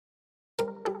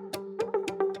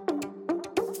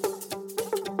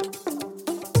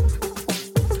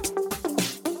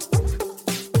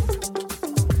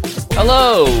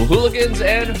Hello, hooligans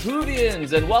and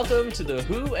Whovians, and welcome to the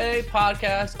Who A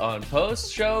podcast on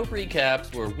post-show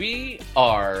recaps, where we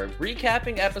are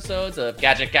recapping episodes of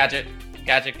Gadget.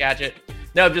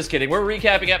 No, I'm just kidding. We're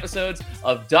recapping episodes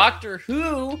of Doctor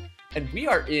Who, and we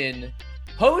are in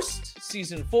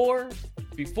post-season 4,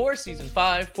 before season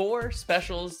 5, 4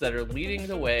 specials that are leading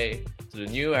the way to the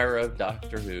new era of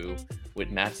Doctor Who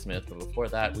with Matt Smith. But before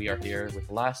that, we are here with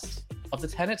the last of the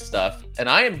Tennant stuff, and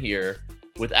I am here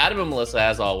with Adam and Melissa,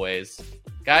 as always.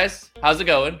 Guys, how's it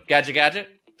going? Gadget?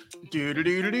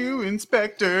 Do,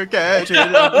 Inspector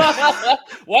Gadget.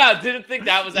 Wow, didn't think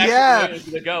that was actually where it was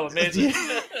going to go. Amazing.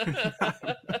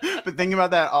 Been thinking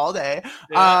about that all day.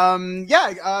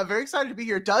 Very excited to be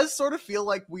here. It does sort of feel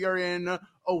like we are in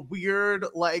a weird,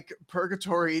 like,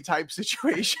 purgatory type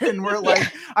situation where,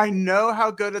 like, I know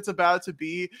how good it's about to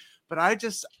be, but I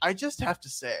just have to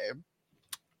say,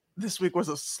 this week was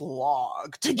a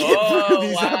slog to get through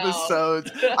these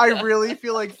episodes. I really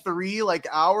feel like 3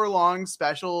 hour-long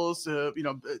specials,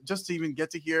 just to even get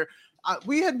to here.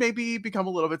 We had maybe become a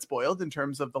little bit spoiled in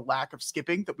terms of the lack of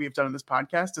skipping that we have done in this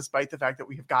podcast, despite the fact that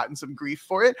we have gotten some grief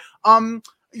for it.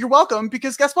 You're welcome,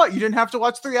 because guess what? You didn't have to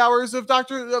watch 3 hours of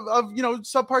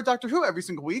subpart Doctor Who every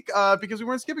single week because we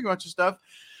weren't skipping a bunch of stuff.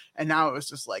 And now it was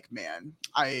just like, man,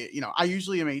 I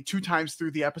usually am a 2 times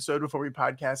through the episode before we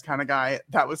podcast kind of guy.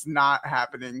 That was not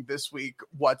happening this week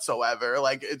whatsoever.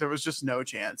 Like, there was just no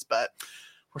chance, but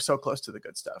we're so close to the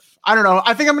good stuff. I don't know.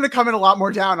 I think I'm going to come in a lot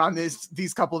more down on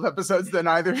these couple of episodes than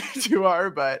either of you two are,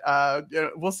 but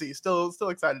we'll see. Still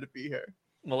excited to be here.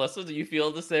 Melissa, do you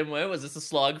feel the same way? Was this a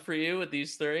slog for you with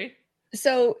these 3?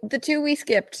 So the 2 we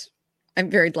skipped, I'm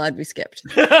very glad we skipped.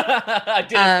 I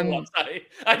did.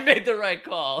 I made the right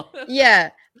call. Yeah,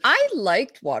 I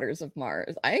liked Waters of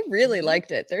Mars. I really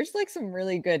liked it. There's like some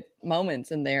really good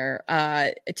moments in there.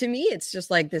 To me, it's just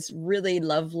like this really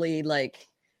lovely like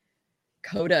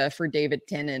coda for David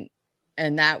Tennant.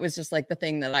 And that was just like the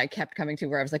thing that I kept coming to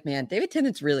where I was like, man, David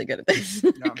Tennant's really good at this.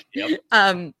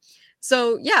 Yep.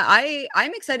 So yeah,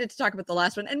 I'm excited to talk about the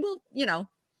last one, and we'll,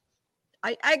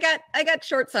 I got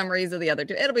short summaries of the other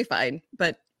 2. It'll be fine,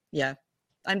 but yeah,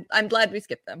 I'm glad we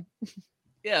skipped them.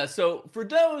 Yeah, so for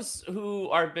those who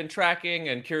are been tracking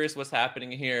and curious what's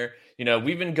happening here,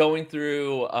 we've been going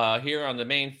through here on the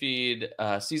main feed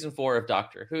season 4 of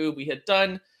Doctor Who. We had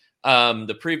done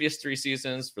the previous 3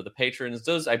 seasons for the patrons.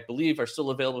 Those, I believe, are still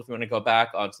available if you want to go back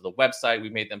onto the website. We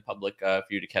made them public for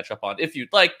you to catch up on if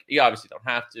you'd like. You obviously don't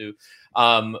have to,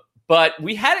 but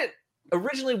we had it.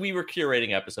 Originally, we were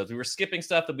curating episodes. We were skipping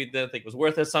stuff that we didn't think was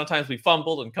worth it. Sometimes we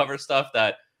fumbled and covered stuff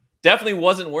that definitely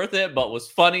wasn't worth it, but was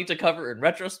funny to cover in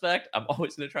retrospect. I'm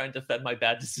always going to try and defend my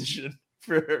bad decision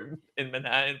in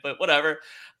Manhattan, but whatever.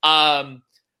 And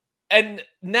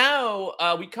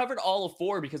now we covered all of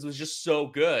 4 because it was just so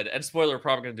good. And spoiler, we're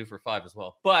probably going to do for 5 as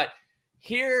well. But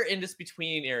here in this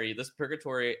between area, this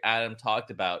purgatory Adam talked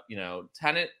about,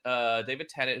 Tennant, David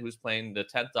Tennant, who's playing the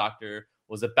 10th Doctor,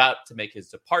 was about to make his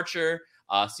departure.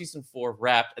 Season 4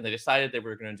 wrapped, and they decided they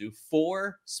were going to do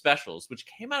 4 specials, which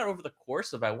came out over the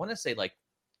course of, I want to say, like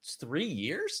 3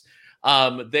 years.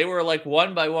 They were like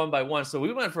one by one. So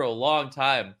we went for a long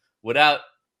time without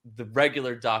the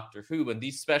regular Doctor Who, and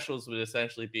these specials would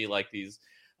essentially be like these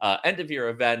end-of-year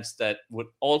events that would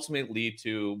ultimately lead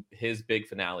to his big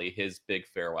finale, his big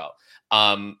farewell.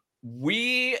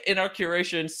 We, in our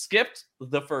curation, skipped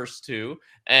the first 2,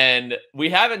 and we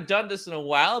haven't done this in a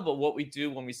while, but what we do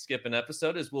when we skip an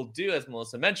episode is we'll do, as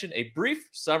Melissa mentioned, a brief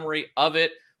summary of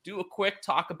it, do a quick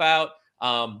talk about,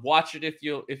 watch it if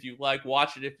you like,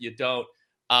 watch it if you don't,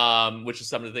 which is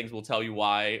some of the things we'll tell you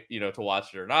why, to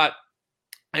watch it or not.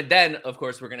 And then, of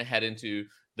course, we're going to head into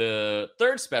the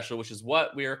 3rd special, which is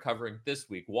what we are covering this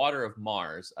week, Water of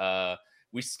Mars.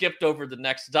 We skipped over the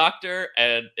next Doctor,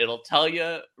 and it'll tell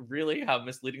you really how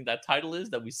misleading that title is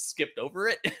that we skipped over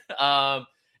it.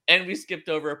 And we skipped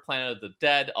over Planet of the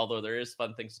Dead, although there is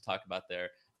fun things to talk about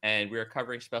there. And we are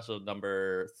covering special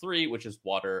number 3, which is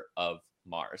Water of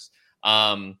Mars.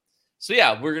 So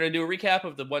yeah, we're going to do a recap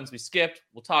of the ones we skipped.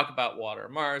 We'll talk about Water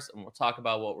of Mars, and we'll talk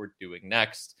about what we're doing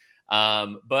next.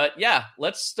 But yeah,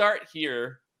 let's start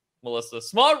here, Melissa.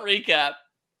 Small recap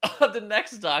of the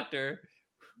next Doctor,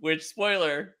 which,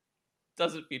 spoiler,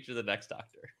 doesn't feature the next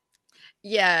Doctor.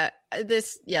 Yeah,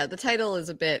 the title is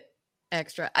a bit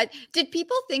extra. Did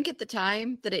people think at the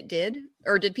time that it did,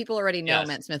 or did people already know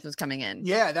Matt Smith was coming in?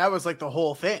 Yeah, that was like the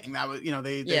whole thing. That was,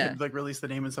 they had like released the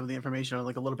name and some of the information, or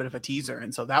like a little bit of a teaser,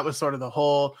 and so that was sort of the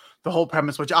whole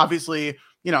premise. Which obviously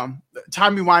you know,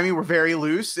 timey-wimey were very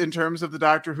loose in terms of the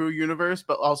Doctor Who universe,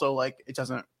 but also like it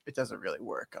doesn't really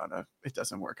work on a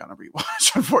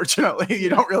rewatch. Unfortunately, you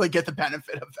don't really get the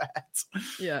benefit of that.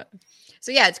 Yeah.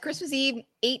 So yeah, it's Christmas Eve,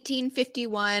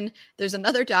 1851. There's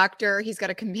another Doctor. He's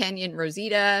got a companion,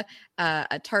 Rosita,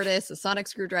 a TARDIS, a sonic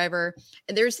screwdriver,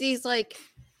 and there's these like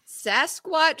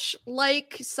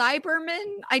Sasquatch-like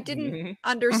Cybermen. I didn't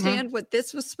understand what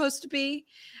this was supposed to be.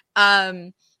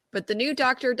 But the new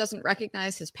Doctor doesn't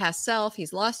recognize his past self.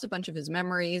 He's lost a bunch of his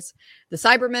memories. The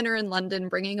Cybermen are in London,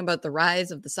 bringing about the rise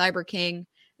of the Cyber King.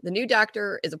 The new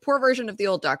Doctor is a poor version of the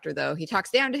old Doctor, though. He talks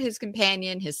down to his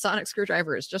companion. His sonic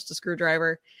screwdriver is just a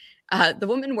screwdriver. The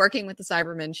woman working with the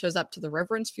Cybermen shows up to the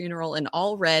Reverend's funeral in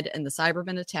all red, and the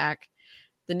Cybermen attack.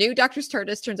 The new Doctor's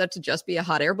TARDIS turns out to just be a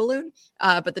hot air balloon,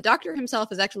 but the Doctor himself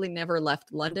has actually never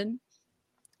left London.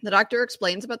 The Doctor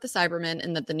explains about the Cybermen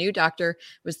and that the new Doctor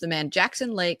was the man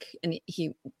Jackson Lake, and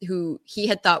who he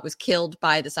had thought was killed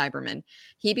by the Cybermen.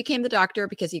 He became the Doctor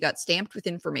because he got stamped with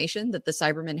information that the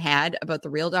Cybermen had about the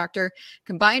real Doctor,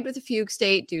 combined with a fugue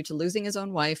state due to losing his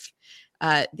own wife.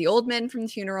 The old men from the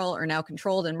funeral are now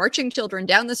controlled and marching children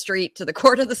down the street to the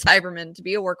court of the Cybermen to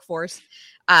be a workforce.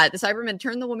 The Cybermen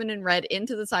turn the woman in red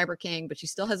into the Cyber King, but she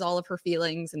still has all of her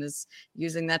feelings and is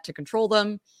using that to control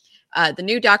them. The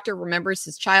new Doctor remembers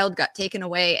his child got taken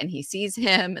away, and he sees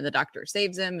him, and the Doctor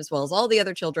saves him, as well as all the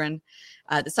other children.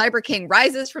 The Cyber King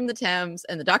rises from the Thames,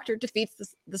 and the Doctor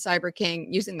defeats the Cyber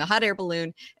King using the hot air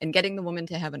balloon and getting the woman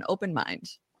to have an open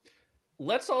mind.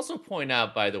 Let's also point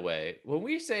out, by the way, when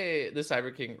we say the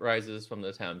Cyber King rises from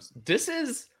the Thames, this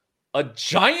is a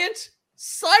giant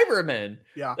Cyberman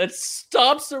that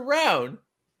stomps around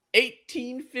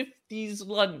 1850s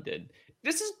London.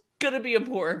 This is going to be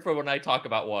important for when I talk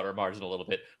about Water Mars in a little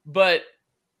bit. But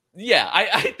yeah,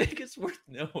 I think it's worth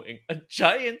knowing. A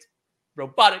giant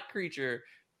robotic creature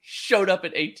showed up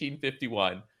in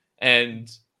 1851. And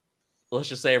let's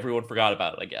just say everyone forgot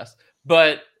about it, I guess.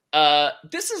 But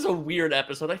this is a weird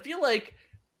episode. I feel like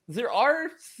there are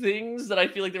things that I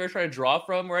feel like they were trying to draw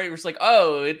from, right? It's like,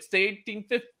 oh, it's the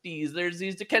 1850s. There's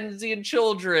these Dickensian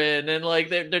children. And like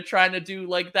they're trying to do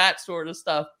like that sort of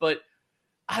stuff. But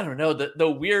I don't know,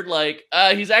 the weird, like,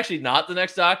 he's actually not the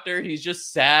next Doctor. He's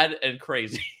just sad and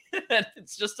crazy. And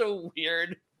it's just a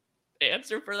weird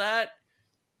answer for that.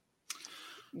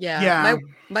 Yeah.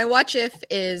 My watch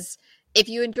is if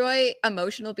you enjoy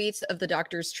emotional beats of the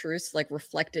Doctor's truths, like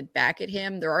reflected back at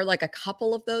him, there are like a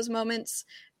couple of those moments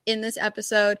in this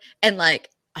episode, and like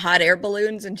hot air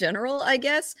balloons in general, I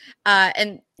guess.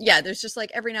 And yeah, there's just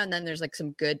like every now and then there's like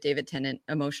some good David Tennant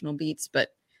emotional beats,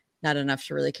 but not enough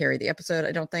to really carry the episode,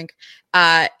 I don't think.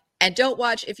 And don't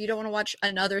watch if you don't want to watch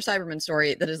another Cyberman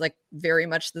story that is like very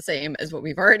much the same as what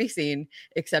we've already seen,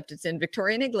 except it's in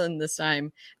Victorian England this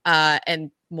time,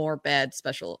 and more bad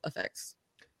special effects.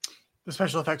 The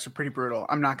special effects are pretty brutal.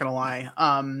 I'm not gonna lie.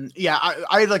 Yeah,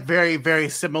 I like very, very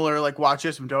similar like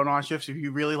watches from don't watch if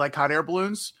you really like hot air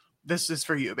balloons. This is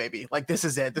for you, baby. Like, this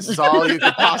is it. This is all you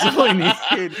could possibly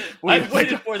need. I've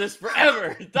waited for this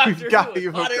forever. Doctor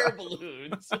Who, hot air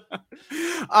balloons.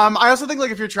 I also think,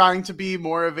 like, if you're trying to be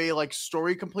more of a, like,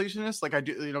 story completionist, like I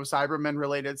do, you know,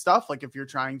 Cybermen-related stuff, like, if you're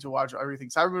trying to watch everything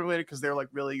Cybermen-related because they're, like,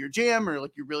 really your jam or,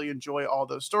 like, you really enjoy all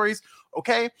those stories,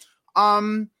 okay.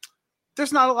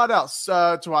 There's not a lot else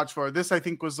to watch for. This, I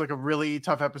think, was, like, a really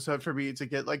tough episode for me to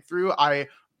get, like, through. I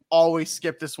always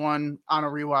skip this one on a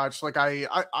rewatch. Like I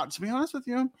to be honest with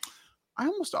you, I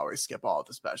almost always skip all of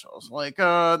the specials. Like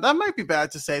that might be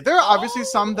bad to say. There are obviously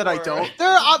some that I don't. There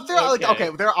are like okay,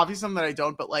 there are obviously some that I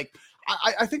don't, but like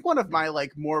I think one of my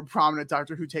like more prominent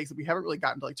Doctor Who takes that we haven't really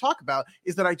gotten to like talk about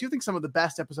is that I do think some of the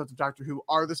best episodes of Doctor Who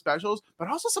are the specials, but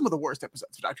also some of the worst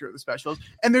episodes of Doctor Who are the specials.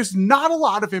 And there's not a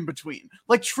lot of in between.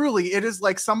 Like truly, it is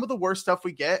like some of the worst stuff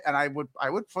we get, and I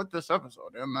would put this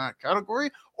episode in that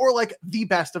category, or like the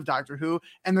best of Doctor Who.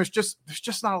 And there's just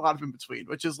not a lot of in between,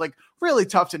 which is like really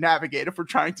tough to navigate if we're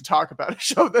trying to talk about a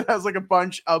show that has like a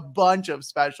bunch of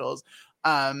specials.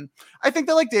 I think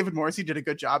that like David Morrissey did a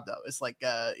good job though. It's like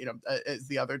as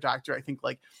the other Doctor, I think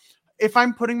like if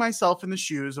I'm putting myself in the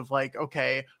shoes of like,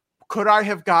 okay, could I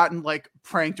have gotten like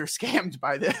pranked or scammed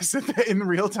by this in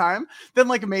real time? Then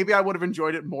like maybe I would have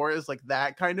enjoyed it more as like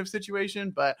that kind of situation.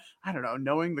 But I don't know,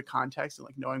 knowing the context and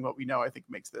like knowing what we know, I think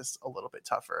makes this a little bit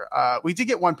tougher. We did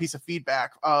get one piece of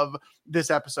feedback of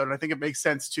this episode, and I think it makes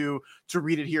sense to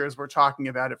read it here as we're talking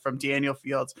about it from Daniel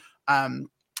Fields.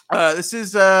 This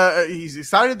is he's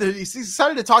excited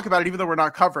to talk about it, even though we're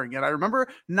not covering it. I remember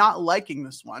not liking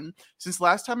this one. Since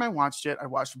last time I watched it, I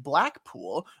watched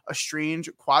Blackpool, a strange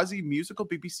quasi-musical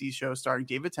BBC show starring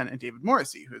David Tennant and David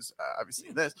Morrissey, who's obviously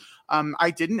in this.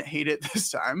 I didn't hate it this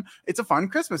time. It's a fun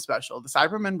Christmas special. The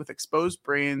Cybermen with exposed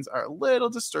brains are a little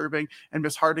disturbing, and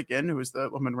Miss Hartigan, who is the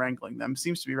woman wrangling them,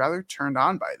 seems to be rather turned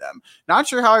on by them. Not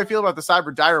sure how I feel about the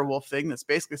Cyber Direwolf thing. That's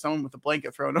basically someone with a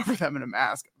blanket thrown over them in a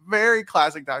mask. Very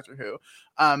classic Doctor Who.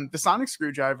 The sonic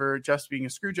screwdriver, just being a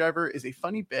screwdriver, is a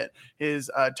funny bit. His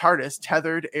TARDIS,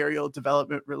 tethered aerial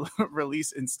development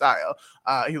release in style.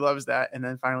 He loves that. And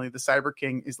then finally, the Cyber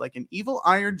King is like an evil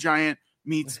iron giant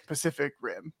meets Pacific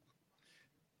Rim.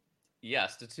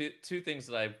 Yes, the two things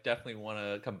that I definitely want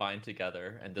to combine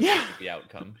together, and this is the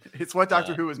outcome. It's what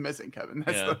Doctor Who is missing, Kevin.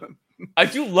 I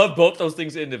do love both those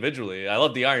things individually. I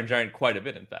love the Iron Giant quite a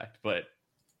bit, in fact, but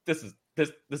this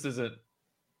isn't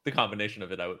the combination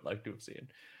of it I would like to have seen.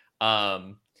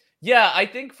 I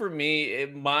think for me,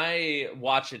 my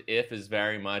watch it if is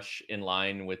very much in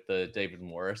line with the David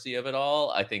Morrissey of it all.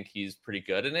 I think he's pretty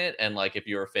good in it, and like if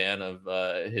you're a fan of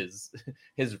his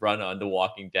run on The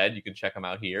Walking Dead, you can check him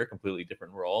out here. Completely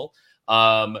different role.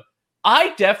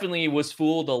 I definitely was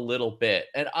fooled a little bit,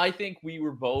 and I think we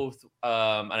were both,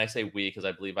 and I say we because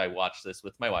I believe I watched this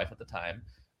with my wife at the time.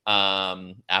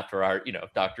 After our,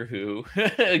 Doctor Who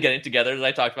getting together that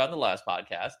I talked about in the last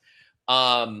podcast,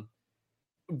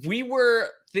 we were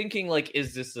thinking like,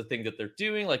 is this the thing that they're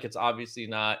doing? Like, it's obviously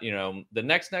not, the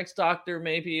next Doctor,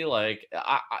 maybe. Like,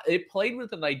 it played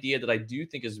with an idea that I do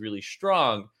think is really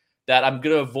strong, that I'm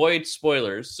going to avoid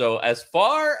spoilers. So as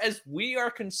far as we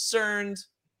are concerned,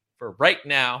 for right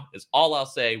now is all I'll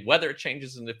say. Whether it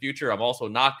changes in the future, I'm also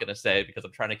not going to say, because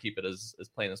I'm trying to keep it as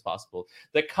plain as possible.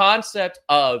 The concept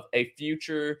of a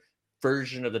future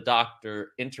version of the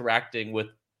Doctor interacting with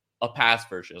a past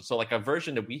version, so like a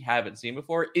version that we haven't seen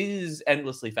before, is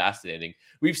endlessly fascinating.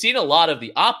 We've seen a lot of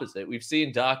the opposite. We've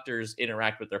seen Doctors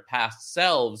interact with their past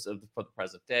selves for the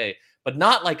present day, but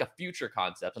not like a future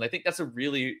concept. And I think that's a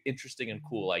really interesting and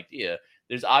cool idea.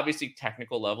 There's obviously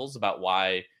technical levels about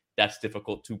why that's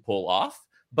difficult to pull off,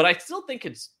 but I still think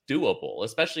it's doable,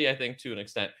 especially I think to an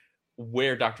extent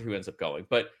where Doctor Who ends up going.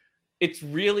 But it's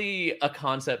really a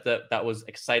concept that was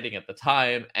exciting at the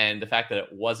time, and the fact that it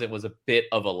was a bit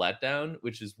of a letdown,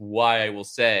 which is why I will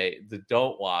say the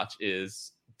don't watch if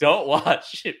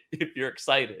you're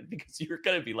excited, because you're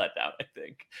going to be let down, I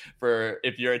think, for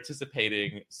if you're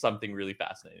anticipating something really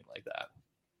fascinating like that.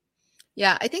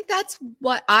 Yeah, I think that's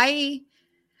what I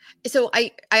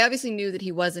obviously knew that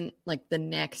he wasn't like the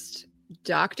next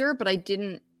Doctor, but I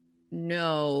didn't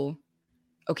know,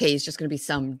 okay, he's just going to be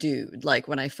some dude. Like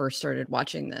when I first started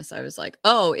watching this, I was like,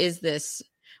 oh,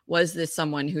 was this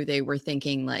someone who they were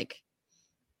thinking like,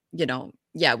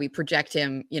 we project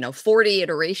him, 40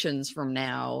 iterations from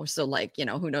now. So like,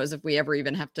 who knows if we ever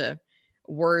even have to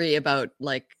worry about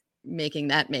like making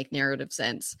that make narrative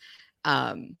sense.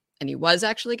 And he was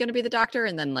actually going to be the Doctor.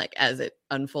 And then like, as it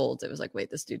unfolds, it was like,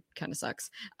 wait, this dude kind of sucks.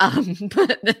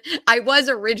 But I was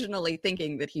originally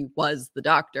thinking that he was the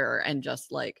Doctor and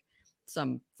just like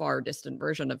some far distant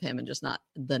version of him and just not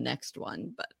the next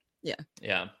one. But yeah.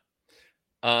 Yeah.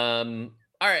 All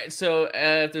right. So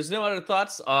if there's no other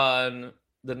thoughts on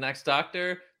the next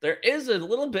Doctor, there is a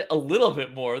little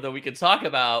bit more that we could talk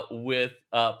about with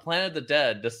Planet of the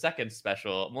Dead, the second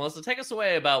special. Melissa, take us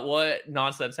away about what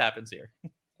nonsense happens here.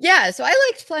 Yeah, so I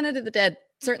liked Planet of the Dead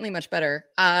certainly much better.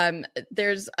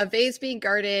 There's a vase being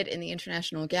guarded in the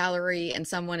International Gallery, and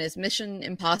someone is mission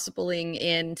impossibling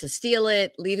in to steal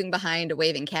it, leaving behind a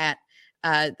waving cat.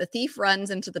 The thief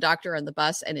runs into the Doctor on the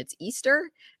bus, and it's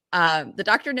Easter. The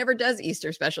Doctor never does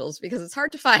Easter specials because it's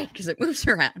hard to find because it moves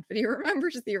around, but he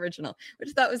remembers the original, which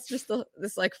I thought was just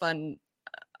this like fun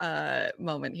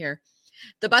moment here.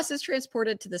 The bus is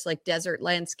transported to this like desert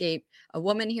landscape. A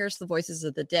woman hears the voices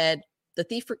of the dead. The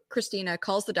thief, Christina,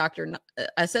 calls the Doctor,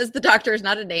 says the Doctor is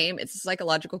not a name. It's a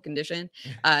psychological condition,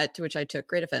 to which I took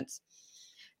great offense.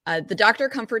 The Doctor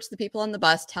comforts the people on the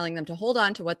bus, telling them to hold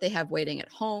on to what they have waiting at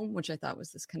home, which I thought was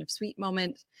this kind of sweet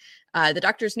moment. The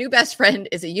Doctor's new best friend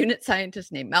is a unit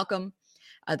scientist named Malcolm.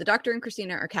 The Doctor and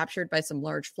Christina are captured by some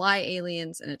large fly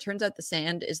aliens, and it turns out the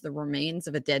sand is the remains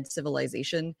of a dead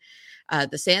civilization.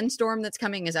 The sandstorm that's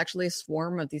coming is actually a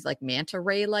swarm of these like manta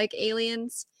ray-like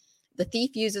aliens. The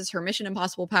thief uses her Mission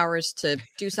Impossible powers to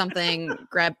do something,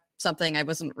 grab something. I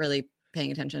wasn't really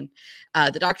paying attention.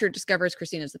 The Doctor discovers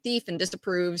Christina's the thief and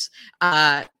disapproves.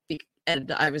 And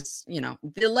I was,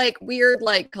 the like weird,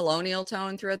 like colonial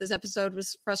tone throughout this episode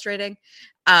was frustrating.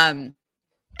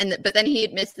 But then he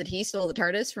admits that he stole the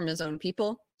TARDIS from his own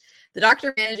people. The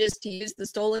Doctor manages to use the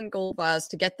stolen gold vase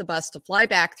to get the bus to fly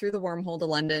back through the wormhole to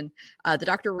London. The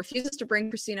Doctor refuses to bring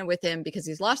Christina with him because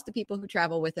he's lost the people who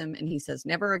travel with him, and he says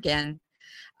never again.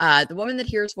 The woman that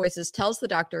hears voices tells the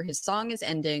Doctor his song is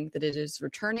ending, that it is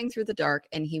returning through the dark,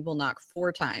 and he will knock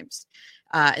 4 times.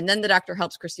 And then the Doctor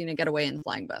helps Christina get away in the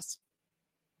flying bus.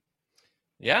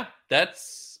 Yeah,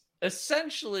 that's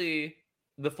essentially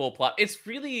the full plot. It's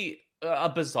really a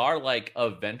bizarre, like,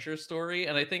 adventure story.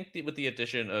 And I think with the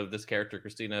addition of this character,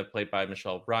 Christina, played by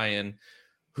Michelle Ryan,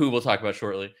 who we'll talk about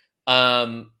shortly,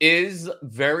 is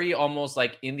very almost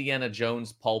like Indiana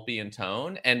Jones pulpy in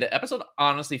tone. And the episode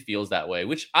honestly feels that way,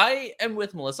 which I am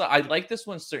with Melissa. I like this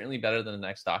one certainly better than The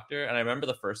Next Doctor. And I remember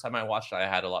the first time I watched it, I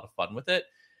had a lot of fun with it.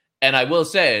 And I will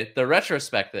say, the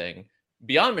retrospect thing,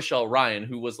 beyond Michelle Ryan,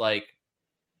 who was like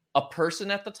a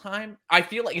person at the time, I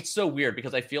feel like it's so weird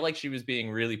because I feel like she was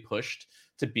being really pushed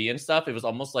to be in stuff. It was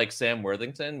almost like Sam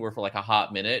Worthington, where for like a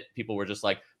hot minute, people were just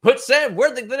like, put Sam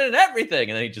Worthington in everything.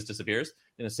 And then he just disappears.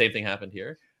 And the same thing happened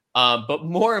here. But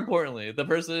more importantly, the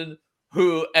person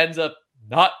who ends up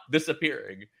not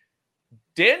disappearing,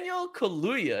 Daniel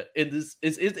Kaluuya is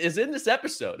in this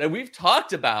episode. And we've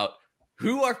talked about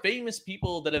who are famous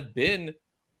people that have been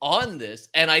on this.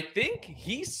 And I think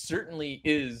he certainly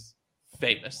is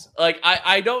famous. Like,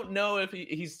 I don't know if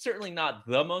he's certainly not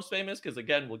the most famous, because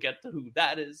again, we'll get to who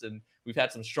that is. And we've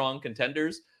had some strong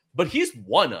contenders, but he's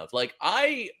one of, like,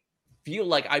 I feel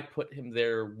like I put him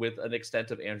there with an extent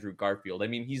of Andrew Garfield. I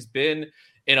mean, he's been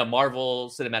in a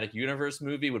Marvel Cinematic Universe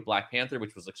movie with Black Panther,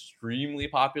 which was extremely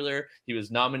popular. He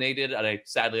was nominated, and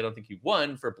sadly, I don't think he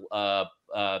won, for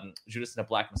Judas and the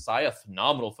Black Messiah.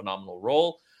 Phenomenal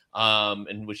role,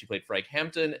 in which he played Frank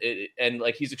Hampton. And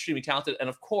like, he's extremely talented. And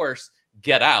of course,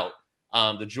 Get Out,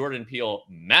 the Jordan Peele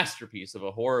masterpiece of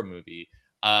a horror movie.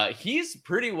 He's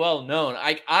pretty well known.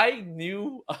 I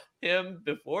knew him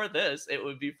before this. It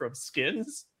would be from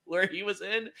Skins, where he was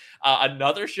in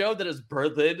another show that has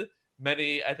birthed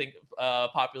many, I think,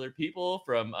 popular people,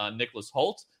 from Nicholas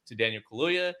Hoult to Daniel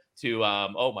Kaluuya to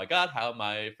oh my God, how am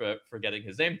I forgetting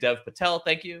his name? Dev Patel.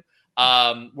 Thank you.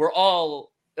 We're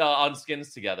all on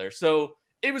Skins together, so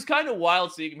it was kind of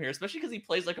wild seeing him here, especially because he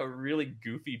plays like a really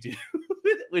goofy dude,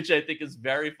 which I think is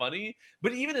very funny.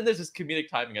 But even in this, his comedic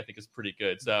timing, I think, is pretty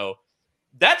good. So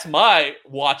that's my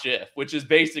watch if, which is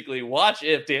basically watch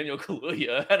if Daniel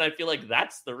Kaluuya. And I feel like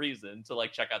that's the reason to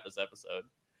like check out this episode.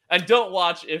 And don't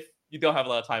watch if you don't have a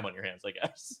lot of time on your hands, I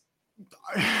guess.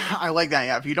 I like that.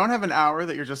 Yeah. If you don't have an hour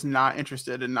that you're just not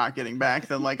interested in not getting back,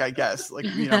 then like, I guess, like,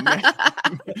 you know,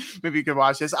 maybe you could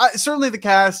watch this. Certainly the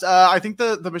cast. I think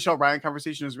the Michelle Ryan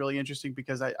conversation is really interesting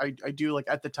because I do, like,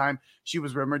 at the time she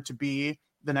was rumored to be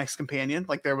the next companion.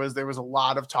 Like, there was a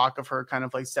lot of talk of her kind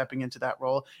of like stepping into that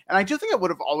role. And I do think it would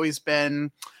have always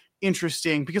been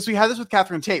interesting because we had this with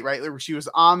Catherine Tate, right? Like, she was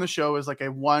on the show as like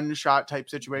a one-shot type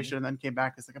situation and then came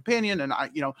back as the companion. And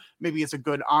maybe it's a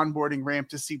good onboarding ramp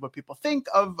to see what people think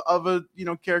of a,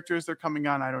 characters they're coming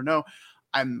on. I don't know.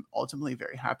 I'm ultimately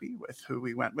very happy with who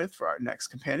we went with for our next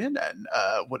companion, and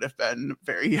would have been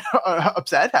very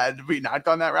upset had we not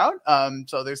gone that route.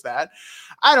 So there's that.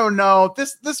 I don't know.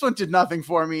 This one did nothing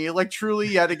for me. Like, truly,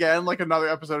 yet again, like, another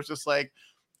episode is just like,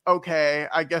 okay,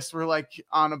 I guess we're like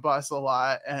on a bus a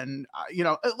lot, and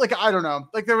like, I don't know,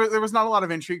 like, there was not a lot of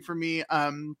intrigue for me.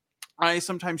 I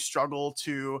sometimes struggle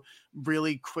to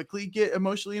really quickly get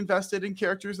emotionally invested in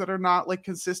characters that are not like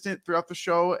consistent throughout the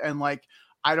show, and like,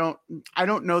 I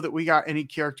don't know that we got any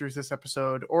characters this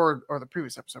episode or the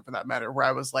previous episode for that matter where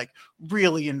I was like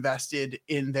really invested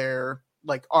in their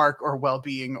like arc or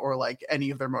well-being or like any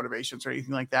of their motivations or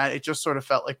anything like that. It just sort of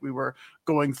felt like we were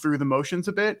going through the motions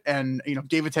a bit. And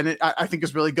David Tennant I think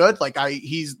is really good. Like,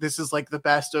 this is like the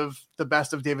best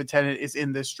of David Tennant is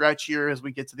in this stretch here as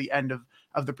we get to the end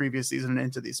of the previous season and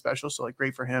into these specials. So like,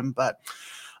 great for him. But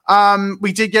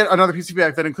we did get another piece of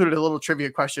feedback that included a little trivia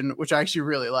question, which I actually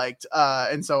really liked.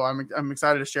 And so I'm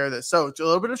excited to share this. So a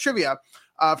little bit of trivia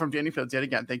from Danny Fields. Yet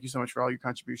again, thank you so much for all your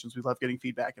contributions. We love getting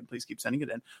feedback, and please keep sending it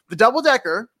in. The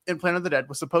double-decker in Planet of the Dead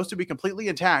was supposed to be completely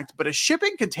intact, but a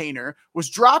shipping container was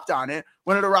dropped on it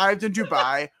when it arrived in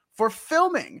Dubai for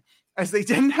filming. As they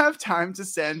didn't have time to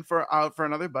send for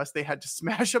another bus, they had to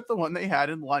smash up the one they had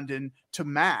in London to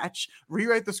match,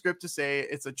 rewrite the script to say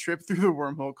it's a trip through the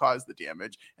wormhole caused the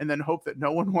damage, and then hope that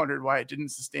no one wondered why it didn't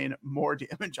sustain more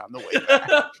damage on the way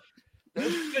back.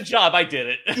 Good job. I did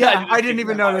it. Yeah, I didn't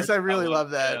even notice. I really love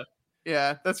that.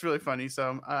 Yeah, that's really funny.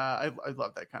 So I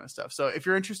love that kind of stuff. So if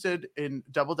you're interested in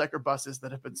double-decker buses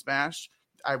that have been smashed,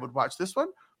 I would watch this one.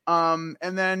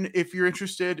 And then if you're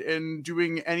interested in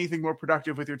doing anything more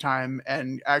productive with your time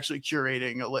and actually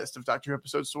curating a list of Doctor Who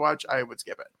episodes to watch, I would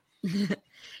skip it.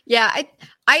 Yeah,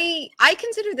 I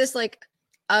consider this like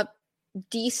a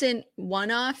decent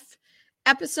one-off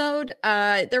episode.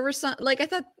 There were some, like, I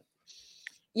thought,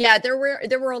 yeah, there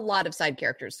were a lot of side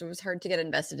characters, so it was hard to get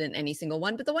invested in any single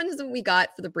one, but the ones that we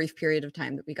got for the brief period of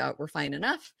time that we got were fine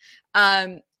enough.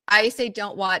 I say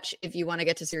don't watch if you want to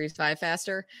get to series 5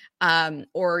 faster,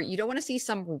 or you don't want to see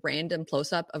some random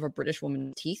close-up of a British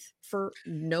woman's teeth for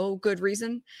no good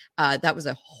reason. That was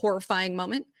a horrifying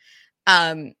moment.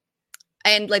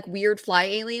 And like weird fly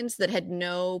aliens that had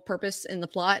no purpose in the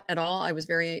plot at all. I was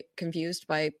very confused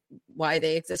by why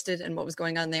they existed and what was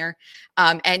going on there.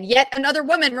 And yet another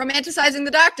woman romanticizing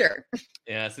the Doctor.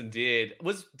 Yes, indeed.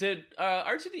 Did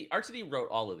RTD wrote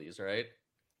all of these, right?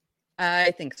 I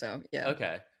think so. Yeah.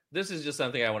 Okay. This is just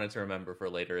something I wanted to remember for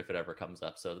later if it ever comes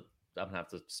up. So I'm gonna have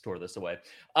to store this away.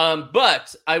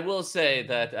 But I will say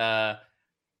that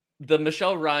the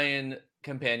Michelle Ryan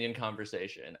companion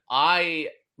conversation, I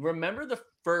remember the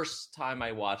first time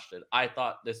I watched it, I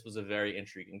thought this was a very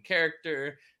intriguing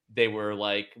character. They were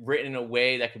like written in a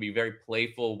way that could be very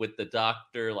playful with the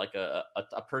Doctor, like a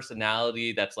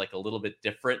personality that's like a little bit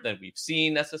different than we've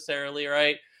seen necessarily,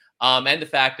 right? And the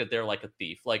fact that they're like a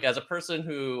thief. Like, as a person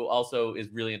who also is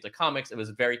really into comics, it was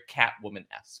very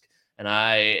Catwoman-esque. And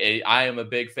I am a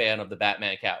big fan of the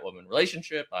Batman-Catwoman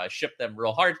relationship. I ship them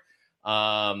real hard.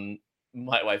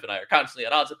 My wife and I are constantly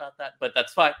at odds about that, but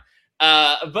that's fine.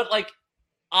 But like,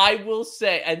 I will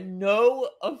say, and no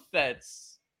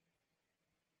offense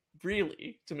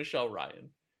really to Michelle Ryan,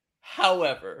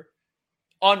 however,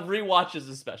 on rewatches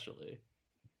especially,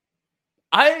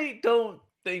 I don't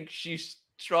think she's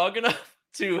strong enough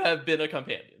to have been a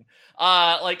companion.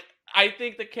 Like, I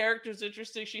think the character's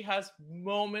interesting. She has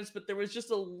moments, but there was just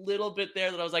a little bit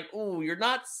there that I was like, "Ooh, you're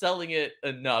not selling it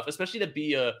enough," especially to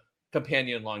be a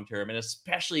companion long term, and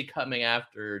especially coming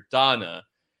after Donna.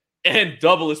 And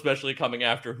double, especially coming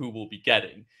after who we'll be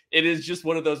getting. It is just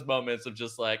one of those moments of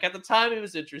just like, at the time it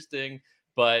was interesting,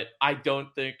 but I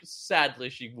don't think, sadly,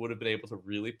 she would have been able to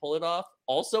really pull it off.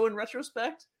 Also, in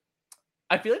retrospect,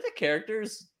 I feel like the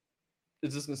characters,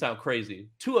 this is going to sound crazy,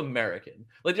 too American.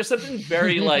 Like, there's something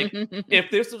very like, if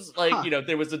this was like,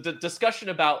 there was a discussion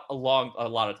about a lot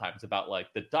of times about like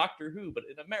the Doctor Who, but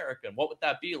in America, and what would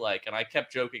that be like? And I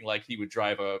kept joking like he would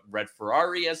drive a red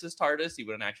Ferrari as his TARDIS. He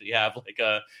wouldn't actually have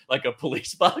like a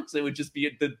police box. It would just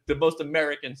be the most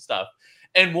American stuff.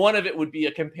 And one of it would be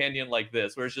a companion like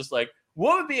this, where it's just like,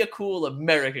 what would be a cool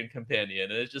American companion?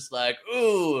 And it's just like,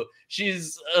 ooh,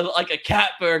 she's like a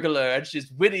cat burglar, and she's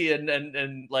witty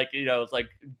and like, like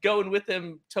going with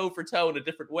him toe for toe in a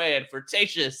different way, and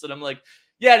flirtatious. And I'm like,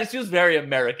 yeah, this feels very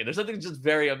American. There's something just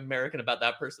very American about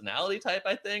that personality type,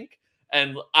 I think.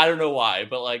 And I don't know why,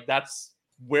 but like, that's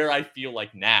where I feel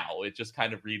like now it just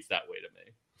kind of reads that way to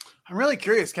me. I'm really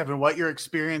curious, Kevin, what your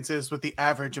experience is with the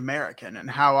average American and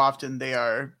how often they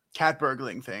are cat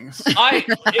burgling things.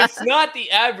 It's not the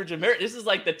average American. This is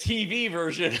like the TV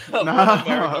version of what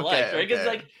America likes, right? Because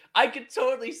like, I could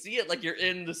totally see it. Like, you're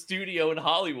in the studio in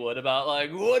Hollywood about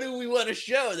like, what do we want to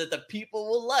show that the people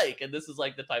will like? And this is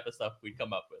like the type of stuff we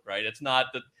come up with, right? It's not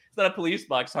a police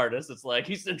box TARDIS. It's like,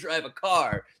 he's to drive a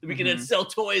car that we can then sell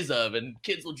toys of, and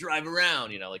kids will drive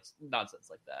around, like nonsense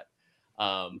like that.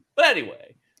 But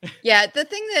anyway. Yeah, the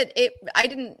thing that I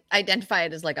didn't identify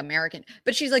it as like American,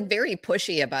 but she's like very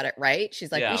pushy about it, right?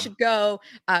 She's like, we should go,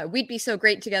 we'd be so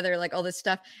great together, like all this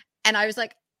stuff. And I was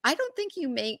like, I don't think you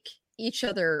make each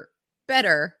other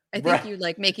better. I think you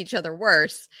like make each other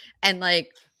worse. And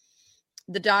like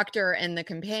the Doctor and the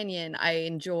companion, I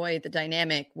enjoy the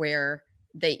dynamic where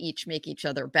they each make each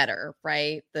other better,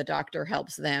 right? The Doctor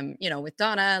helps them, with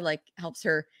Donna, like helps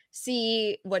her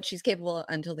see what she's capable of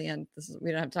until the end.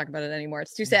 We don't have to talk about it anymore.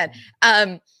 It's too sad.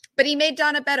 But he made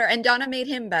Donna better, and Donna made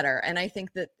him better. And I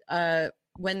think that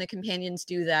when the companions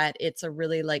do that, it's a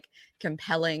really like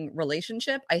compelling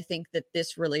relationship. I think that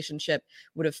this relationship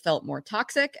would have felt more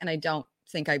toxic, and I don't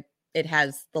think it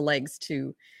has the legs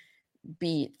to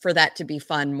be for that to be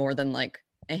fun more than like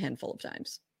a handful of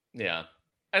times. Yeah,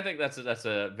 I think that's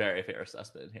a very fair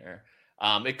assessment here.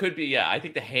 It could be, I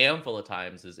think the handful of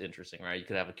times is interesting, right? You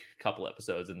could have a couple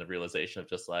episodes in the realization of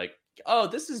just like, oh,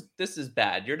 this is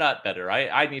bad. You're not better.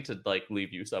 I need to like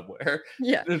leave you somewhere.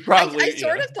 Yeah. Probably. I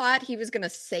sort of thought he was going to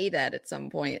say that at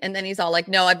some point. And then he's all like,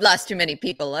 no, I've lost too many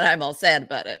people and I'm all sad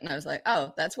about it. And I was like,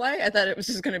 oh, that's why? I thought it was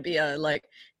just going to be a like,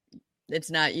 it's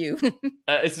not you.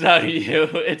 It's not you.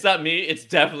 It's not me. It's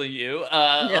definitely you.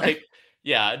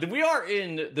 Yeah, we are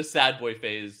in the sad boy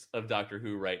phase of Doctor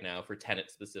Who right now for Tennant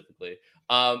specifically.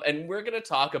 And we're going to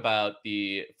talk about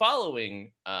the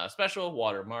following special,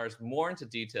 Water Mars, more into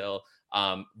detail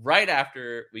right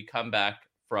after we come back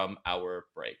from our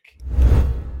break.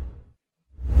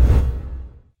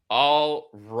 All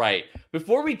right.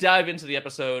 Before we dive into the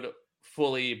episode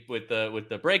fully with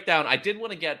the breakdown, I did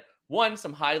want to get one,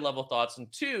 some high level thoughts, and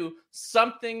two,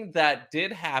 something that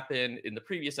did happen in the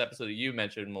previous episode that you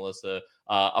mentioned, Melissa,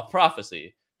 a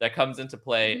prophecy that comes into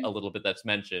play a little bit. That's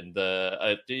mentioned.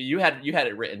 You had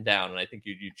it written down, and I think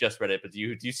you just read it, but do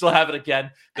you still have it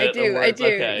again? I do.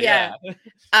 Okay, yeah.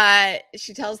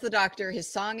 She tells the doctor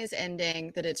his song is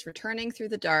ending, that it's returning through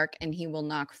the dark, and he will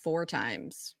knock 4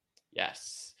 times.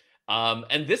 Yes.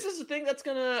 And this is the thing that's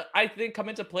gonna, I think, come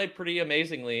into play pretty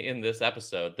amazingly in this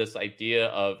episode. This idea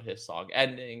of his song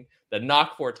ending, the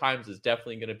knock 4 times is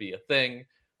definitely going to be a thing.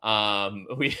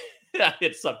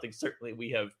 It's something certainly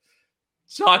we have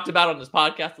talked about on this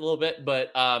podcast a little bit,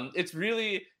 but it's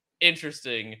really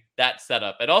interesting, that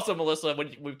setup. And also, Melissa,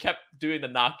 when we kept doing the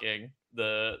knocking,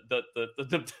 those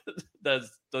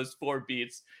 4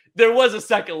 beats, there was a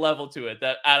second level to it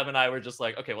that Adam and I were just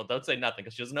like, okay, well, don't say nothing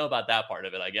because she doesn't know about that part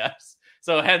of it, I guess.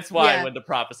 So hence why when the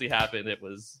prophecy happened, it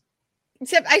was.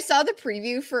 Except I saw the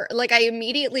preview for, like, I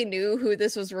immediately knew who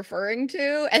this was referring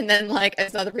to, and then like I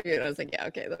saw the preview and I was like, yeah,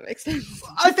 okay, that makes sense.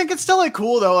 I think it's still like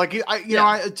cool though. Like you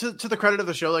know, to the credit of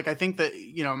the show, like I think that,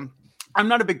 you know, I'm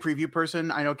not a big preview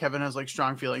person. I know Kevin has like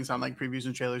strong feelings on like previews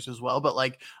and trailers as well, but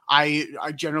like I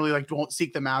generally like won't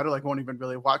seek them out or like won't even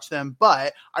really watch them.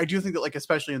 But I do think that like,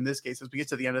 especially in this case, as we get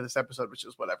to the end of this episode, which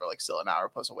is whatever, like still an hour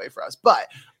plus away for us. But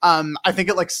I think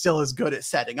it like still is good at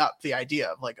setting up the idea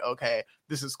of like, okay,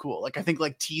 this is cool. Like I think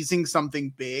like teasing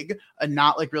something big and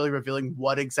not like really revealing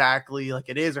what exactly like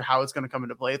it is or how it's going to come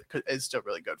into play is still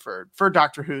really good for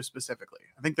Doctor Who specifically.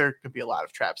 I think there could be a lot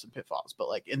of traps and pitfalls, but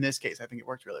like in this case, I think it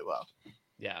worked really well.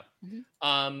 Yeah.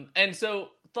 And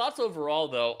so thoughts overall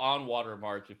though on Water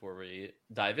Mars before we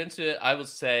dive into it, I would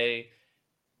say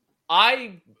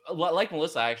I like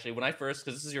Melissa actually when I first,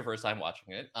 because this is your first time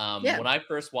watching it. When I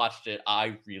first watched it,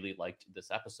 I really liked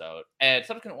this episode, and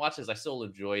subsequent watches I still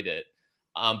enjoyed it.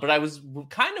 But I was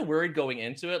kind of worried going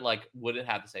into it, like, would it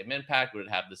have the same impact? Would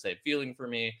it have the same feeling for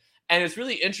me? And it's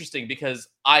really interesting because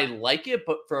I like it,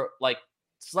 but for like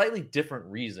slightly different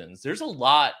reasons. There's a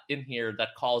lot in here that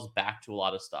calls back to a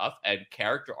lot of stuff, and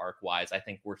character arc wise, I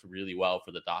think works really well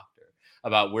for the Doctor.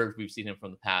 About where we've seen him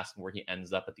from the past and where he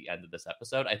ends up at the end of this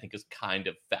episode, I think is kind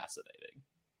of fascinating.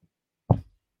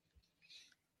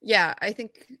 Yeah, I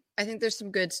think there's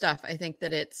some good stuff. I think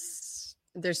that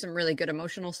there's some really good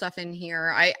emotional stuff in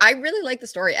here. I really like the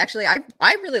story. Actually, I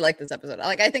really like this episode.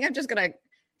 Like, I think I'm just gonna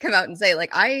come out and say, like,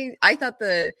 I thought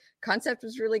the concept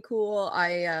was really cool.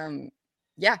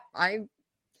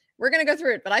 We're gonna go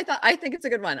through it, but I think it's a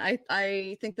good one.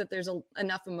 I think that there's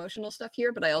enough emotional stuff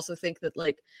here, but I also think that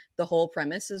like the whole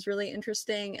premise is really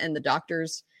interesting, and the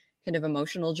Doctor's kind of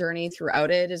emotional journey throughout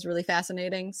it is really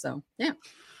fascinating. So yeah.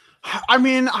 I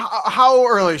mean, how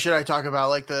early should I talk about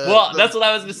like the? Well, that's what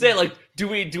I was gonna say. Like, do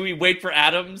we wait for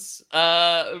Adam's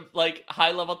like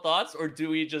high level thoughts, or do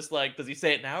we just like, does he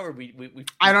say it now, or we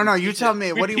I don't know. You tell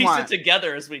me. What do you want? Piece it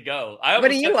together as we go. What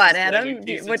do you want, Adam?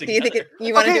 What do you think?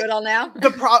 You want to do it all now?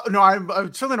 No, I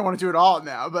certainly don't want to do it all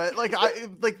now. But like,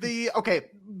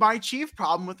 my chief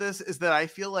problem with this is that I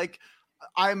feel like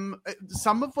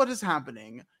some of what is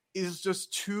happening is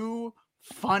just too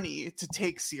funny to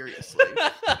take seriously.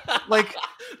 like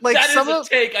that some is a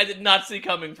take I did not see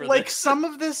coming for like this. Some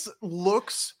of this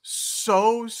looks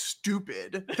so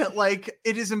stupid that like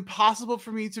it is impossible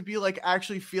for me to be like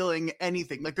actually feeling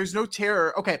anything. Like there's no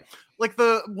terror. Okay, like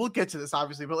we'll get to this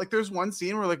obviously, but like there's one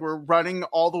scene where like we're running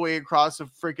all the way across a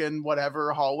freaking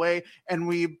whatever hallway, and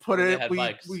we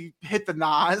we hit the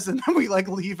NOS, and then we like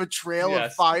leave a trail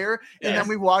of fire, and then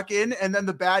we walk in, and then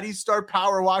the baddies start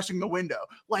power washing the window.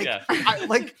 Like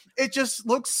it just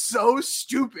looks so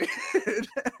stupid.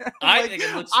 I think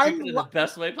it looks stupid in the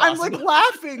best way possible. I'm like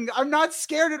laughing. I'm not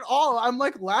scared at all. I'm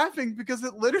like laughing because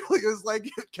it literally is like,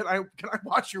 can I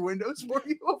wash your windows for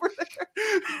you over there?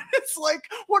 It's like,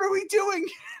 what are we doing?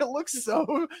 It looks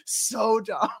so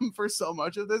dumb for so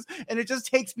much of this, and it just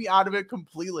takes me out of it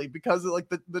completely because like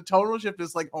the tonal shift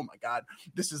is like, oh my god,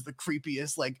 this is the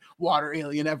creepiest like water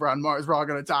alien ever on Mars. We're all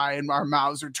gonna die, and our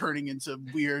mouths are turning into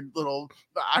weird little,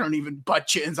 I don't even, butt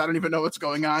chins. I don't even know what's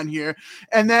going on here.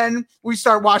 And then we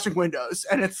start washing windows,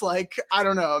 and it's like, I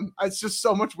don't know, it's just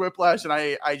so much whiplash, and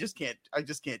I just can't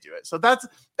do it. So that's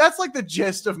like the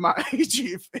gist of my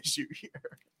chief issue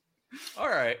here. All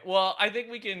right. Well, I think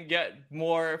we can get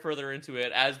more further into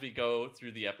it as we go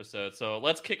through the episode. So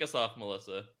let's kick us off,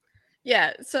 Melissa.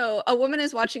 Yeah, so a woman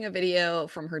is watching a video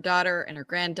from her daughter and her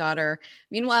granddaughter.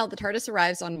 Meanwhile, the TARDIS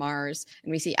arrives on Mars,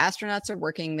 and we see astronauts are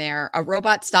working there. A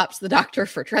robot stops the Doctor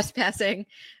for trespassing.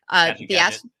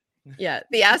 Yeah,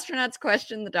 the astronauts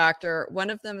question the doctor. One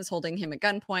of them is holding him at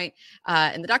gunpoint,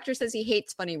 and the doctor says he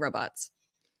hates funny robots.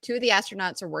 Two of the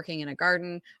astronauts are working in a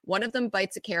garden. One of them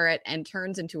bites a carrot and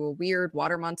turns into a weird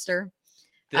water monster.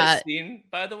 This scene,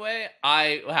 by the way,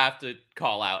 I have to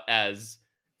call out as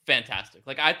fantastic.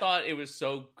 Like, I thought it was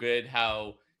so good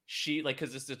how she, like,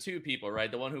 because it's the two people,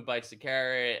 right? The one who bites the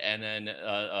carrot, and then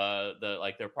the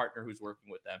like their partner who's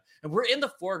working with them. And we're in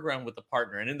the foreground with the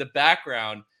partner, and in the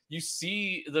background, you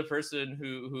see the person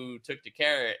who took the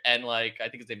carrot, and like I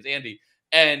think his name is Andy.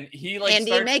 And he like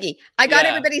Andy and Maggie. I got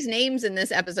everybody's names in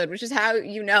this episode, which is how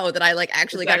you know that I like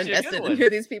actually got invested in who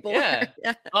these people were.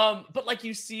 Yeah. But like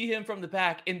you see him from the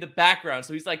back in the background,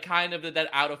 so he's like kind of that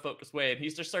out of focus way, and he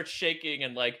just starts shaking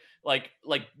and like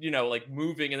you know, like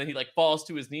moving, and then he like falls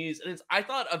to his knees. And it's, I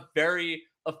thought, a very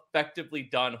effectively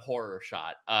done horror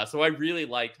shot. So I really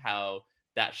liked how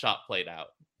that shot played out.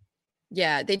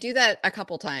 Yeah, they do that a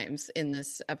couple times in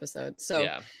this episode. So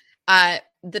yeah.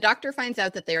 The doctor finds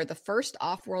out that they are the first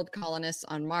off-world colonists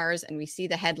on Mars, and we see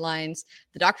the headlines.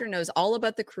 The doctor knows all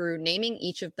about the crew, naming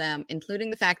each of them,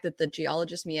 including the fact that the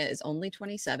geologist Mia is only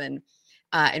 27.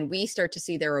 And we start to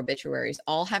see their obituaries,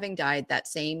 all having died that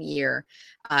same year.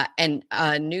 And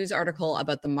a news article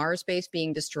about the Mars base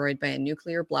being destroyed by a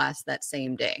nuclear blast that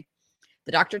same day.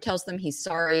 The doctor tells them he's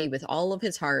sorry with all of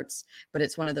his hearts, but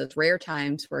it's one of those rare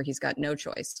times where he's got no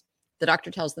choice. The doctor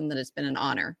tells them that it's been an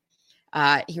honor.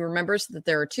 He remembers that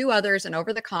there are two others, and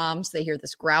over the comms, they hear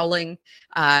this growling.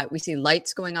 We see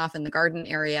lights going off in the garden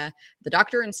area. The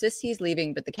doctor insists he's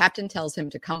leaving, but the captain tells him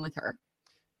to come with her.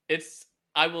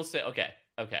 I will say, okay.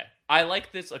 I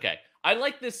like this. Okay. I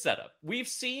like this setup. We've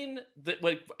seen that,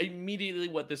 like, immediately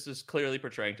what this is clearly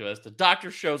portraying to us. The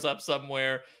doctor shows up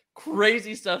somewhere,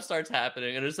 crazy stuff starts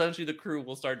happening, and essentially the crew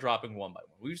will start dropping one by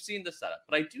one. We've seen the setup,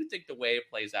 but I do think the way it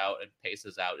plays out and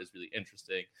paces out is really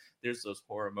interesting. There's those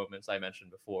horror moments I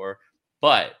mentioned before,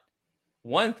 but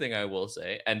one thing I will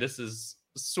say, and this is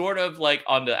sort of like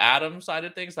on the Adam side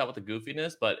of things, not with the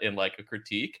goofiness, but in like a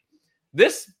critique,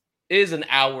 this is an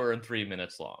hour and 3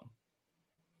 minutes long.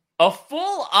 A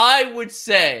full, I would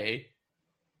say,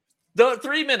 the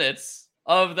 3 minutes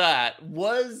of that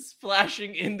was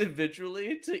flashing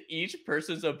individually to each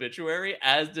person's obituary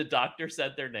as the doctor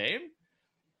said their name.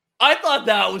 I thought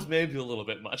that was maybe a little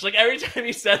bit much. Like, every time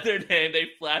he said their name, they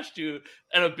flashed to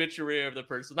an obituary of the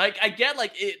person. Like, I get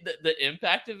like the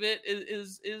impact of it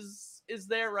is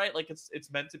there, right? Like,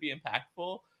 it's meant to be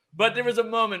impactful. But there was a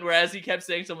moment where, as he kept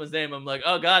saying someone's name, I'm like,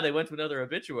 oh God, they went to another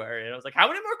obituary. And I was like, how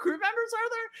many more crew members are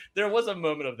there? There was a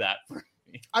moment of that for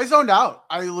me. I zoned out.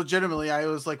 I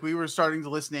was like, we were starting to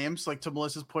list names, like to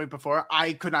Melissa's point before.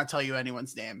 I could not tell you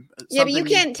anyone's name. Yeah, but you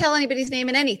can't tell anybody's name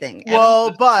in anything.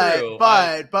 Well,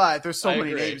 but there's so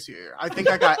many names here. I think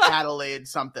I got Adelaide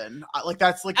something. Like,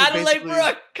 that's like Adelaide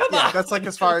Brooke. Come on. That's like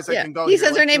as far as I can go. He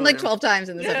says her name like 12 times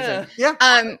in this episode. Yeah.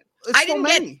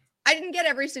 I didn't get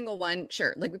every single one.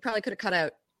 Sure. Like, we probably could have cut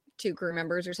out 2 crew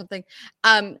members or something.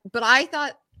 But I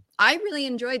thought I really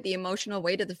enjoyed the emotional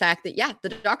weight of the fact that, yeah, the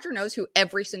doctor knows who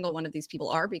every single one of these people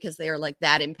are because they are like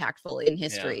that impactful in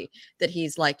history that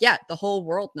he's like, yeah, the whole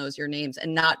world knows your names,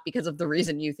 and not because of the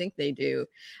reason you think they do.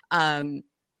 I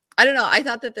don't know. I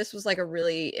thought that this was like a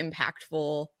really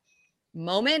impactful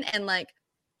moment, and like,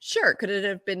 sure, could it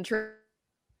have been true?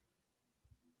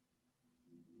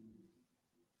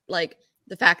 Like,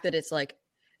 the fact that it's like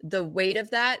the weight of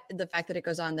that, the fact that it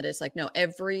goes on, that it's like, no,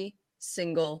 every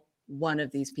single one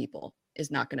of these people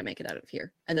is not going to make it out of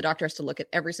here. And the doctor has to look at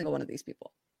every single one of these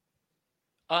people.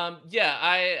 Yeah,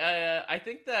 I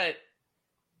think that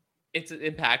it's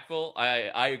impactful.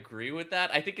 I agree with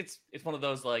that. I think it's one of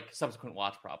those like subsequent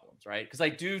watch problems, right? Because I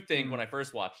do think when I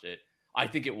first watched it, I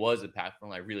think it was impactful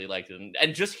and I really liked it.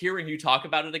 And just hearing you talk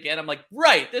about it again, I'm like,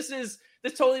 right, this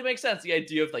totally makes sense. The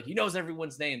idea of like, he knows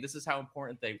everyone's name. This is how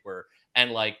important they were.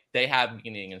 And like, they have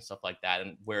meaning and stuff like that,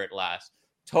 and where it lasts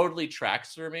totally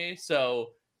tracks for me.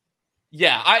 So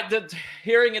yeah,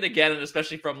 hearing it again, and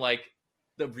especially from like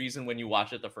the reason when you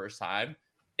watch it the first time,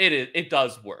 it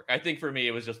does work. I think for me,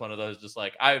 it was just one of those, just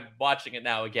like, I'm watching it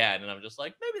now again, and I'm just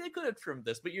like, maybe they could have trimmed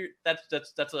this, but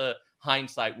that's a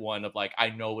hindsight one of like, I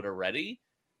know it already.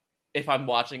 If I'm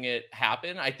watching it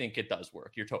happen, I think it does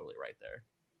work. You're totally right there.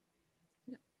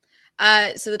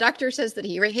 So the doctor says that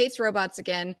he hates robots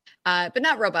again, but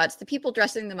not robots, the people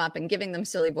dressing them up and giving them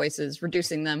silly voices,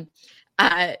 reducing them.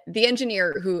 The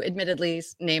engineer, who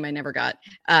admittedly's name I never got,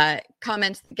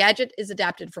 comments, the gadget is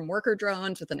adapted from worker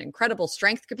drones with an incredible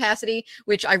strength capacity,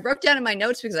 which I wrote down in my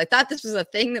notes because I thought this was a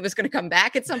thing that was going to come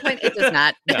back at some point. It does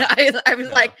not. I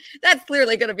was like, that's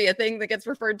clearly going to be a thing that gets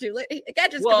referred to.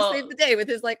 Gadget's going to save the day with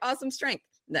his like awesome strength.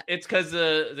 No. It's because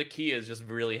the key is just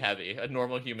really heavy. A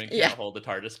normal human can't hold the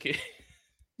TARDIS key.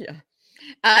 Yeah.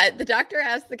 The doctor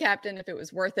asked the captain if it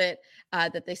was worth it,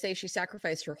 that they say she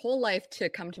sacrificed her whole life to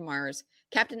come to Mars.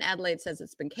 Captain Adelaide says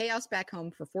it's been chaos back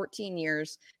home for 14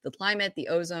 years. The climate, the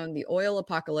ozone, the oil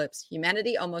apocalypse,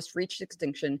 humanity almost reached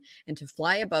extinction. And to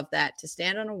fly above that, to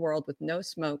stand on a world with no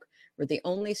smoke, where the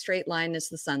only straight line is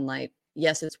the sunlight.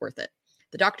 Yes, it's worth it.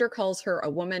 The doctor calls her a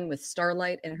woman with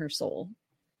starlight in her soul.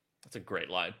 That's a great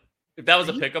line. If that was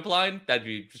a pickup line, that'd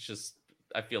be just,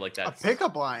 I feel like that's a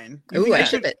pickup line. Ooh, I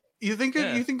ship it. You think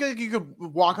like you could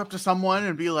walk up to someone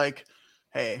and be like,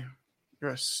 "Hey, you're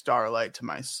a starlight to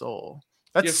my soul."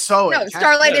 That's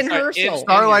starlight in her soul.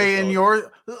 Starlight in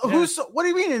your who's? What do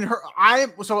you mean in her?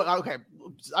 I'm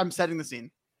setting the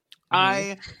scene. Mm-hmm.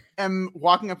 I am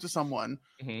walking up to someone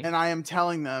and I am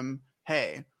telling them,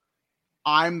 "Hey,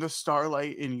 I'm the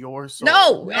starlight in your soul."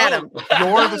 No, Adam.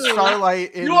 You're the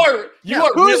starlight in... You are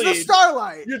who's really, the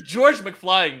starlight? You're George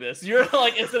McFlying this. You're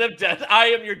like, instead of I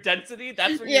am your density.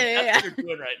 That's what you're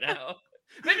doing right now.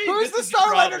 Maybe who's the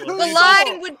starlight? The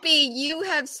line would be, you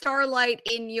have starlight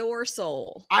in your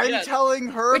soul. I'm telling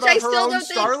her about her own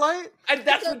starlight? And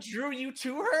that's what drew you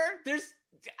to her? There's...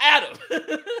 Adam.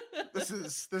 This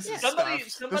is somebody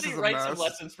write some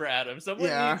lessons for Adam. Someone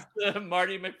needs to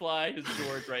Marty McFly his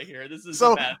George right here. This is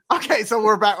okay. So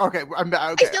we're back. Okay, I'm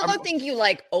back. Okay, I still don't think you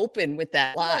open with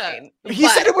that line. He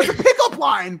said it was a pickup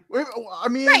line. I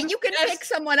mean, right? You can pick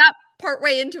someone up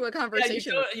partway into a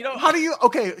conversation. You know how do you?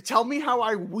 Okay, tell me how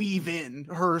I weave in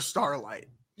her starlight.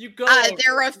 You go.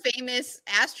 They're a famous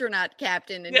astronaut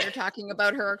captain, and you're talking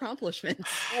about her accomplishments.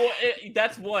 Well,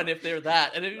 that's one if they're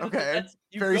that, and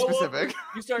very specific.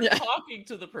 You start talking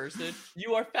to the person.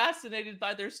 You are fascinated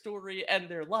by their story and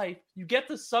their life. You get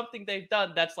to something they've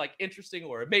done that's like interesting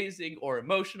or amazing or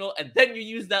emotional, and then you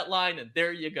use that line, and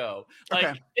there you go.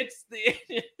 Like it's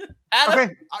the. Adam.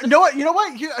 Okay, you know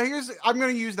what? Here's I'm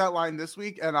going to use that line this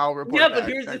week, and I'll report. Yeah, but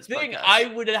here's the thing: podcast. I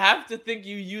would have to think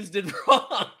you used it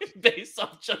wrong based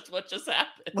on just what just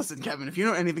happened. Listen, Kevin, if you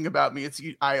know anything about me,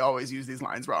 I always use these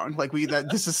lines wrong. Like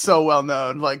this is so well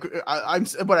known. Like I'm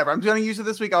whatever. I'm going to use it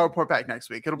this week. I'll report back next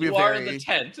week. It'll be you are in the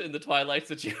tent in the Twilight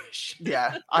situation.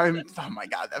 Yeah, I'm. Oh my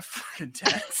god, that fucking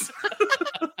tent.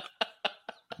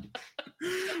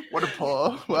 What a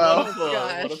pull! Well,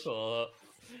 what a pull.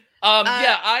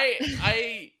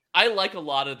 I like a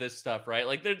lot of this stuff, right?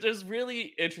 Like there's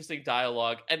really interesting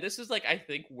dialogue, and this is like I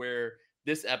think where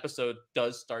this episode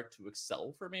does start to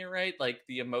excel for me, right? Like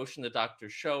the emotion the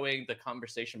doctor's showing, the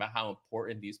conversation about how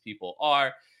important these people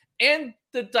are, and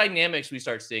the dynamics we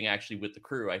start seeing actually with the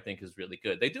crew, I think is really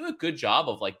good. They do a good job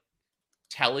of like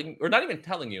telling, or not even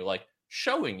telling you, like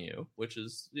showing you, which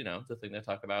is, the thing they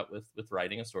talk about with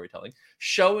writing and storytelling,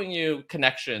 showing you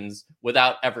connections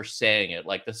without ever saying it.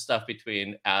 Like the stuff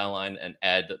between Adeline and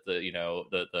Ed,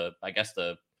 I guess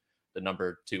the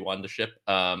number 2 on the ship,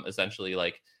 essentially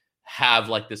like have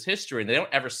like this history, and they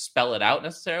don't ever spell it out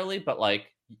necessarily, but like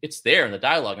it's there in the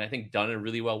dialogue, and I think done in a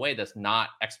really well way that's not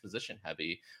exposition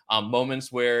heavy.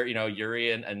 Moments where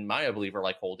Yuri and Maya, I believe, are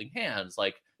like holding hands,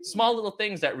 like small little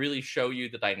things that really show you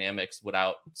the dynamics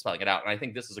without spelling it out. And I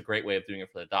think this is a great way of doing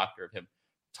it for the doctor, of him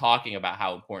talking about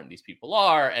how important these people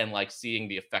are and like seeing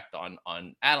the effect on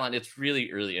Adeline. It's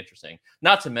really, really interesting.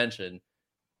 Not to mention,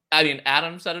 I mean,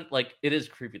 Adam said it, like, it is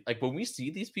creepy. Like, when we see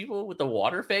these people with the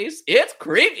water face, it's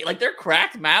creepy. Like, they're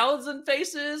cracked mouths and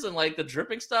faces and, like, the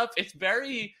dripping stuff. It's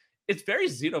very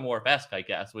xenomorph-esque, I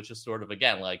guess, which is sort of,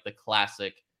 again, like the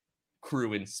classic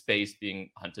crew in space being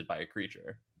hunted by a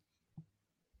creature.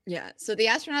 Yeah, so the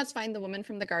astronauts find the woman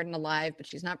from the garden alive, but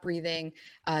she's not breathing.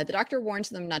 The doctor warns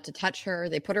them not to touch her.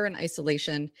 They put her in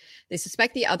isolation. They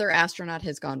suspect the other astronaut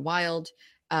has gone wild.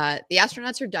 The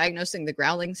astronauts are diagnosing the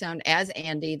growling sound as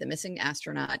Andy, the missing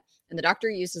astronaut, and the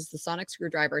doctor uses the sonic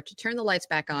screwdriver to turn the lights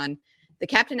back on. The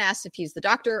captain asks if he's the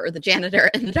doctor or the janitor,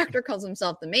 and the doctor calls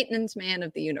himself the maintenance man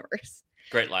of the universe.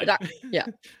 Great line.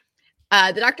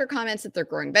 The doctor comments that they're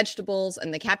growing vegetables,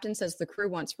 and the captain says the crew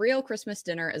wants real Christmas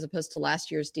dinner as opposed to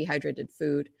last year's dehydrated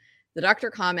food. The doctor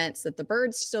comments that the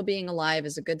birds still being alive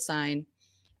is a good sign.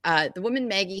 The woman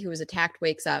Maggie, who was attacked,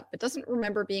 wakes up, but doesn't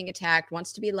remember being attacked,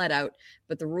 wants to be let out,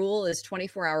 but the rule is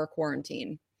 24-hour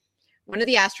quarantine. One of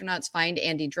the astronauts find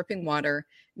Andy dripping water.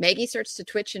 Maggie starts to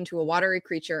twitch into a watery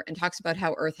creature and talks about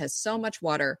how Earth has so much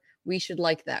water. We should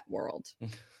like that world.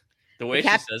 The way she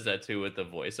says that, too, with the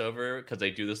voiceover, because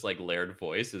they do this, like, layered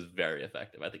voice, is very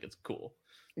effective. I think it's cool.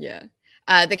 Yeah.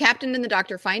 The captain and the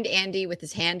doctor find Andy with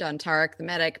his hand on Tarek, the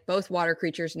medic, both water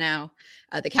creatures now.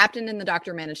 The captain and the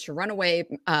doctor manage to run away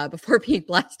before being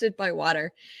blasted by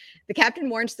water. The captain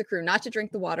warns the crew not to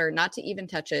drink the water, not to even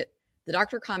touch it. The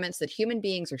doctor comments that human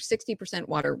beings are 60%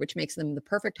 water, which makes them the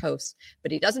perfect hosts,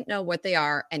 but he doesn't know what they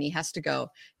are and he has to go.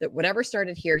 That whatever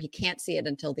started here, he can't see it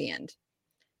until the end.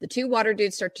 The two water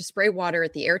dudes start to spray water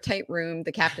at the airtight room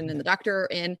the captain and the doctor are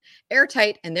in,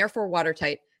 airtight and therefore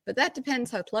watertight, but that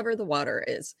depends how clever the water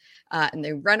is. And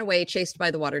they run away chased by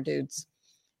the water dudes.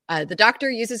 The doctor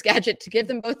uses Gadget to give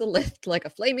them both a lift like a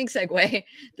flaming Segway.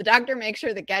 The doctor makes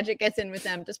sure that Gadget gets in with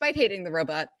them despite hating the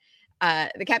robot.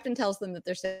 The captain tells them that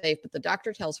they're safe, but the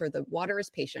doctor tells her that water is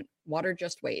patient. Water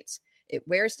just waits. It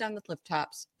wears down the cliff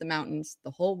tops, the mountains, the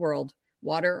whole world.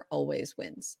 Water always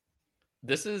wins.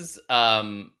 This is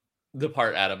the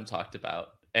part Adam talked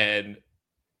about. And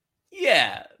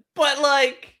yeah, but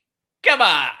like, come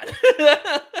on.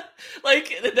 Like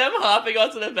them hopping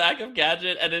onto the back of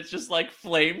Gadget and it's just like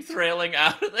flame trailing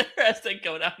out of there as they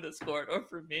go down this corridor.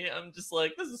 For me, I'm just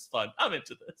like, this is fun. I'm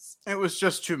into this. It was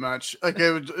just too much. Like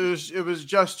it was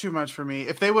just too much for me.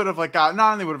 If they would have like gotten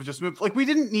on, they would have just moved. Like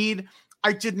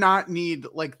I did not need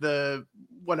like the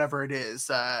whatever it is,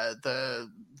 the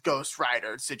Ghost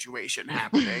Rider situation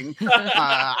happening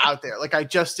out there. Like I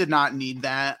just did not need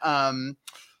that.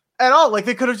 At all. Like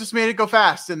they could have just made it go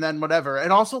fast and then whatever.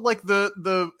 And also like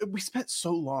we spent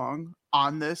so long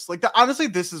on this. Like honestly,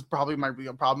 this is probably my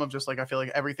real problem of just like, I feel like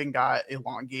everything got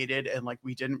elongated and like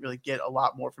we didn't really get a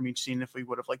lot more from each scene if we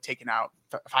would have like taken out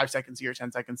 5 seconds here,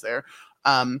 10 seconds there.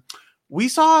 We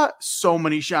saw so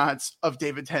many shots of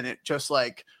David Tennant just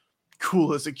like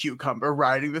cool as a cucumber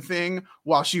riding the thing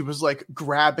while she was like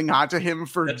grabbing onto him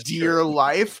for That's dear true.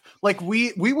 life. Like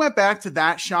we went back to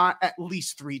that shot at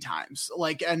least 3 times.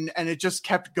 Like and it just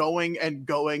kept going and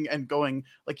going and going.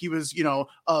 Like he was, you know,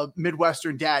 a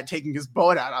Midwestern dad taking his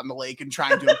boat out on the lake and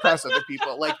trying to impress other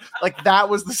people. Like that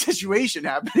was the situation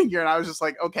happening here. And I was just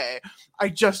like, okay, I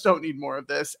just don't need more of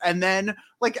this. And then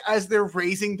like as they're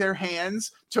raising their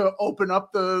hands to open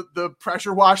up the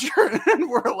pressure washer and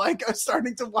we're like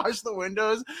starting to wash the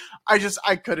windows,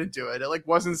 I couldn't do it. It like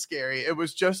wasn't scary. It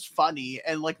was just funny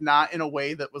and like not in a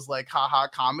way that was like haha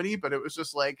comedy, but it was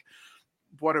just like,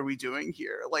 what are we doing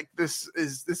here? Like this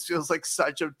feels like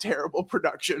such a terrible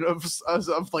production of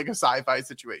like a sci-fi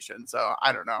situation. So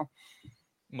I don't know.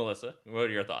 Melissa, what are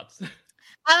your thoughts?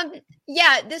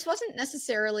 Yeah, this wasn't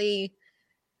necessarily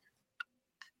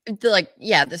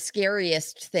the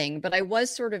scariest thing, but I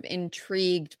was sort of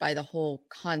intrigued by the whole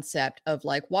concept of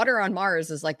like water on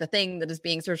Mars is like the thing that is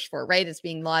being searched for, right? It's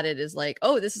being lauded as like,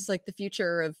 oh, this is like the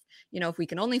future of, you know, if we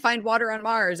can only find water on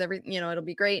Mars, it'll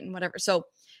be great and whatever. So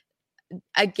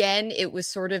again, it was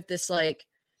sort of this like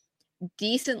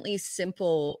decently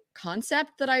simple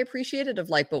concept that I appreciated of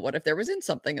like, but what if there was in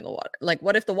something in the water? Like,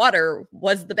 what if the water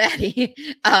was the baddie?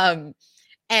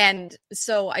 And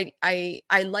so I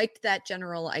liked that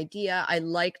general idea. I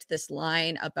liked this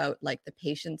line about like the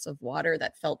patience of water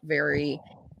that felt very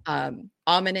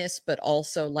ominous, but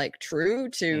also like true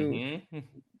to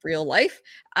real life.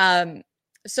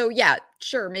 So yeah,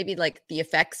 sure, maybe like the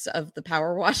effects of the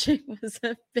power washing was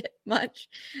a bit much.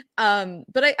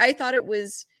 But I thought it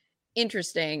was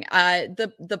interesting.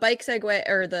 The bike segue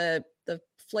or the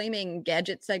flaming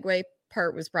Gadget segue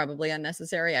part was probably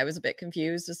unnecessary. I was a bit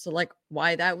confused as to like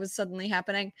why that was suddenly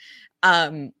happening.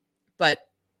 But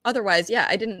otherwise, yeah,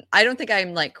 I don't think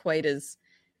I'm like quite as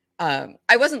I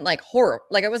wasn't like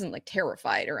I wasn't like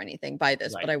terrified or anything by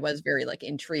this, Right. but I was very like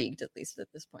intrigued, at least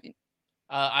at this point.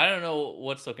 I don't know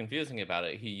what's so confusing about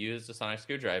it. He used a sonic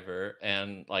screwdriver,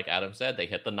 and like Adam said, they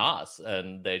hit the NOS,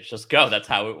 and they just go. That's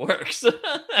how it works.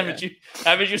 Haven't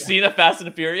you seen a Fast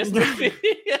and Furious movie?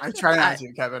 I try not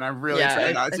to, Kevin. I really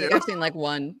try not I to. think I've seen like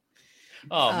one.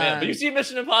 Oh man, but you've seen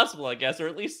Mission Impossible, I guess, or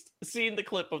at least seen the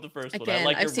clip of the first one. Again, I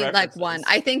like I've your seen references. like one.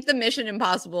 I think the Mission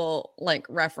Impossible like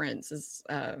reference is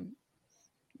a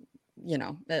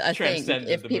thing Transcended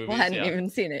if the people movies, hadn't yeah. even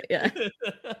seen it. Yeah.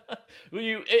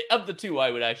 Well, of the two, I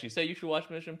would actually say you should watch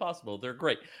Mission Impossible. They're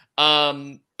great.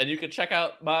 And you can check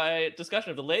out my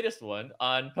discussion of the latest one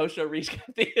on Post Show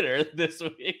Recap Theater this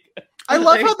week. I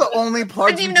love how the only I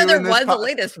plugs didn't even we know do there in this was a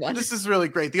latest one. This is really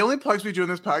great. The only plugs we do in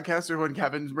this podcast are when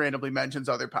Kevin randomly mentions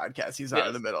other podcasts he's on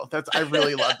in the middle. I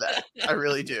really love that. I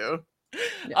really do.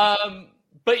 Yeah.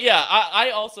 But yeah, I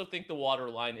also think the water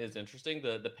line is interesting.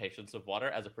 The patience of water,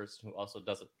 as a person who also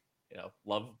doesn't,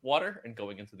 love water and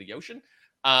going into the ocean.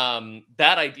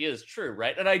 That idea is true,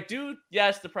 right? And I do,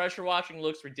 yes, the pressure washing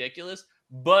looks ridiculous,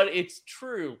 but it's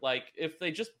true. Like if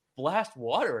they just blast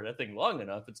water at a thing long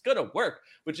enough, it's gonna work,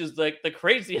 which is like the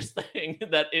craziest thing,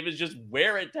 that it was just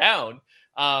wear it down.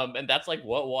 And that's like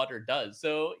what water does.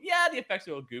 So yeah, the effects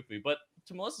are a little goofy, but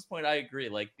to Melissa's point, I agree.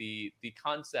 Like the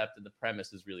concept and the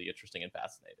premise is really interesting and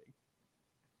fascinating.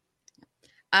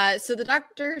 So the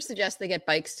doctor suggests they get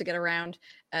bikes to get around.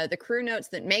 The crew notes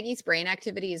that Maggie's brain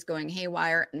activity is going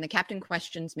haywire, and the captain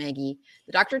questions Maggie.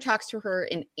 The doctor talks to her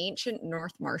in ancient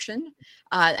North Martian,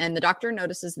 and the doctor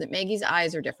notices that Maggie's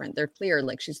eyes are different. They're clear,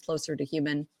 like she's closer to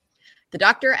human. The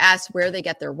doctor asks where they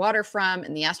get their water from,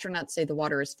 and the astronauts say the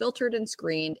water is filtered and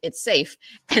screened. It's safe.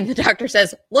 And the doctor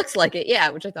says, looks like it, yeah,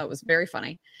 which I thought was very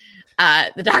funny.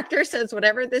 The doctor says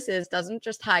whatever this is doesn't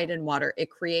just hide in water, it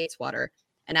creates water,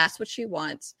 and asks what she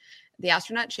wants. The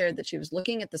astronaut shared that she was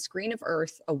looking at the screen of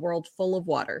Earth, a world full of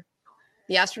water.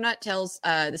 The astronaut tells,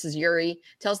 this is Yuri,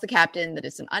 tells the captain that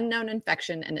it's an unknown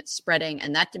infection and it's spreading,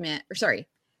 and that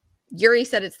Yuri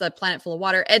said it's the planet full of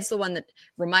water. Ed's the one that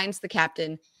reminds the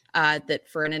captain that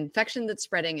for an infection that's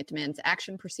spreading, it demands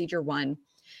action procedure 1.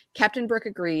 Captain Brooke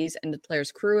agrees and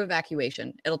declares crew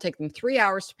evacuation. It'll take them 3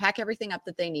 hours to pack everything up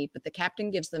that they need, but the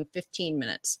captain gives them 15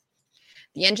 minutes.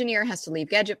 The engineer has to leave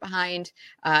Gadget behind.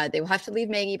 They will have to leave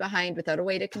Maggie behind without a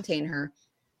way to contain her.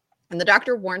 And the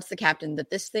doctor warns the captain that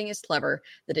this thing is clever,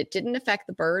 that it didn't affect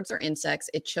the birds or insects,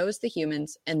 it chose the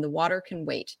humans, and the water can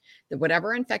wait. That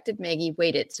whatever infected Maggie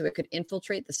waited so it could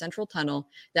infiltrate the central tunnel.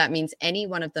 That means any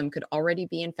one of them could already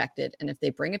be infected, and if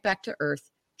they bring it back to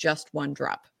Earth, just one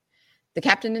drop. The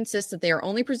captain insists that they are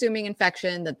only presuming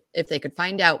infection, that if they could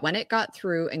find out when it got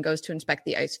through, and goes to inspect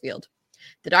the ice field.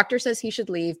 The doctor says he should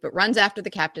leave, but runs after the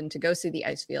captain to go see the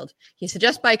ice field. He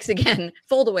suggests bikes again,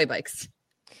 fold-away bikes.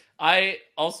 I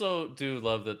also do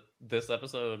love that this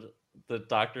episode, the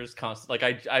doctor's constant,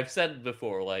 like I've said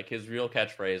before, like his real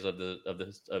catchphrase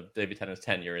of David Tennant's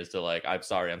tenure is to like, I'm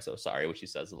sorry, I'm so sorry, which he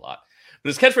says a lot. But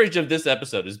his catchphrase of this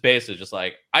episode is basically just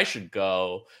like, I should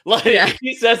go. Like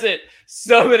he says it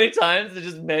so many times, it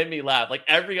just made me laugh. Like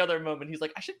every other moment, he's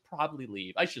like, I should probably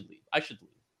leave. I should leave.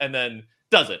 And then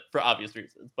does it for obvious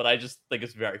reasons. But I just think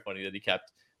it's very funny that he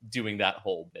kept doing that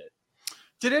whole bit.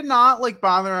 Did it not like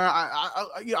bother?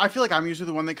 I feel like I'm usually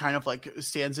the one that kind of like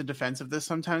stands in defense of this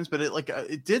sometimes, but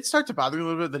it did start to bother me a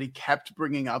little bit that he kept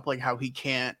bringing up like how he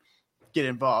can't get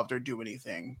involved or do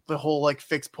anything. The whole like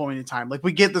fixed point in time. Like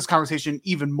we get this conversation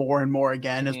even more and more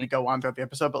again as we go on throughout the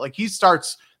episode, but like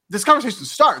this conversation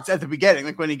starts at the beginning,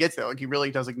 like when he gets there, like he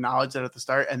really does acknowledge that at the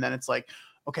start, and then it's like,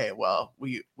 okay, well,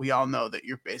 we all know that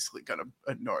you're basically gonna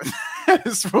ignore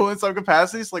this rule in some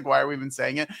capacity. So like, why are we even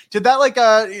saying it? Did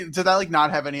that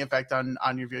not have any effect on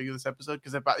your viewing of this episode?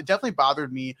 Because it definitely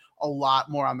bothered me a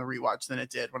lot more on the rewatch than it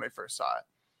did when I first saw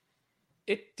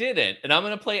it. It didn't, and I'm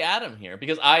gonna play Adam here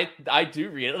because I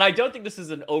do read it, and I don't think this is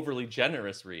an overly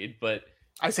generous read, but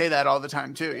I say that all the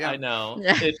time too. Yeah, I know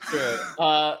it's true.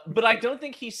 But I don't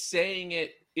think he's saying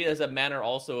it as a manner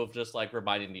also of just like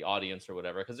reminding the audience or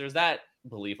whatever, because there's that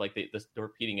belief like they're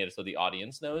repeating it so the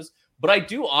audience knows. But I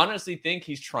do honestly think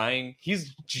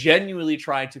he's genuinely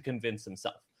trying to convince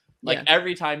himself. Like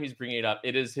every time he's bringing it up,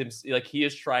 it is him, like he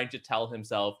is trying to tell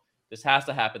himself, this has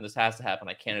to happen,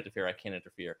 I can't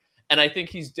interfere. And I think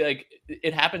he's like,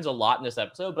 it happens a lot in this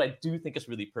episode, but I do think it's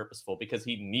really purposeful because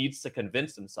he needs to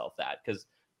convince himself that, because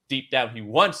deep down he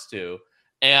wants to.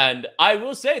 And I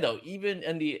will say, though, even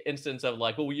in the instance of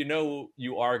like, well, you know,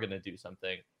 you are going to do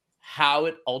something, how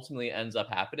it ultimately ends up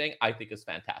happening, I think is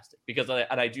fantastic. Because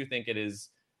I do think it is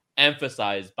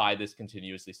emphasized by this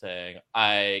continuously saying,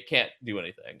 I can't do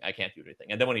anything.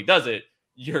 And then when he does it,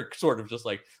 you're sort of just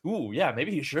like, ooh, yeah,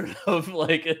 maybe he should have,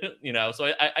 like, you know.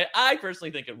 So I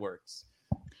personally think it works.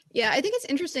 Yeah, I think it's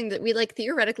interesting that we like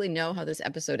theoretically know how this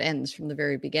episode ends from the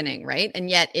very beginning, right? And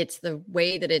yet it's the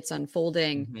way that it's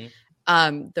unfolding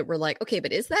that we're like, okay,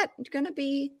 but is that going to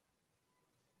be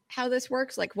how this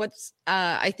works? Like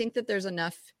I think that there's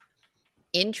enough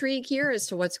intrigue here as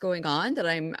to what's going on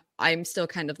that I'm still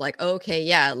kind of like, okay,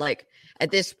 yeah, like at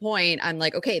this point I'm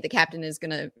like, okay, the captain is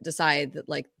going to decide that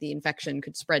like the infection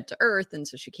could spread to Earth, and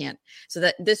so she can't. So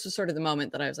that this was sort of the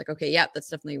moment that I was like, okay, yeah, that's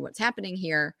definitely what's happening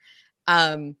here.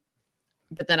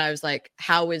 But then I was like,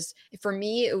 for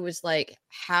me it was like,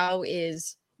 how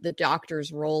is the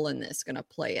doctor's role in this going to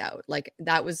play out? Like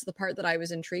that was the part that I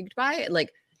was intrigued by.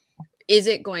 Like, is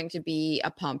it going to be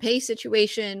a Pompey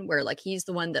situation where like he's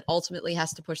the one that ultimately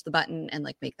has to push the button and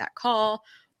like make that call?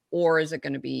 Or is it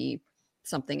going to be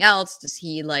something else? Does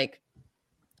he like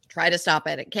try to stop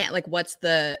it? It can't, like,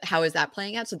 how is that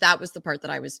playing out? So that was the part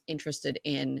that I was interested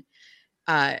in,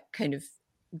 kind of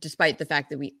despite the fact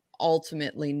that we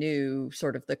ultimately knew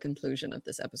sort of the conclusion of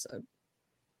this episode.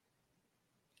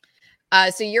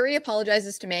 So Yuri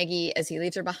apologizes to Maggie as he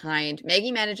leaves her behind.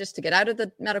 Maggie manages to get out of the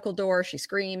medical door. She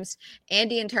screams.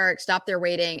 Andy and Tarek stop their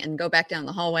waiting and go back down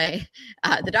the hallway.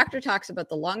 The doctor talks about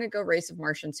the long ago race of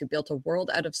Martians who built a world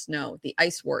out of snow, the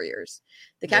Ice Warriors.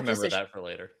 The captain remember that for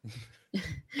later.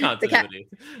 Continuity.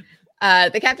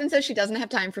 The captain says she doesn't have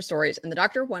time for stories, and the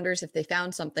doctor wonders if they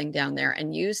found something down there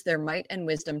and used their might and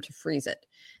wisdom to freeze it.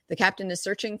 The captain is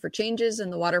searching for changes in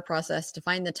the water process to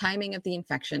find the timing of the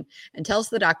infection and tells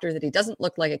the doctor that he doesn't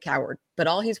look like a coward, but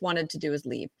all he's wanted to do is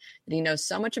leave, that he knows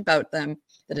so much about them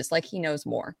that it's like he knows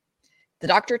more. The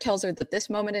doctor tells her that this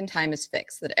moment in time is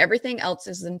fixed, that everything else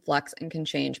is in flux and can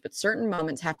change, but certain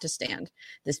moments have to stand.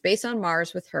 The space on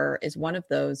Mars with her is one of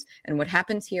those, and what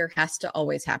happens here has to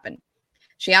always happen.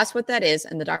 She asks what that is,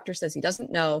 and the doctor says he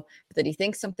doesn't know, but that he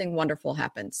thinks something wonderful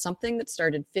happened, something that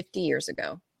started 50 years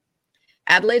ago.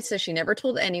 Adelaide says she never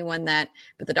told anyone that,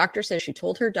 but the doctor says she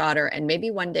told her daughter, and maybe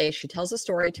one day she tells a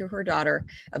story to her daughter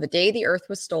of a day the Earth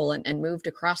was stolen and moved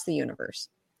across the universe.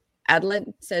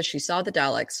 Adelaide says she saw the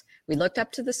Daleks. We looked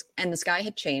up to this, and the sky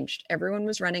had changed. Everyone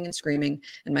was running and screaming,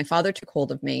 and my father took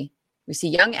hold of me. We see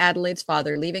young Adelaide's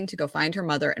father leaving to go find her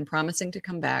mother and promising to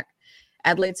come back.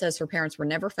 Adelaide says her parents were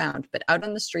never found, but out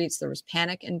on the streets there was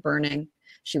panic and burning.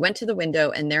 She went to the window,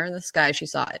 and there in the sky she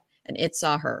saw it, and it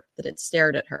saw her, that it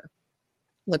stared at her,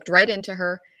 looked right into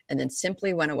her, and then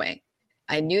simply went away.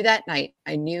 I knew that night,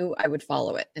 I knew I would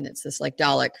follow it, and it's this like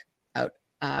Dalek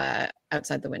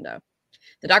outside the window.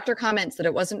 The doctor comments that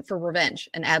it wasn't for revenge,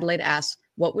 and Adelaide asks,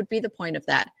 what would be the point of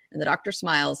that? And the doctor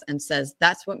smiles and says,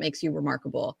 that's what makes you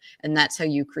remarkable, and that's how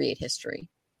you create history.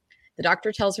 The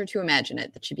doctor tells her to imagine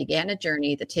it, that she began a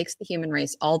journey that takes the human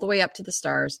race all the way up to the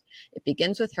stars. It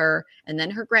begins with her and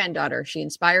then her granddaughter. She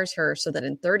inspires her so that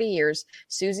in 30 years,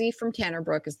 Susie from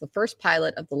Tannerbrook is the first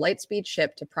pilot of the Lightspeed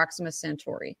ship to Proxima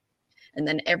Centauri. And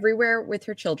then everywhere with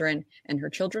her children and her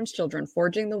children's children,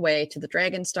 forging the way to the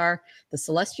Dragon Star, the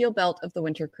celestial belt of the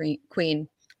Winter Queen,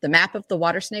 the map of the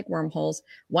water snake wormholes.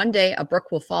 One day, a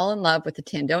brook will fall in love with the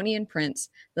Tandonian prince.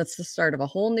 That's the start of a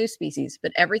whole new species.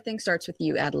 But everything starts with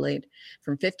you, Adelaide.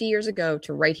 From 50 years ago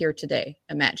to right here today.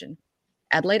 Imagine.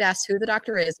 Adelaide asks who the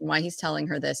doctor is and why he's telling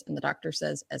her this. And the doctor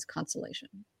says, as consolation.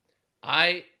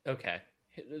 Okay.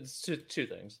 It's two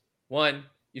things. One,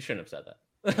 you shouldn't have said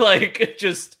that. Like,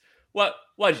 just...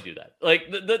 Why'd you do that? Like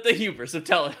the hubris of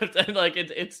telling him, like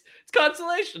it's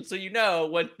consolation, so you know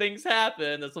when things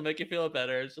happen, this will make you feel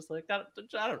better. It's just like I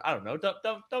don't know.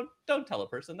 Don't tell a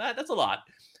person that. That's a lot.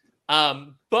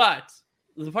 But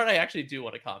the part I actually do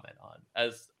want to comment on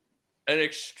as an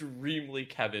extremely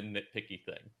Kevin nitpicky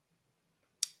thing.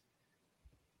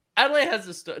 Adelaide has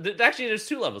this story. Actually, there's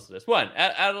two levels to this. One,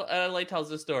 Adelaide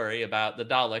tells a story about the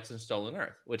Daleks and Stolen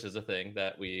Earth, which is a thing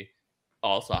that we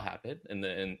all saw happen in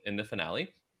the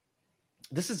finale.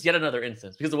 This is yet another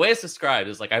instance because the way it's described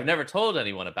is like, I've never told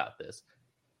anyone about this.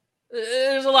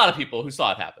 There's a lot of people who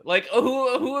saw it happen. Like,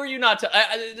 who are you not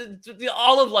to?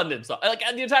 All of London saw it. Like,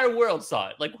 the entire world saw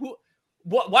it. Like,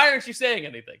 why aren't you saying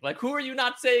anything? Like, who are you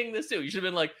not saying this to? You should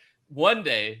have been like, one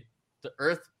day the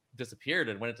Earth disappeared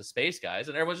and went into space, guys,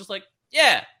 and everyone's just like,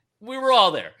 yeah, we were all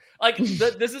there. Like,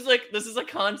 this is a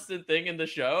constant thing in the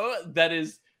show that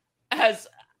has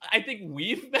I think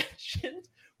we've mentioned,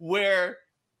 where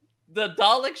the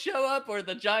Daleks show up or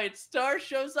the giant star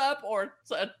shows up or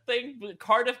a thing,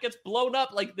 Cardiff gets blown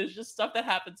up. Like, there's just stuff that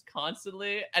happens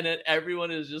constantly. And then everyone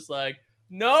is just like,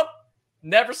 nope,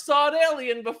 never saw an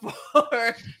alien before.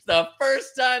 It's the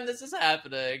first time this is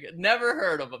happening. Never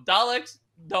heard of them. Daleks,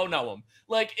 don't know them.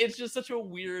 Like, it's just such a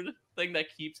weird thing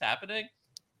that keeps happening.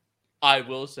 I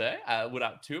will say,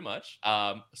 without too much,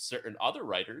 certain other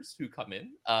writers who come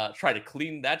in try to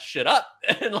clean that shit up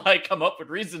and like come up with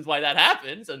reasons why that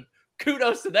happens. And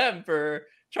kudos to them for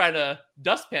trying to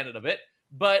dustpan it a bit.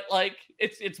 But like,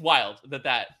 it's wild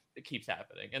that it keeps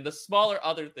happening. And the smaller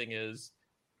other thing is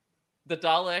the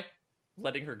Dalek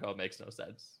letting her go makes no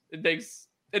sense. It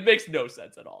makes no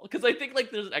sense at all. Because I think like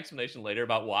there's an explanation later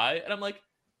about why, and I'm like,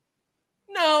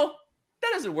 no.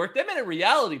 That doesn't work. They made a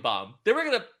reality bomb. They were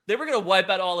gonna wipe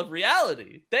out all of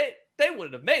reality. They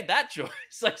wouldn't have made that choice.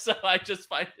 Like, so I just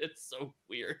find it so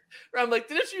weird. Where I'm like,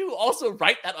 didn't you also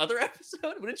write that other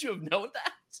episode? Wouldn't you have known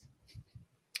that?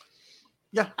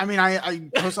 Yeah, I mean, I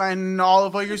co-sign all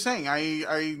of what you're saying. I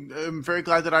am very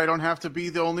glad that I don't have to be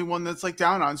the only one that's like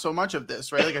down on so much of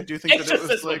this, right? Like, I do think that it was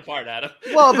this like one part, Adam.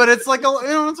 Well, but it's like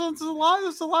it's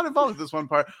a lot involved with this one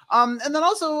part. And then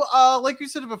also, like you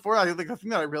said before, I think the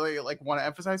thing that I really like want to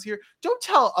emphasize here: don't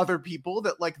tell other people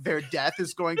that like their death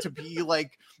is going to be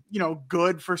like, you know,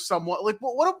 good for someone. Like,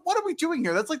 what are we doing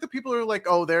here? That's like the people who are like,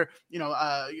 oh, they're, you know,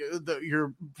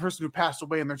 your person who passed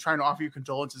away and they're trying to offer you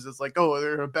condolences. It's like, oh,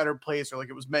 they're in a better place, or like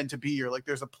it was meant to be, or like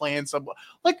there's a plan somewhere.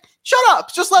 Like, shut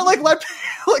up. Just let like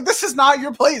this is not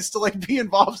your place to like be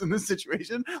involved in this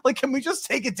situation. Like, can we just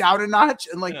take it down a notch?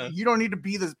 And like, you don't need to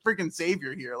be the freaking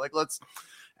savior here. Like, let's.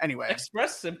 Anyway,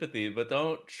 express sympathy, but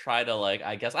don't try to like.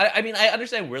 I guess I mean I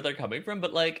understand where they're coming from,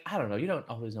 but like I don't know. You don't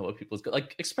always know what people's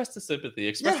like. Express the sympathy,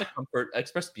 express the comfort,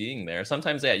 express being there.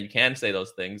 Sometimes you can say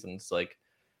those things, and it's like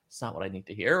it's not what I need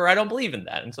to hear, or I don't believe in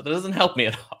that, and so that doesn't help me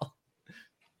at all.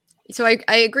 So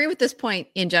I agree with this point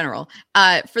in general.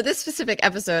 For this specific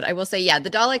episode, I will say, yeah,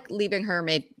 the Dalek leaving her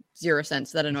made zero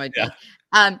sense. That annoyed me.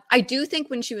 I do think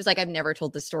when she was like, I've never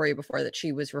told this story before, that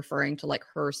she was referring to like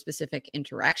her specific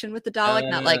interaction with the Dalek,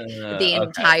 not like the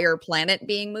entire planet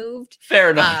being moved. Fair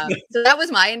enough. So that was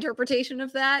my interpretation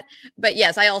of that. But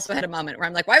yes, I also had a moment where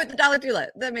I'm like, why would the Dalek do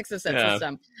that? That makes no sense. It's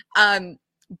dumb.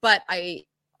 But I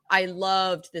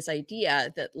loved this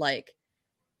idea that like,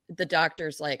 the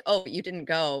doctor's like, oh, you didn't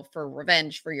go for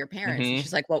revenge for your parents. And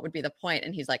she's like, what would be the point?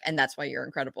 And he's like, and that's why you're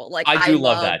incredible. Like, I do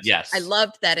love that. Yes. I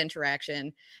loved that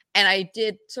interaction. And I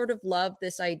did sort of love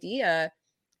this idea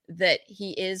that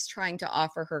he is trying to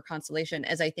offer her consolation,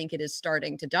 as I think it is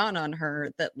starting to dawn on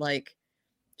her that like,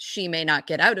 she may not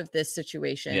get out of this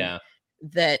situation,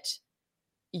 that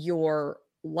your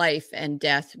life and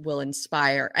death will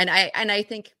inspire. And I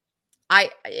think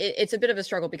it's a bit of a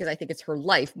struggle because I think it's her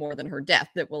life more than her death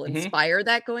that will inspire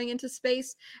that going into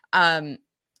space.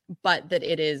 But that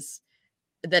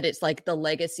it's like the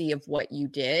legacy of what you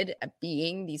did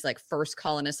being these like first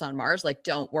colonists on Mars. Like,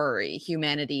 don't worry,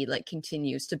 humanity like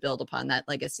continues to build upon that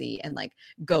legacy and like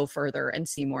go further and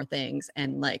see more things.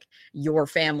 And like your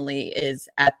family is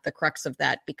at the crux of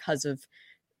that because of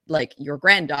like your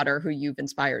granddaughter who you've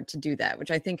inspired to do that,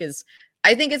 which I think is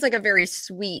like a very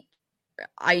sweet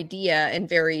idea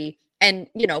and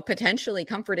you know, potentially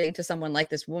comforting to someone like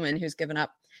this woman who's given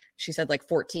up, she said, like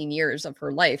 14 years of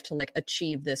her life to like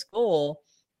achieve this goal,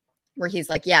 where he's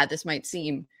like, yeah, this might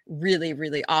seem really,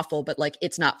 really awful, but like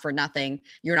it's not for nothing.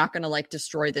 You're not going to like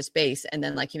destroy this base and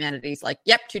then like humanity's like,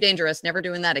 yep, too dangerous, never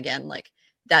doing that again. Like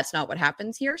that's not what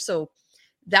happens here. So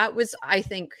that was, I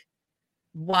think,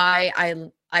 why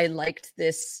I liked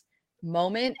this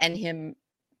moment, and him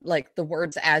like the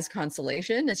words as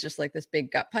consolation. It's just like this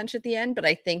big gut punch at the end. But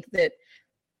I think that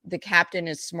the captain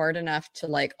is smart enough to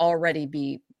like already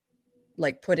be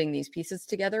like putting these pieces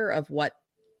together of what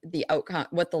the outcome,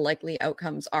 what the likely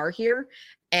outcomes are here.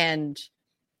 And,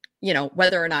 you know,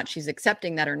 whether or not she's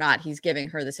accepting that or not, he's giving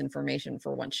her this information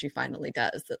for once she finally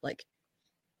does, that like,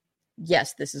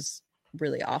 yes, this is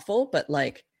really awful, but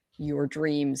like your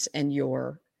dreams and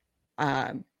your,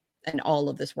 and all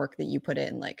of this work that you put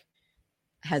in, like,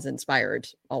 has inspired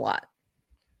a lot.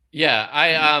 Yeah,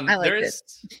 I like there is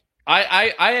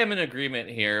I am in agreement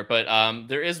here, but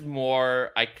there is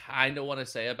more I kind of want to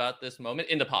say about this moment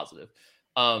in the positive.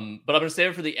 But I'm gonna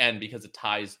save it for the end because it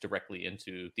ties directly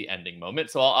into the ending moment.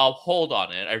 So I'll hold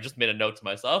on it. I just made a note to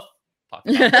myself. Talk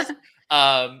about this.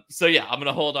 So yeah, I'm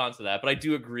gonna hold on to that. But I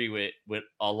do agree with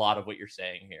a lot of what you're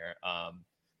saying here.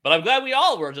 But I'm glad we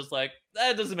all were just like,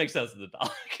 that doesn't make sense to the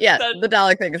Dalek. Yeah, the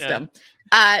Dalek thing is dumb.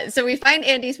 So we find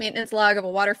Andy's maintenance log of a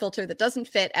water filter that doesn't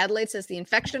fit. Adelaide says the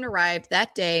infection arrived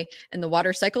that day and the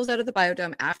water cycles out of the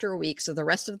biodome after a week, so the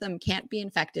rest of them can't be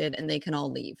infected and they can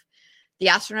all leave. The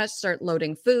astronauts start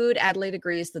loading food. Adelaide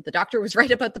agrees that the doctor was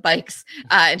right about the bikes,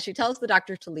 and she tells the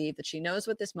doctor to leave, that she knows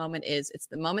what this moment is. It's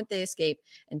the moment they escape,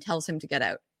 and tells him to get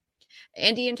out.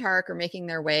 Andy and Tarek are making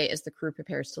their way as the crew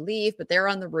prepares to leave, but they're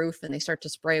on the roof and they start to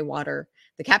spray water.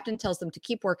 The captain tells them to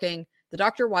keep working. The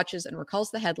doctor watches and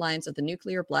recalls the headlines of the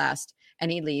nuclear blast,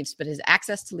 and he leaves, but his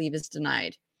access to leave is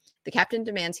denied. The captain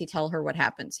demands he tell her what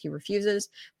happens. He refuses,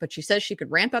 but she says she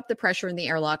could ramp up the pressure in the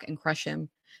airlock and crush him.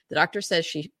 The doctor says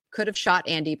she could have shot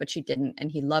Andy, but she didn't, and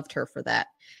he loved her for that.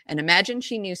 And imagine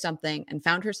she knew something and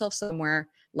found herself somewhere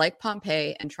like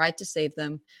Pompeii and tried to save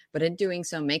them, but in doing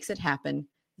so makes it happen.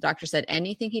 The doctor said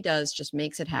anything he does just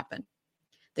makes it happen.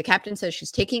 The captain says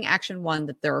she's taking action 1,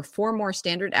 that there are 4 more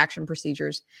standard action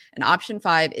procedures, and option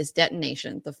 5 is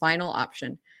detonation, the final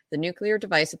option, the nuclear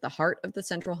device at the heart of the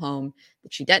central home,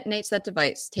 that she detonates that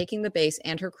device, taking the base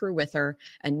and her crew with her,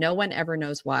 and no one ever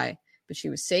knows why. But she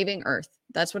was saving Earth.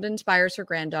 That's what inspires her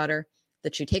granddaughter,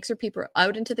 that she takes her people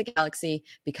out into the galaxy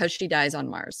because she dies on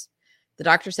Mars. The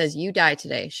doctor says, you die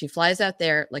today. She flies out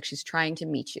there like she's trying to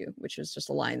meet you, which was just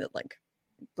a line that like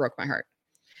broke my heart.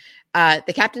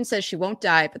 The captain says she won't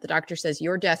die, but the doctor says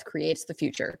your death creates the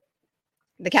future.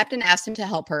 The captain asked him to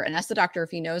help her and asked the doctor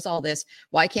if he knows all this,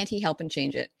 why can't he help and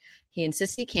change it? He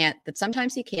insists he can't, that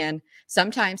sometimes he can,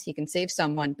 sometimes he can save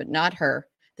someone, but not her,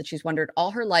 that she's wondered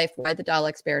all her life why the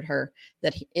Dalek spared her,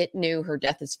 that it knew her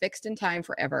death is fixed in time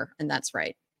forever, and that's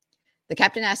right. The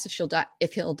captain asks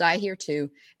if he'll die here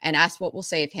too, and asks what will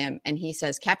save him, and he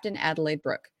says, Captain Adelaide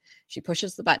Brooke. She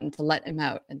pushes the button to let him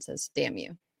out and says, damn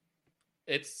you.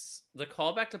 It's the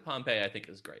callback to Pompeii, I think,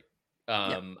 is great.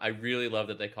 I really love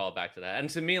that they call back to that. And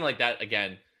to me, like, that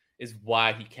again is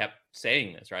why he kept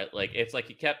saying this, right? Like, it's like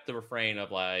he kept the refrain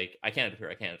of like, I can't interfere,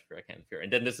 I can't interfere, I can't interfere.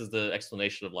 And then this is the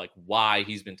explanation of like why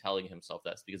he's been telling himself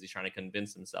this, because he's trying to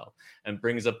convince himself, and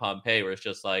brings up Pompeii, where it's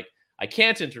just like, I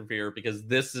can't interfere because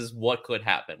this is what could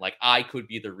happen. Like, I could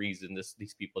be the reason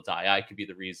these people die. I could be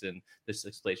the reason this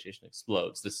station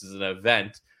explodes. This is an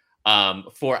event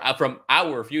from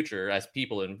our future as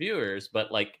people and viewers,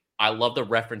 but like, I love the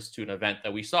reference to an event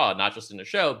that we saw, not just in the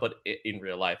show, but in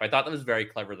real life. I thought that was very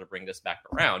clever to bring this back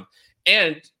around.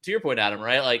 And to your point, Adam,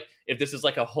 right? Like, if this is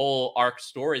like a whole arc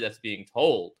story that's being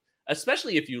told,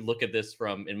 especially if you look at this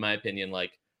from, in my opinion,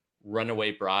 like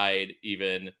Runaway Bride,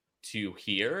 even to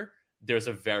here, there's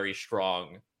a very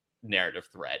strong narrative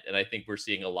thread. And I think we're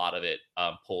seeing a lot of it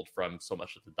pulled from so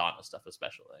much of the Donna stuff,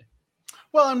 especially.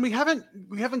 Well, and we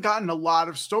haven't gotten a lot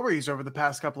of stories over the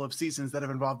past couple of seasons that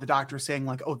have involved the Doctor saying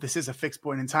like, oh, this is a fixed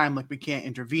point in time, like we can't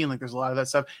intervene. Like, there's a lot of that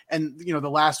stuff. And you know, the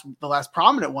last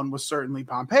prominent one was certainly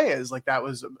Pompeii's. Like, that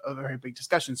was a very big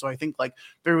discussion. So I think like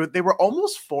they were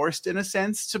almost forced in a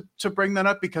sense to bring that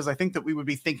up, because I think that we would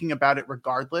be thinking about it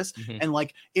regardless. Mm-hmm. And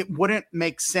like, it wouldn't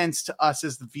make sense to us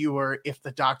as the viewer if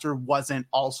the Doctor wasn't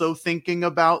also thinking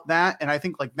about that. And I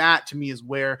think like that to me is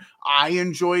where I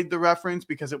enjoyed the reference,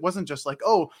 because it wasn't just like,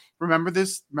 oh, remember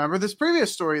this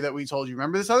previous story that we told you,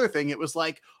 remember this other thing. It was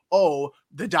like, oh,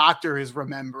 the Doctor is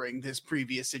remembering this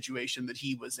previous situation that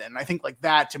he was in. I think like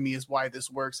that to me is why this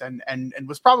works, and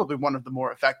was probably one of the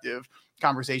more effective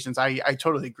conversations. I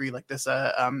totally agree. Like this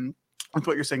with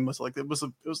what you're saying, was like, it was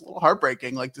a little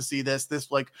heartbreaking, like to see this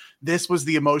was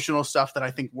the emotional stuff that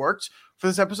I think worked for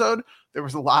this episode. There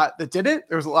was a lot that didn't.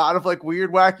 There was a lot of like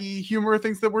weird, wacky humor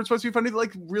things that weren't supposed to be funny that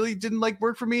like really didn't like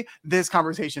work for me. This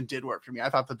conversation did work for me. I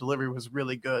thought the delivery was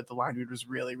really good. The line read was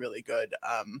really, really good.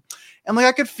 And like,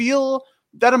 I could feel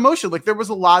that emotion. Like, there was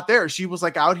a lot there. She was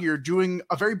like out here doing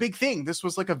a very big thing. This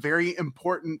was like a very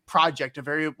important project, a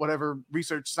very whatever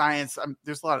research science.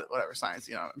 There's a lot of whatever science,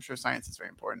 you know, I'm sure science is very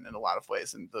important in a lot of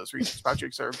ways, and those research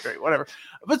projects are great, whatever.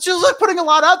 But she's like putting a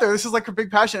lot out there. This is like her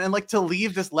big passion, and like to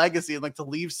leave this legacy and like to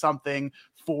leave something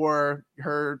for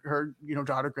her, you know,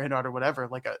 daughter, granddaughter, whatever.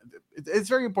 Like it's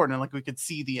very important. And like, we could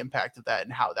see the impact of that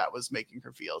and how that was making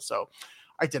her feel. So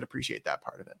I did appreciate that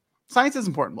part of it. Science is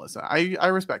important, Melissa. I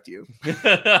respect you.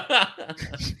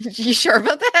 You sure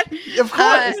about that? Of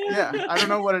course. Yeah. I don't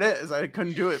know what it is. I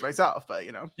couldn't do it myself, but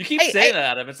you know. You keep saying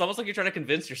that, Adam. It's almost like you're trying to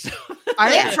convince yourself.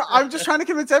 I'm just trying to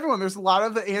convince everyone. There's a lot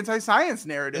of the anti-science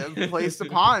narrative placed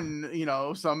upon, you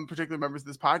know, some particular members of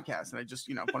this podcast. And I just,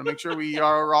 you know, want to make sure we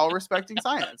are all respecting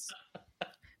science.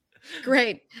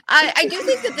 Great. I do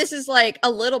think that this is like a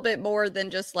little bit more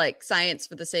than just like science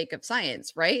for the sake of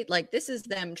science, right? Like, this is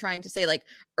them trying to say like,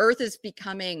 Earth is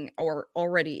becoming, or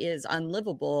already is,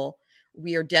 unlivable.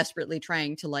 We are desperately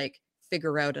trying to like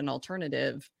figure out an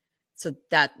alternative, so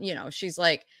that, you know, she's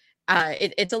like,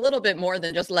 it's a little bit more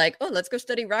than just like, oh, let's go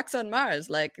study rocks on Mars,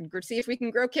 like see if we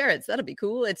can grow carrots. That'll be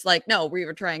cool. It's like, no, we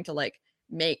were trying to like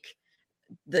make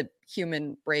the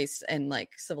human race and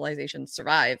like civilization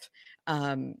survive.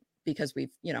 Because we've,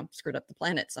 you know, screwed up the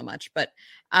planet so much. But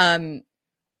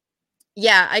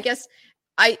yeah, I guess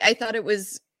I thought it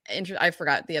was I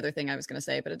forgot the other thing I was going to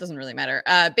say, but it doesn't really matter.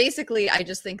 Basically, I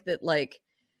just think that like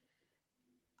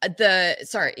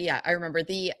I remember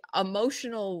the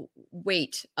emotional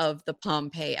weight of the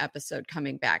Pompeii episode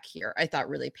coming back here, I thought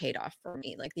really paid off for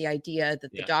me. Like, the idea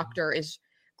that the Doctor is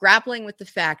grappling with the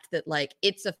fact that like,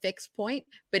 it's a fixed point,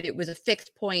 but it was a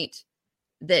fixed point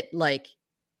that like,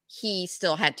 he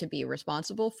still had to be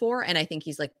responsible for. And I think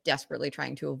he's like desperately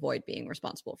trying to avoid being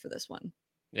responsible for this one.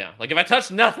 Yeah. Like, if I touch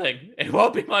nothing, it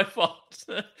won't be my fault.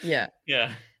 Yeah.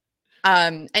 Yeah.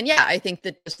 And yeah, I think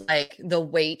that just like the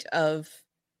weight of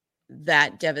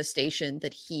that devastation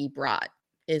that he brought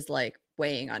is like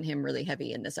weighing on him really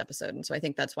heavy in this episode. And so I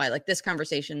think that's why like this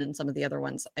conversation and some of the other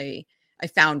ones I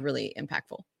found really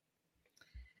impactful.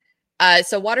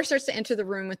 So water starts to enter the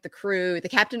room with the crew. The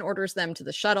captain orders them to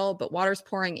the shuttle, but water's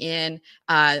pouring in.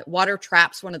 Water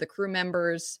traps one of the crew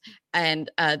members, and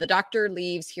the Doctor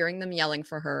leaves, hearing them yelling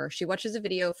for her. She watches a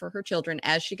video for her children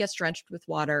as she gets drenched with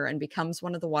water and becomes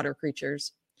one of the water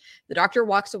creatures. The Doctor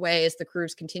walks away as the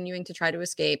crew's continuing to try to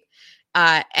escape.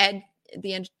 Ed,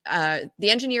 the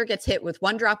engineer, gets hit with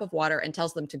one drop of water and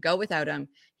tells them to go without him.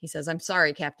 He says, "I'm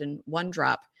sorry, Captain, one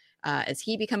drop," as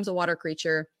he becomes a water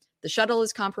creature. The shuttle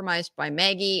is compromised by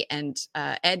Maggie, and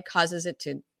Ed causes it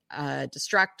to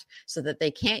destruct so that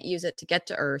they can't use it to get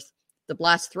to Earth. The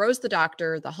blast throws the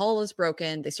Doctor. The hull is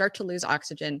broken. They start to lose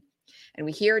oxygen. And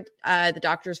we hear the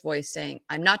Doctor's voice saying,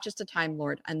 "I'm not just a Time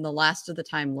Lord. I'm the last of the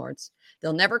Time Lords.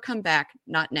 They'll never come back.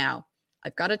 Not now.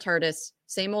 I've got a TARDIS,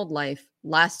 same old life,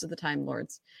 last of the Time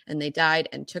Lords. And they died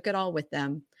and took it all with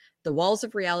them. The walls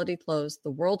of reality closed.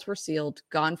 The worlds were sealed,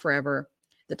 gone forever.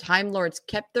 The Time Lords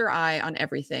kept their eye on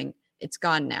everything. It's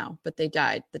gone now, but they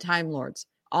died. The Time Lords,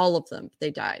 all of them,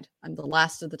 they died. I'm the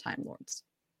last of the Time Lords.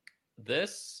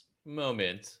 This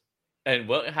moment and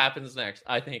what happens next,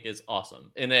 I think, is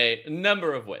awesome in a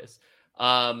number of ways.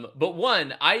 But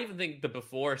one, I even think the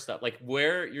before stuff, like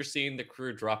where you're seeing the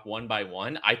crew drop one by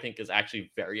one, I think is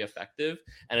actually very effective.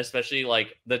 And especially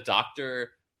like the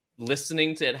Doctor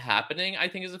listening to it happening, I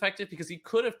think is effective because he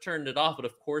could have turned it off, but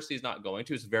of course he's not going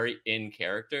to. It's very in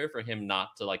character for him not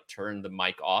to like turn the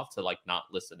mic off to like not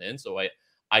listen in. So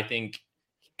I think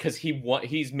because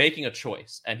he's making a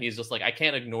choice and he's just like, I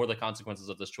can't ignore the consequences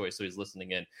of this choice. So he's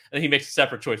listening in and he makes a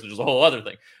separate choice, which is a whole other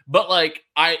thing. But like,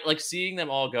 I like seeing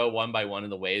them all go one by one in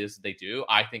the ways they do,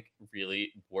 I think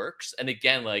really works. And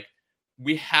again, like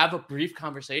we have a brief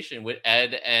conversation with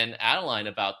Ed and Adeline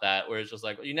about that, where it's just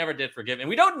like, well, you never did forgive me. And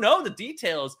we don't know the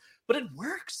details, but it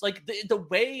works. Like the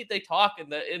way they talk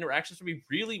and the interactions for me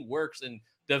really works in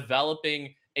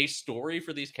developing a story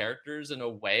for these characters in a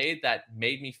way that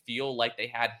made me feel like they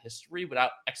had history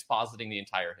without expositing the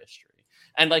entire history.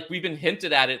 And like we've been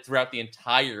hinted at it throughout the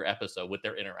entire episode with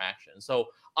their interaction. So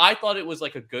I thought it was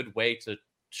like a good way to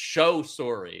show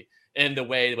story in the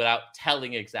way without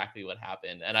telling exactly what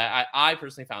happened. And I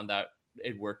personally found that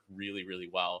it worked really, really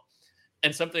well.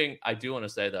 And something I do want to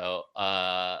say though,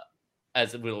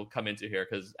 as we'll come into here,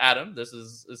 because Adam, this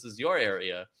is your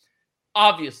area.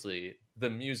 Obviously, the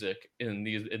music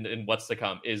in what's to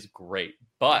come is great,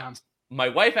 but my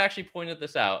wife actually pointed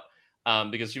this out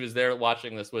because she was there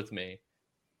watching this with me.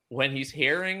 When he's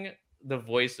hearing the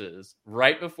voices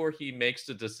right before he makes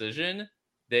the decision,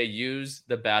 they use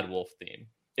the Bad Wolf theme.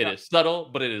 It is subtle,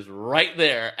 but it is right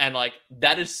there, and like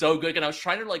that is so good. And I was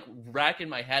trying to like rack in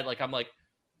my head, like I'm like,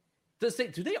 do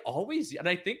they always? And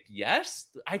I think yes.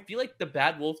 I feel like the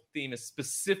Bad Wolf theme is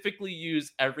specifically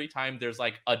used every time there's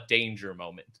like a danger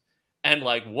moment. And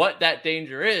like what that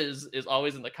danger is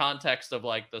always in the context of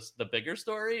like the bigger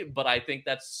story. But I think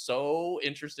that's so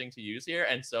interesting to use here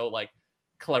and so like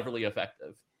cleverly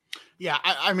effective. Yeah,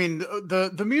 I mean,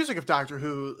 the music of Doctor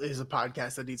Who is a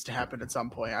podcast that needs to happen at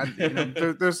some point.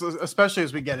 There's especially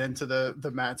as we get into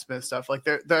the Matt Smith stuff, like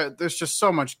there's just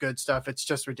so much good stuff. It's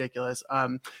just ridiculous.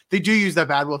 They do use that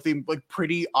Bad Wolf theme like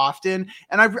pretty often,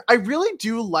 and I really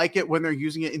do like it when they're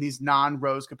using it in these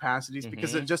non-Rose capacities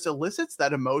because it just elicits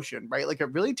that emotion, right? Like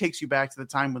it really takes you back to the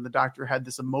time when the Doctor had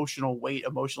this emotional weight,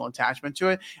 emotional attachment to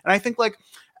it, and I think like,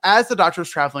 as the Doctor is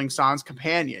traveling sans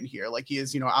companion here, like he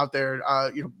is, out there,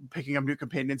 picking up new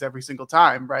companions every single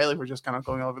time, right? Like we're just kind of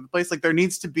going all over the place. Like there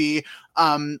needs to be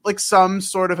like some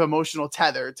sort of emotional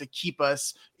tether to keep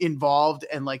us involved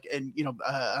and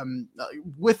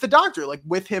with the Doctor, like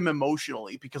with him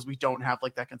emotionally, because we don't have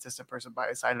like that consistent person by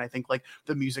his side. And I think like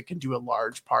the music can do a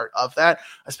large part of that,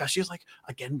 especially as like,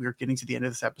 again, we're getting to the end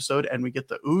of this episode and we get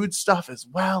the Ood stuff as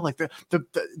well. Like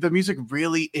the music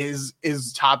really is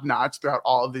top notch throughout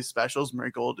all of these specials.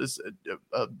 Murray Gold is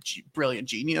a brilliant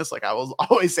genius. Like I will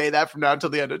always say that from now until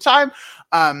the end of time.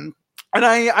 And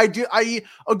I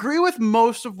agree with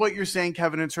most of what you're saying,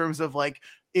 Kevin, in terms of like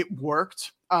it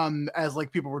worked as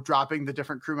like people were dropping the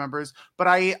different crew members. But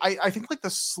I think like the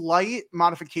slight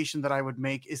modification that I would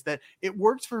make is that it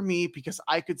worked for me because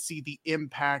I could see the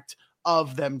impact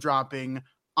of them dropping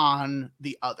on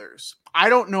the others. I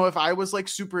don't know if I was like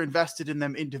super invested in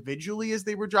them individually as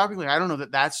they were dropping. Like I don't know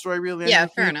that story really. Yeah,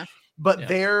 fair enough. But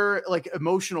their like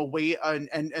emotional weight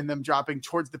and them dropping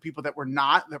towards the people that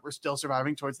were still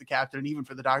surviving, towards the captain and even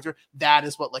for the Doctor, that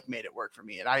is what like made it work for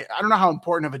me. And I don't know how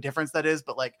important of a difference that is,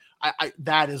 but like I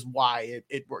that is why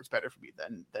it works better for me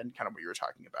than kind of what you were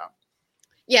talking about.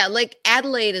 Yeah, like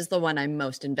Adelaide is the one I'm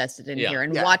most invested in here,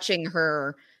 and watching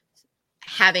her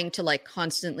having to like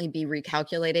constantly be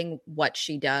recalculating what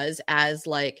she does as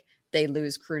like they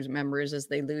lose crew members, as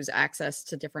they lose access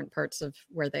to different parts of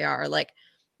where they are. Like,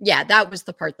 yeah, that was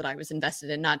the part that I was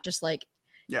invested in, not just like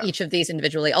each of these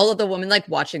individually. All of the woman like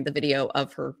watching the video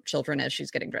of her children as she's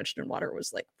getting drenched in water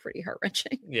was like pretty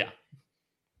heart-wrenching. Yeah.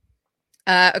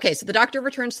 Okay, so the Doctor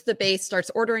returns to the base,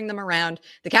 starts ordering them around.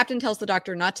 The captain tells the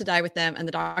Doctor not to die with them, and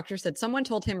the Doctor said someone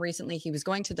told him recently he was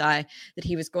going to die, that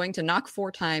he was going to knock 4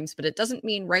 times, but it doesn't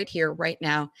mean right here, right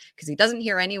now, because he doesn't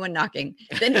hear anyone knocking.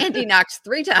 Then Andy knocks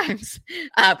 3 times,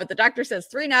 but the Doctor says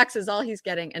 3 knocks is all he's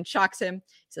getting and shocks him.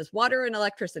 He says water and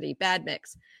electricity, bad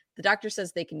mix. The Doctor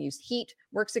says they can use heat,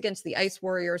 works against the ice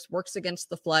warriors, works against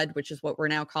the flood, which is what we're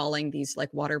now calling these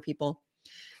like water people.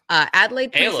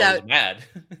 Adelaide points Halo's out... mad.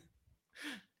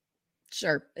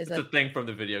 Sure. It's a thing from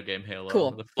the video game Halo.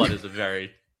 Cool. The flood is a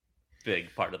very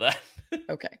big part of that.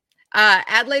 Okay.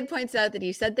 Adelaide points out that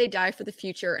he said they die for the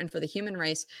future and for the human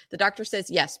race. The doctor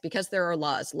says yes, because there are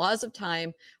laws of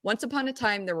time. Once upon a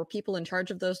time, there were people in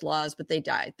charge of those laws, but they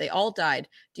died. They all died.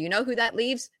 Do you know who that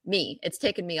leaves? Me. It's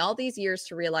taken me all these years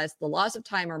to realize the laws of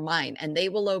time are mine, and they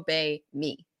will obey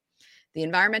me. The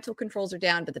environmental controls are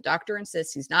down, but the doctor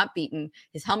insists he's not beaten.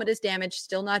 His helmet is damaged,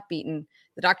 still not beaten.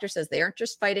 The doctor says they aren't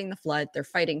just fighting the flood, they're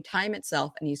fighting time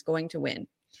itself, and he's going to win.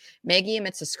 Maggie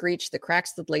emits a screech that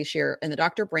cracks the glacier, and the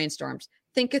doctor brainstorms.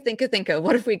 Thinka.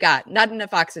 What have we got? Not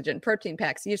enough oxygen. Protein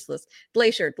packs, useless.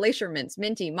 Glacier mints,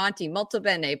 Minty, Monty, Multa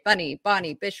Bene, Bunny,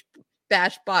 Bonnie, Bish,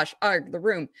 Bash, Bosh, Arg, the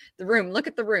room. Look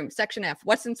at the room. Section F.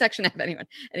 What's in Section F, anyone?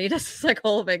 And he does this like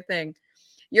whole big thing.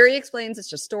 Yuri explains it's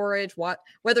just storage,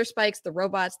 weather spikes, the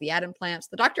robots, the atom plants.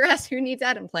 The doctor asks who needs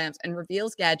atom plants and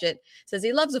reveals Gadget, says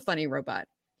he loves a funny robot.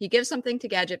 He gives something to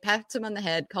Gadget, pats him on the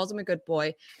head, calls him a good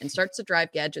boy, and starts to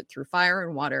drive Gadget through fire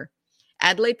and water.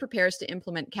 Adelaide prepares to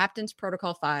implement Captain's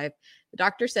Protocol 5. The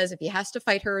doctor says if he has to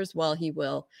fight her as well, he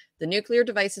will. The nuclear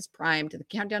device is primed. The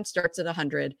countdown starts at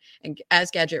 100. And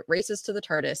as Gadget races to the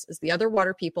TARDIS, as the other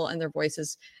water people and their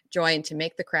voices join to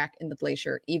make the crack in the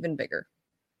glacier even bigger.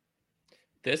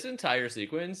 This entire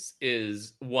sequence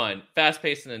is, one,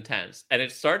 fast-paced and intense. And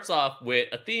it starts off with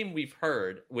a theme we've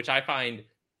heard, which I find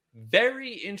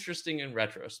very interesting in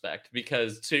retrospect,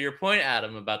 because to your point,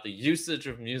 Adam, about the usage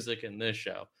of music in this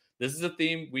show, this is a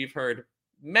theme we've heard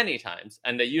many times,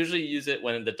 and they usually use it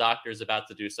when the doctor's about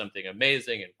to do something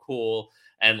amazing and cool,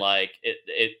 and like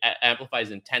it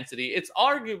amplifies intensity. It's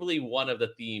arguably one of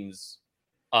the themes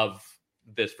of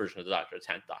this version of the Doctor,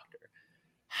 the 10th Doctor.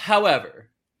 However,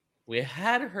 we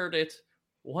had heard it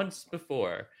once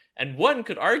before, and one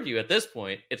could argue at this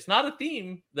point it's not a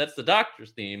theme that's the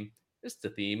Doctor's theme. It's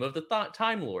the theme of the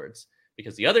Time Lords,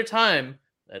 because the other time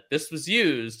that this was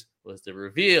used was the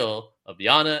reveal of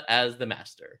Yana as the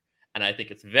Master. And I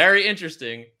think it's very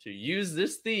interesting to use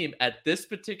this theme at this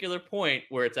particular point,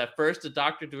 where it's at first the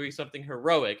Doctor doing something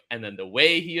heroic, and then the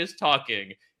way he is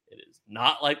talking, it is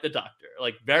not like the Doctor.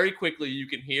 Like, very quickly, you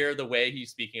can hear the way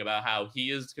he's speaking about how he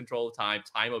is control of time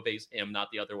obeys him, not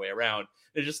the other way around.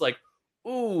 It's just like,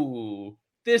 ooh,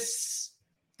 this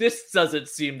doesn't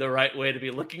seem the right way to be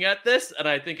looking at this. And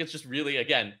I think it's just really,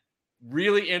 again,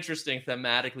 really interesting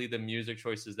thematically, the music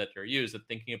choices that are used, and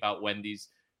thinking about when these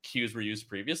cues were used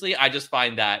previously. I just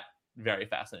find that very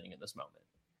fascinating in this moment.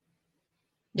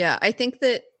 Yeah, I think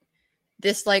that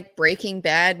this like Breaking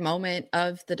Bad moment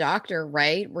of the Doctor,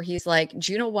 right? Where he's like,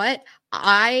 do you know what?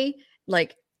 I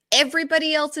like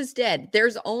everybody else is dead.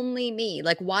 There's only me.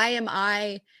 Like, why am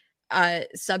I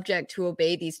subject to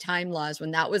obey these time laws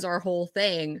when that was our whole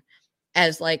thing,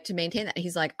 as like to maintain that?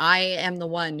 He's like, I am the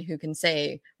one who can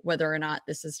say whether or not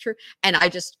this is true. And I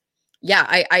just, yeah,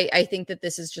 I think that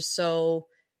this is just so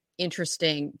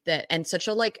interesting, that and such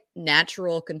a like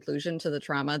natural conclusion to the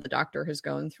trauma the Doctor has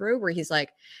gone through, where he's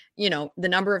like, you know, the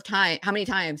number of time, how many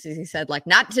times has he said like,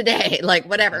 not today, like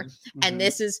whatever. Mm-hmm. And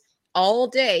this is all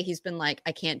day he's been like,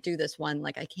 I can't do this one.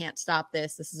 Like, I can't stop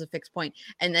this. This is a fixed point.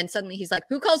 And then suddenly he's like,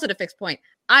 who calls it a fixed point?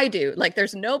 I do. Like,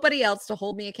 there's nobody else to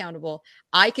hold me accountable.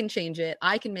 I can change it.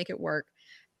 I can make it work.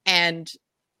 And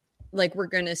like, we're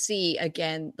going to see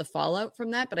again the fallout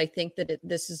from that. But I think that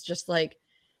this is just like,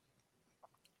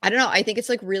 I don't know. I think it's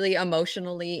like really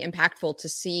emotionally impactful to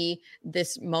see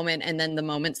this moment, and then the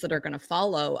moments that are going to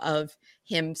follow of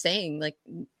him saying like,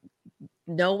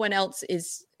 no one else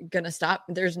is going to stop.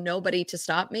 There's nobody to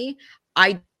stop me.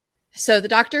 So the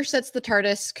Doctor sets the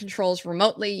TARDIS controls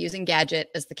remotely using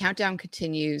Gadget as the countdown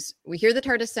continues. We hear the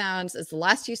TARDIS sounds as the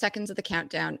last few seconds of the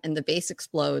countdown and the base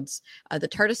explodes. The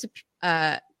TARDIS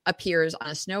appears on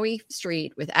a snowy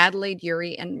street with Adelaide,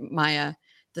 Yuri, and Maya.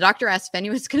 The Doctor asks if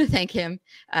anyone's going to thank him.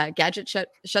 Gadget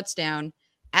shuts down.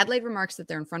 Adelaide remarks that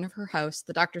they're in front of her house.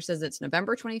 The Doctor says it's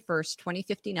November 21st,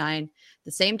 2059,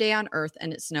 the same day on Earth,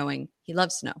 and it's snowing. He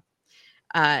loves snow.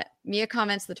 Mia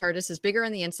comments the TARDIS is bigger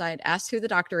on the inside, asks who the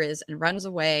Doctor is, and runs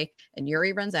away, and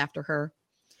Yuri runs after her.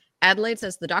 Adelaide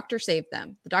says the Doctor saved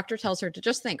them. The Doctor tells her to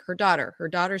just think, her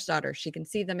daughter's daughter. She can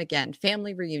see them again.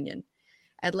 Family reunion.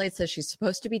 Adelaide says she's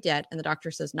supposed to be dead, and the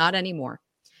Doctor says not anymore.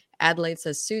 Adelaide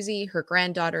says Susie, her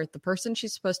granddaughter, the person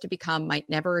she's supposed to become, might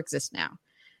never exist now.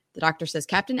 The Doctor says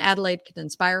Captain Adelaide can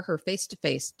inspire her face to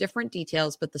face, different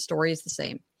details, but the story is the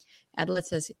same. Adelaide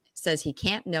says he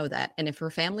can't know that, and if her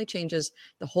family changes,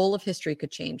 the whole of history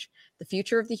could change. The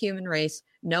future of the human race,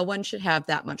 no one should have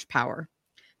that much power.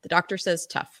 The Doctor says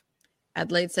tough.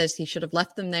 Adelaide says he should have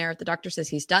left them there. The Doctor says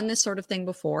he's done this sort of thing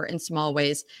before in small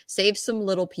ways, saved some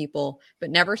little people, but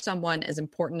never someone as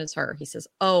important as her. He says,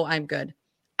 oh, I'm good.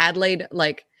 Adelaide,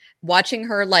 like, watching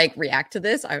her, like, react to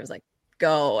this, I was like,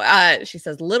 go. She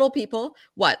says, little people,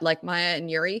 what, like Maya and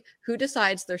Yuri? Who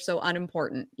decides they're so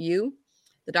unimportant? You?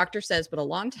 The doctor says, but a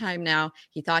long time now,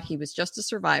 he thought he was just a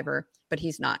survivor, but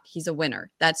he's not. He's a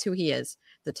winner. That's who he is.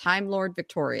 The Time Lord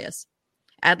victorious.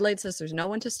 Adelaide says there's no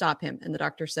one to stop him, and the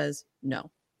doctor says no.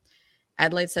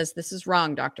 Adelaide says, this is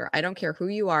wrong, doctor. I don't care who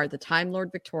you are. The Time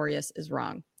Lord victorious is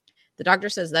wrong. The doctor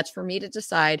says, that's for me to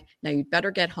decide. Now you'd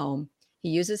better get home. He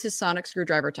uses his sonic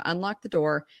screwdriver to unlock the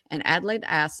door, and Adelaide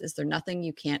asks, is there nothing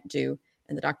you can't do?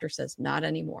 And the doctor says, not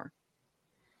anymore.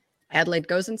 Adelaide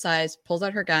goes inside, pulls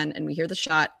out her gun, and we hear the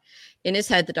shot. In his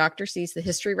head, the doctor sees the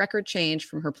history record change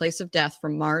from her place of death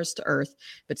from Mars to Earth,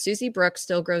 but Susie Brooks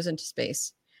still grows into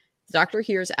space. The doctor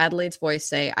hears Adelaide's voice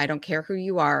say, I don't care who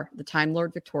you are. The Time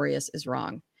Lord victorious is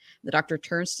wrong. The doctor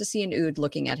turns to see an Ood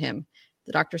looking at him.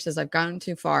 The doctor says, I've gone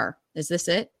too far. Is this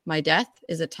it? My death?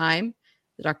 Is it time?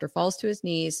 The doctor falls to his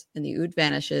knees, and the Ood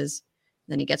vanishes.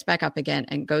 Then he gets back up again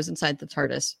and goes inside the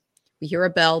TARDIS. We hear a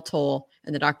bell toll,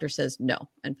 and the doctor says no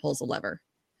and pulls a lever.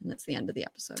 And that's the end of the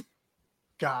episode.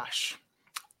 Gosh.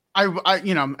 I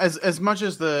you know, as much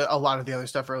as a lot of the other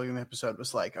stuff earlier in the episode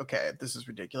was like, okay, this is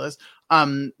ridiculous.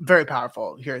 Very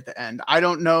powerful here at the end. I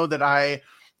don't know that I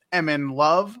am in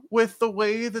love with the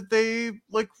way that they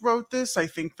like wrote this. I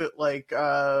think that like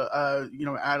you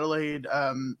know, Adelaide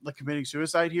like committing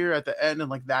suicide here at the end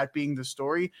and like that being the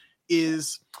story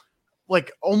is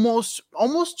like almost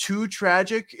too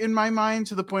tragic in my mind,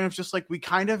 to the point of just like we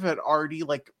kind of had already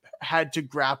like had to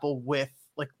grapple with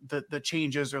like the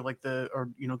changes or like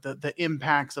the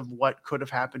impacts of what could have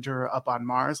happened to her up on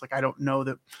Mars. Like I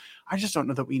just don't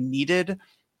know that we needed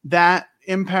that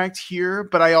impact here.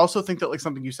 But I also think that like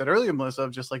something you said earlier, Melissa,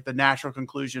 of just like the natural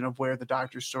conclusion of where the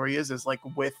doctor's story is like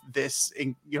with this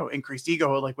increased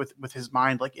ego, like with his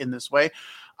mind like in this way,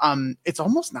 it's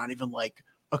almost not even like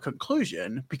a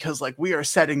conclusion, because like we are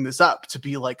setting this up to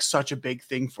be like such a big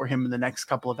thing for him in the next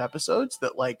couple of episodes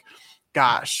that like,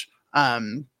 gosh,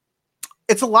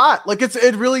 it's a lot. Like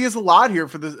it really is a lot here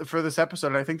for this episode.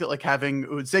 And I think that like having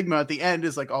Ood Sigma at the end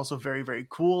is like also very, very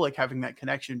cool. Like having that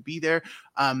connection be there,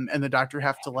 and the doctor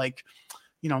have to like,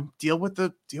 you know, deal with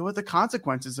the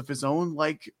consequences of his own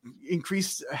like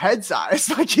increased head size.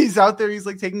 Like he's out there, he's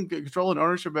like taking control and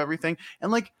ownership of everything,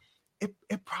 and like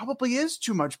it probably is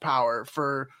too much power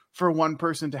for one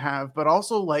person to have. But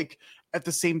also like at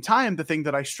the same time, the thing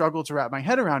that I struggle to wrap my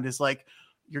head around is like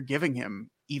you're giving him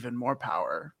even more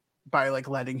power by like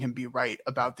letting him be right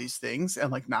about these things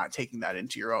and like not taking that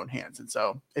into your own hands. And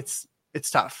so it's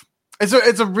tough.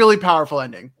 It's a really powerful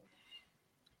ending.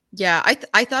 Yeah,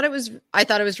 I thought it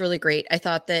was really great. I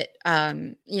thought that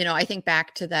you know, I think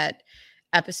back to that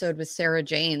episode with Sarah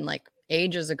Jane like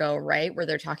ages ago, right, where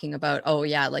they're talking about, oh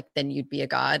yeah, like then you'd be a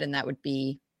god and that would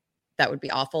be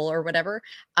awful or whatever.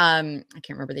 I can't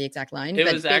remember the exact line. It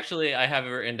was actually, I have it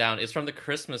written down. It's from the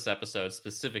Christmas episode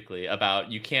specifically about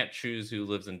you can't choose who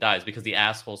lives and dies because the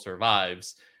asshole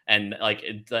survives. And like,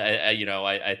 you know,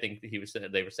 I think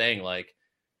they were saying like,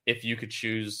 if you could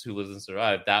choose who lives and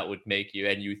survive, that would make you,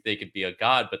 and you think it'd be a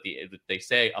god, but they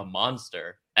say a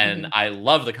monster. And I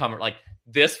love the comment, like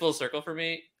this full circle for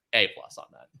me, A+ on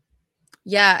that.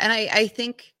 Yeah. And I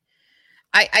think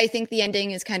the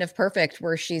ending is kind of perfect,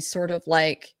 where she's sort of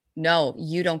like, no,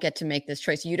 you don't get to make this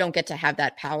choice. You don't get to have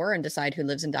that power and decide who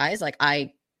lives and dies. Like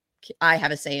I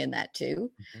have a say in that too.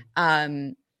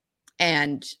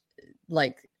 And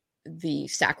like the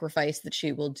sacrifice that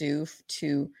she will do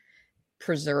to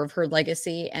preserve her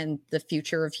legacy and the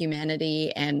future of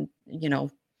humanity, and, you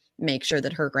know, make sure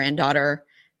that her granddaughter,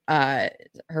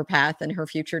 her path and her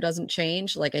future doesn't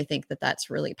change. Like, I think that that's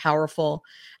really powerful.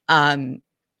 And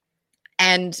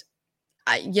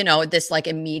you know, this like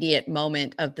immediate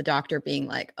moment of the doctor being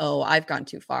like, oh, I've gone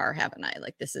too far, haven't I?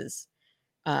 Like, this is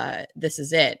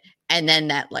it. And then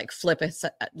that like flip is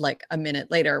like a minute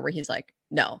later where he's like,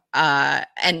 no.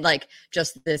 And like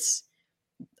just this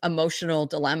emotional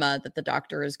dilemma that the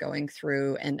doctor is going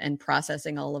through and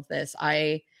processing all of this.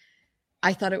 I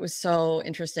thought it was so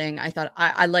interesting. I thought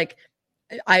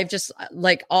I've just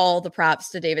like all the props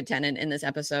to David Tennant in this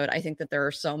episode. I think that there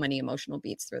are so many emotional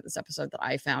beats through this episode that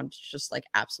I found just like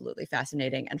absolutely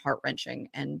fascinating and heart-wrenching.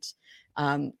 And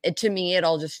to me, it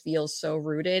all just feels so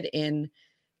rooted in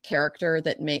character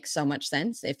that makes so much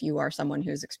sense if you are someone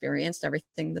who's experienced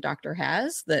everything the doctor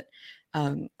has, that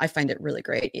I find it really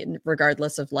great,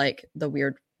 regardless of like the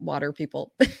weird water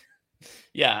people.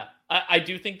 Yeah, I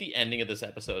do think the ending of this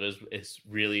episode is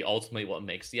really ultimately what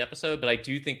makes the episode, but I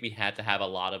do think we had to have a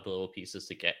lot of little pieces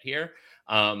to get here.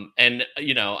 And,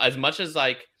 you know, as much as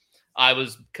like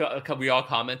we all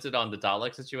commented on the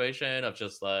Dalek situation of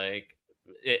just like,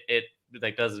 it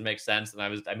like doesn't make sense. And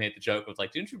I made the joke of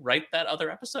like, didn't you write that other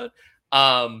episode?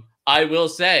 I will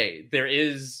say there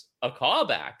is a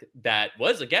callback that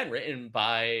was again written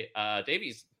by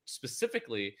Davies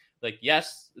specifically. Like,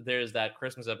 yes, there's that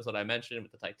Christmas episode I mentioned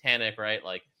with the Titanic, right?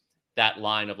 Like that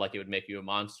line of like, it would make you a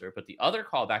monster. But the other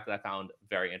callback that I found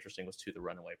very interesting was to The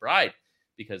Runaway Bride,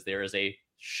 because there is a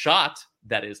shot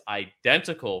that is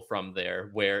identical from there,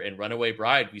 where in Runaway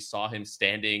Bride, we saw him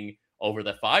standing over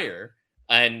the fire,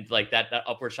 and like that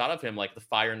upward shot of him, like the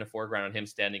fire in the foreground and him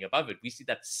standing above it. We see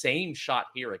that same shot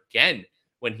here again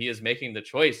when he is making the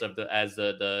choice of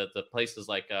the place is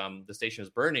like the station is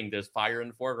burning, there's fire in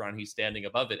the foreground, he's standing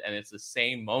above it, and it's the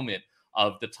same moment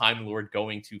of the Time Lord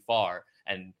going too far,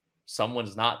 and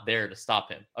someone's not there to stop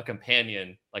him. A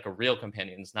companion, like a real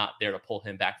companion, is not there to pull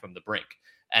him back from the brink.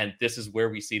 And this is where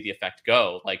we see the effect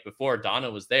go. Like before,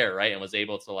 Donna was there, right, and was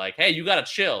able to like, hey, you gotta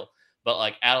chill. But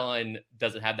like Adeline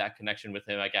doesn't have that connection with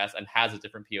him, I guess, and has a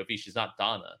different POV. She's not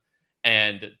Donna,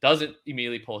 and doesn't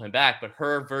immediately pull him back. But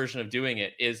her version of doing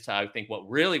it is to, I think, what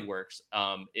really works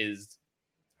is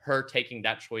her taking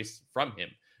that choice from him,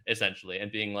 essentially,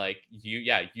 and being like,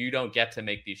 you don't get to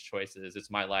make these choices.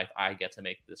 It's my life. I get to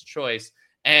make this choice.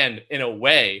 And in a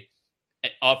way,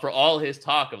 for all his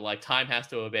talk of like time has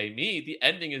to obey me, the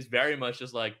ending is very much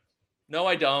just like, no,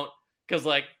 I don't, because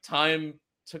like time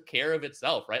took care of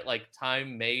itself, right? Like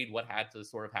time made what had to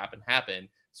sort of happen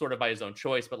sort of by his own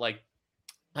choice. But like,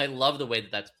 I love the way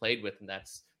that that's played with and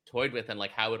that's toyed with, and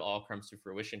like how it all comes to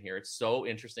fruition here. It's so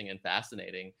interesting and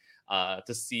fascinating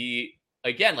to see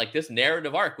again, like this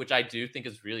narrative arc, which I do think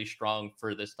is really strong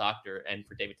for this Doctor and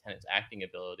for David Tennant's acting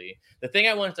ability. The thing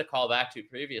I wanted to call back to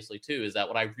previously too is that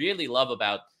what I really love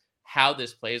about how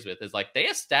this plays with is like they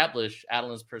establish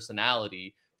Adeline's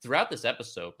personality throughout this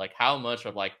episode, like how much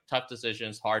of like tough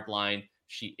decisions, hard line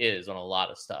she is on a lot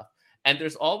of stuff. And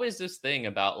there's always this thing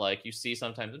about like you see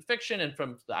sometimes in fiction and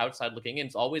from the outside looking in,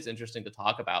 it's always interesting to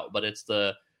talk about, but it's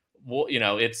the, you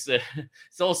know, it's the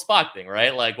whole Spock thing,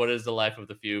 right? Like, what is the life of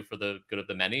the few for the good of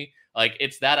the many? Like,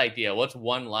 it's that idea. What's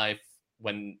one life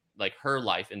when, like, her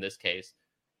life in this case,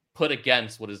 put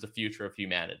against what is the future of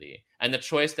humanity? And the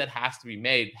choice that has to be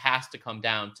made has to come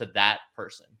down to that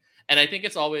person. And I think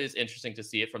it's always interesting to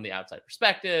see it from the outside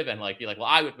perspective and like be like, well,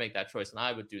 I would make that choice and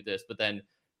I would do this. But then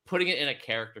putting it in a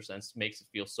character sense makes it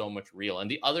feel so much real. And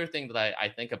the other thing that I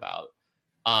think about,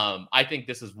 I think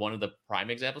this is one of the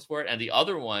prime examples for it. And the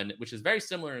other one, which is very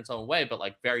similar in its own way, but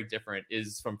like very different,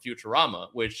 is from Futurama,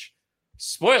 which,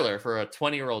 spoiler for a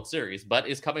 20-year-old series, but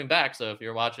is coming back. So if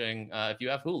you're watching, if you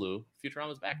have Hulu,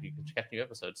 Futurama's back. You can check new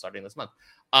episodes starting this month.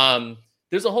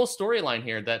 There's a whole storyline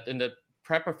here that in the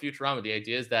prep of Futurama, the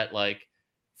idea is that like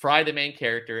Fry, the main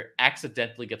character,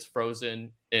 accidentally gets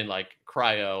frozen in like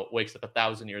cryo, wakes up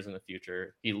 1,000 years in the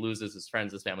future. He loses his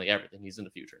friends, his family, everything. He's in the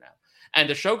future now. And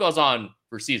the show goes on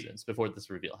for seasons before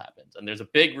this reveal happens. And there's a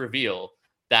big reveal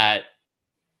that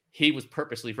he was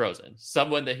purposely frozen.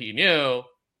 Someone that he knew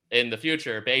in the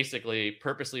future basically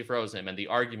purposely froze him. And the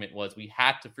argument was, we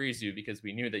had to freeze you because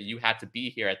we knew that you had to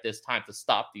be here at this time to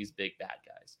stop these big bad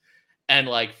guys. And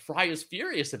like Fry is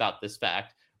furious about this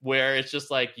fact, where it's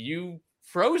just like, you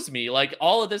froze me, like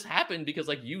all of this happened because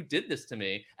like you did this to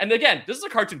me. And again, this is a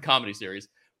cartoon comedy series,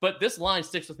 but this line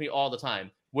sticks with me all the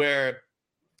time, where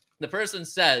the person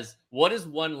says, what is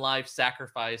one life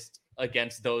sacrificed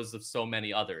against those of so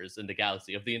many others in the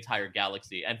galaxy, of the entire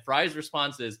galaxy? And Fry's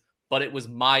response is, but it was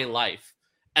my life.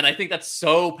 And I think that's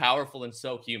so powerful and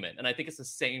so human. And I think it's the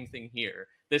same thing here,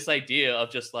 this idea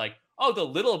of just like, oh, the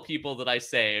little people that I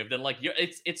saved. And like,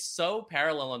 it's so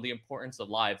parallel on the importance of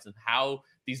lives and how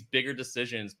these bigger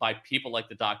decisions by people like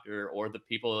the Doctor or the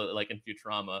people like in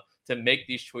Futurama to make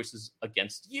these choices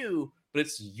against you, but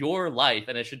it's your life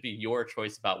and it should be your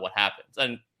choice about what happens.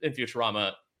 And in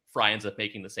Futurama, Fry ends up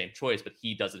making the same choice, but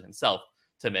he does it himself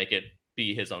to make it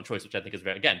be his own choice, which I think is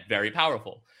very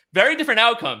powerful. Very different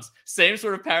outcomes, same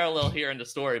sort of parallel here in the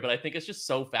story, but I think it's just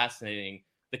so fascinating,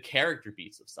 the character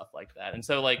beats of stuff like that. And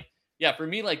so like, yeah, for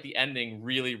me, like the ending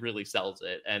really, really sells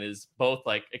it and is both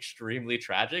like extremely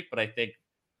tragic, but I think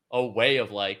a way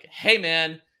of like, hey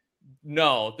man,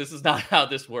 no, this is not how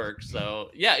this works.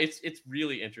 So yeah, it's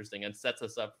really interesting and sets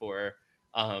us up for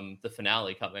the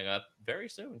finale coming up very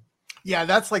soon. Yeah,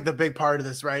 that's like the big part of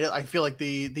this, right? I feel like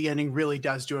the ending really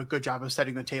does do a good job of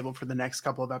setting the table for the next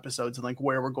couple of episodes and like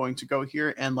where we're going to go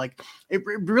here. And like it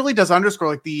really does underscore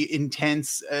like the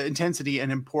intensity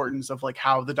and importance of like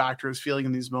how the Doctor is feeling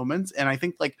in these moments. And I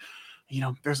think like, you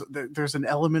know, there's an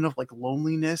element of like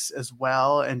loneliness as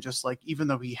well. And just like, even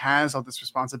though he has all this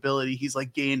responsibility, he's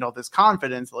like gained all this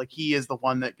confidence, like he is the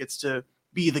one that gets to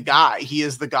be the guy. He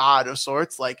is the god of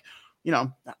sorts. Like,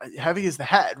 heavy as the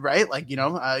head, right? Like,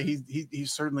 he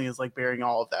certainly is like bearing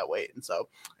all of that weight. And so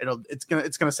it's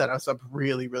gonna set us up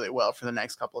really, really well for the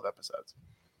next couple of episodes.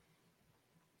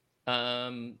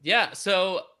 Yeah.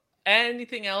 So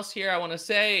anything else here I want to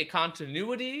say?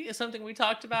 Continuity is something we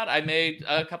talked about. I made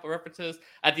a couple references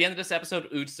at the end of this episode.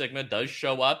 Ood Sigma does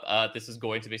show up. This is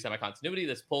going to be semi-continuity.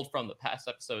 This pulled from the past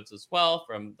episodes as well,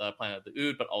 from the Planet of the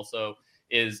Ood, but also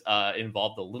is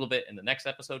involved a little bit in the next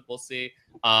episode. We'll see.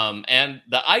 And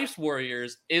the Ice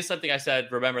Warriors is something I said,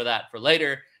 remember that for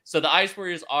later. So the Ice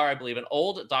Warriors are, I believe, an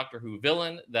old Doctor Who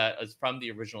villain that is from the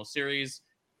original series.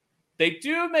 They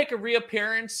do make a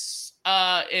reappearance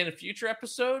in future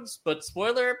episodes, but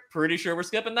spoiler, pretty sure we're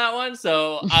skipping that one.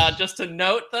 So just to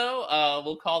note, though,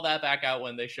 we'll call that back out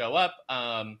when they show up.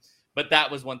 But that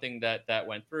was one thing that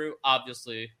went through.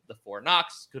 Obviously, the 4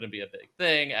 knocks couldn't be a big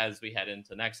thing as we head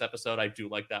into next episode. I do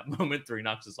like that moment. 3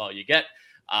 knocks is all you get.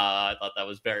 I thought that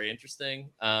was very interesting.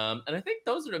 And I think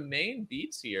those are the main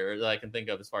beats here that I can think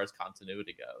of as far as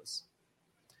continuity goes.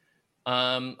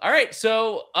 All right.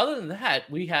 So other than that,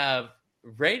 we have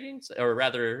ratings, or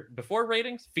rather before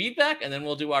ratings, feedback, and then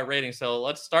we'll do our ratings. So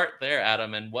let's start there,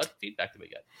 Adam. And what feedback did we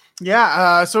get?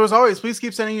 Yeah. So as always, please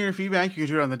keep sending your feedback. You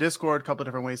can do it on the Discord, a couple of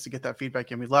different ways to get that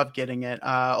feedback, and we love getting it.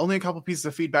 Only a couple pieces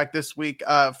of feedback this week.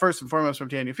 First and foremost from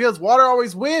Daniel Fields, water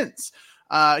always wins.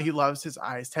 He loves his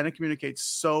eyes. Tennant communicates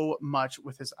so much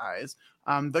with his eyes.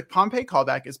 The Pompeii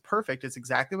callback is perfect. It's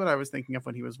exactly what I was thinking of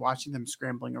when he was watching them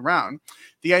scrambling around.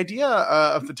 The idea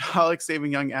of the Daleks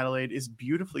saving young Adelaide is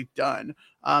beautifully done.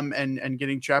 And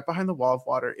getting trapped behind the wall of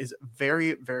water is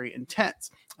very, very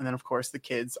intense. And then, of course, the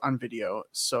kids on video,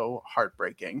 so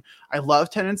heartbreaking. I love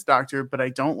Tennant's Doctor, but I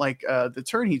don't like the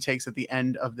turn he takes at the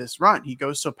end of this run. He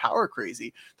goes so power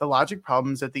crazy. The logic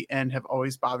problems at the end have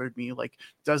always bothered me. Like,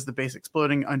 does the base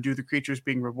exploding undo the creatures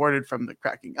being rewarded from the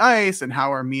cracking ice? And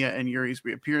how are Mia and Yuri's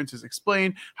reappearances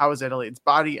explained? How is Adelaide's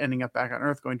body ending up back on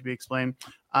Earth going to be explained?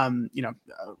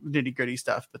 Nitty gritty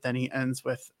stuff. But then he ends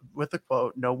with the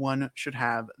quote, "No one should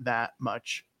have that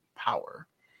much power."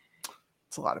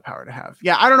 It's a lot of power to have.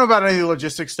 Yeah, I don't know about any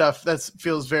logistics stuff. That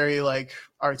feels very like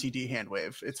RTD hand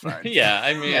wave. It's fine. Yeah,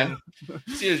 I mean,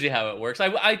 it's usually how it works.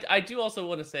 I do also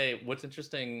want to say what's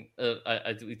interesting.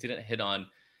 We didn't hit on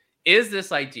is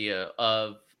this idea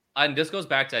of, and this goes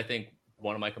back to I think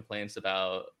one of my complaints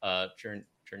about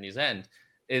Journey's End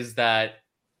is that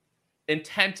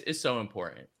intent is so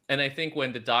important. And I think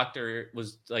when the Doctor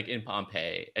was like in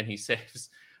Pompeii and he saves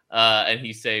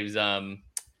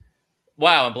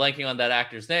wow, I'm blanking on that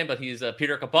actor's name, but he's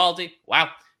Peter Capaldi.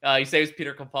 Wow. He saves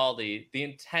Peter Capaldi. The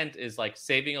intent is like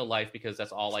saving a life because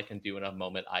that's all I can do in a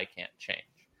moment I can't change.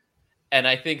 And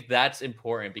I think that's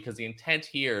important because the intent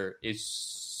here is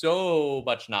so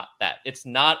much not that. It's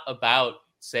not about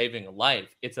saving a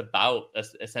life. It's about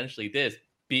essentially this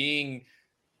being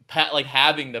like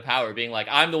having the power, being like,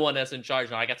 I'm the one that's in charge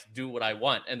and I get to do what I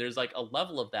want. And there's like a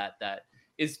level of that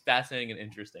is fascinating and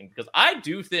interesting because I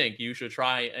do think you should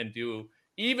try and do,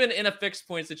 even in a fixed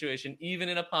point situation, even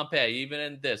in a Pompeii, even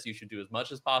in this, you should do as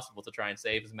much as possible to try and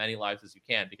save as many lives as you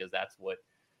can because that's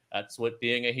what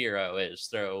being a hero is.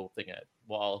 Throw thing at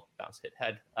wall, bounce, hit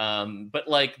head. But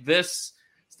like this,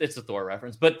 it's a Thor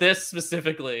reference, but this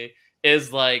specifically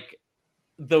is like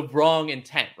the wrong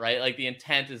intent, right? Like the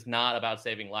intent is not about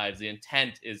saving lives. The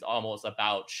intent is almost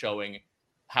about showing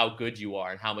how good you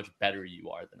are and how much better you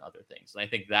are than other things. And I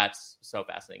think that's so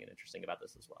fascinating and interesting about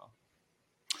this as well.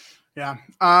 Yeah.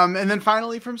 And then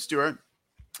finally from Stuart,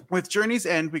 with Journey's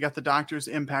End, we got the Doctor's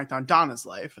impact on Donna's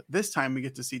life. This time we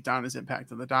get to see Donna's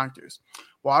impact on the Doctor's.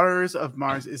 Waters of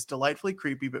Mars is delightfully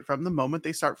creepy, but from the moment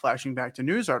they start flashing back to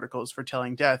news articles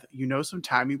foretelling death, you know some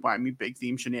timey-wimey big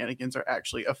theme shenanigans are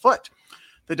actually afoot.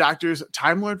 The Doctor's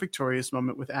Time Lord victorious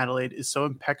moment with Adelaide is so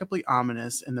impeccably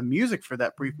ominous, and the music for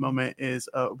that brief moment is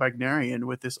Wagnerian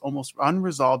with this almost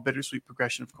unresolved bittersweet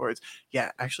progression of chords.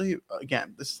 Yeah, actually,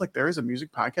 again, this is like there is a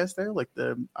music podcast there, like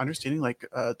the understanding like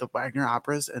the Wagner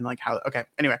operas and like how. Okay,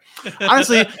 anyway,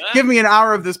 honestly, give me an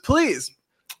hour of this, please.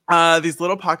 These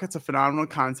little pockets of phenomenal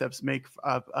concepts make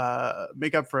up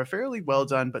for a fairly well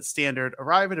done but standard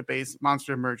arrive at a base,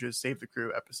 monster emerges, save the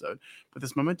crew episode. But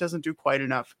this moment doesn't do quite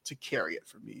enough to carry it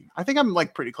for me. I think I'm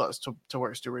like pretty close to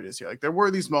where Stuart is here. Like there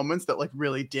were these moments that like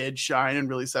really did shine and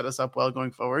really set us up well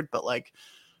going forward, but like,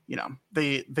 you know,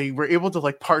 they were able to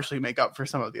like partially make up for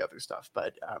some of the other stuff.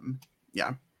 But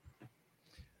yeah.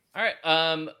 All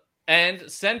right.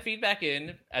 And send feedback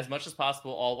in as much as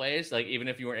possible always. Like, even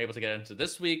if you weren't able to get into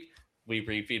this week, we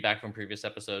read feedback from previous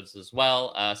episodes as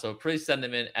well. So please send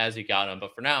them in as you got them.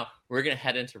 But for now, we're going to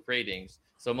head into ratings.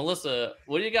 So, Melissa,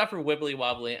 what do you got for Wibbly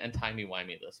Wobbly and Timey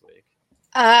Wimey this week?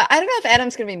 I don't know if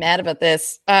Adam's gonna be mad about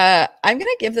this. I'm gonna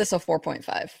give this a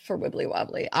 4.5 for Wibbly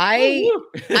Wobbly. I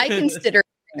consider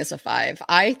this a 5.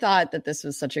 I thought that this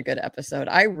was such a good episode.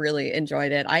 I really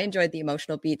enjoyed it. I enjoyed the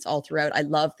emotional beats all throughout. I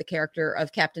love the character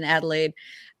of Captain Adelaide.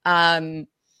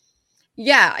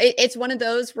 It's one of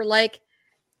those where like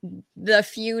the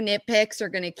few nitpicks are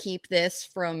gonna keep this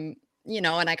from,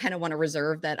 and I kind of want to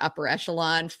reserve that upper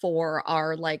echelon for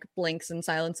our like Blinks and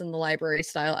Silence in the Library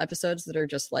style episodes that are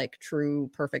just like true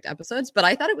perfect episodes. But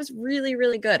I thought it was really,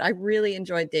 really good. I really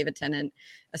enjoyed David Tennant,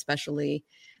 especially.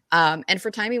 And for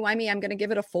timey-wimey, I'm going to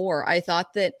give it a 4. I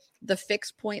thought that the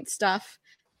fixed point stuff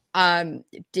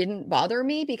didn't bother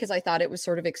me because I thought it was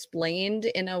sort of explained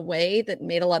in a way that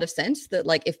made a lot of sense, that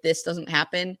like if this doesn't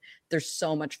happen, there's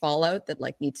so much fallout that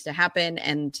like needs to happen.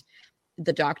 And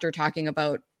the Doctor talking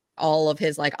about all of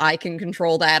his like, I can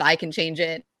control that, I can change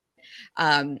it.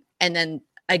 And then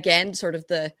again, sort of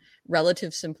the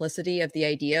relative simplicity of the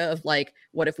idea of like,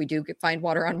 what if we do find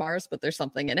water on Mars, but there's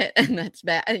something in it and that's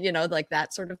bad, like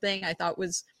that sort of thing I thought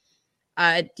was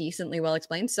decently well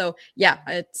explained. So yeah,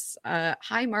 it's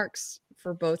high marks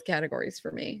for both categories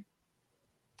for me.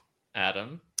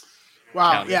 Adam?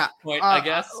 Wow, yeah. Point, I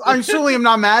guess. I certainly am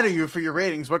not mad at you for your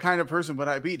ratings. What kind of person would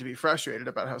I be to be frustrated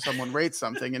about how someone rates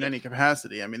something in any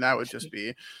capacity? I mean, that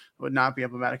would not be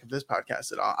emblematic of this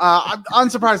podcast at all.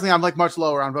 Unsurprisingly, I'm like much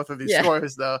lower on both of these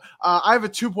scores, though. I have a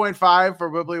 2.5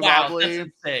 for Wibbly Wobbly. That's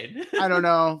insane. I don't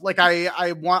know. Like,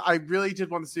 I really did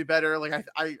want to see better. Like,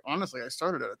 I honestly, I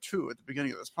started at a 2 at the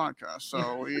beginning of this podcast,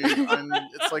 so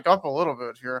it's like up a little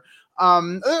bit here.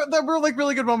 There were like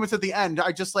really good moments at the end.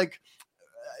 I just like.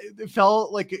 It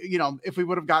felt like, if we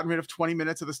would have gotten rid of 20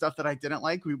 minutes of the stuff that I didn't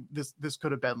like, this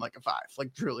could have been like a 5.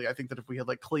 Like truly, I think that if we had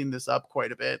like cleaned this up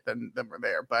quite a bit, then we're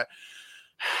there. But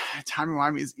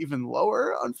timey-wimey is even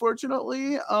lower,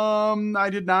 unfortunately. I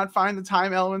did not find the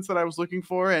time elements that I was looking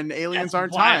for, and aliens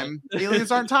aren't time. Aliens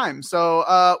aren't time. So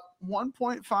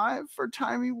 1.5 for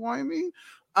timey-wimey.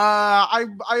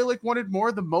 I like wanted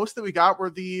more. The most that we got were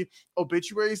the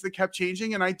obituaries that kept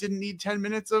changing, and I didn't need 10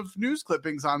 minutes of news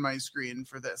clippings on my screen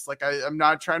for this. Like I'm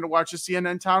not trying to watch a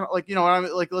CNN town. Like,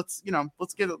 I'm like, let's get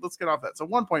off that. So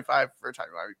 1.5 for time.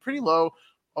 Pretty low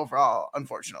overall,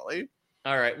 unfortunately.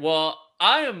 All right. Well,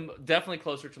 I am definitely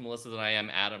closer to Melissa than I am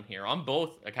Adam here on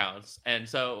both accounts. And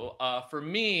so for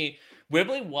me,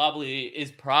 Wibbly Wobbly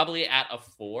is probably at a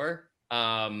 4.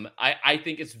 I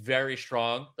think it's very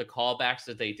strong. The callbacks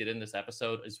that they did in this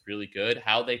episode is really good.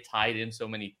 How they tied in so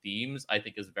many themes, I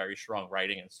think, is very strong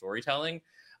writing and storytelling.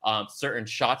 Certain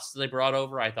shots that they brought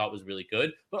over, I thought was really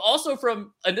good. But also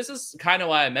and this is kind of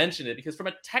why I mentioned it, because from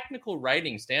a technical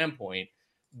writing standpoint,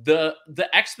 the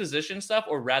exposition stuff,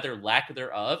 or rather lack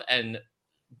thereof, and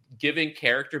giving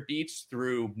character beats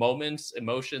through moments,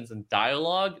 emotions, and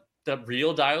dialogue, the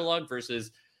real dialogue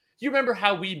versus... You remember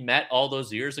how we met all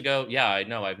those years ago? Yeah, I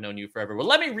know. I've known you forever. Well,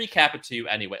 let me recap it to you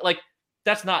anyway. Like,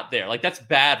 that's not there. Like, that's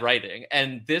bad writing.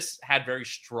 And this had very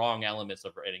strong elements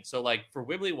of writing. So, like, for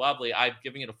Wibbly Wobbly, I'm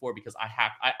giving it a 4 because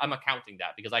I'm accounting that,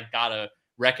 because I gotta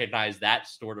recognize that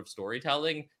sort of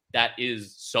storytelling that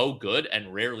is so good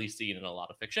and rarely seen in a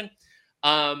lot of fiction.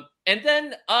 And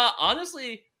then,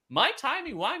 honestly, my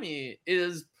timey-wimey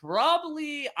is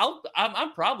probably,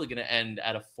 I'm probably going to end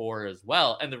at a 4 as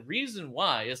well. And the reason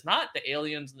why is not the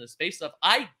aliens and the space stuff.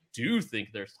 I do think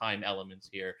there's time elements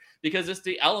here, because it's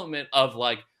the element of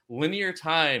like linear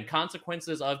time,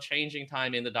 consequences of changing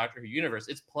time in the Doctor Who universe.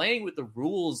 It's playing with the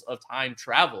rules of time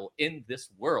travel in this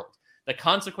world. The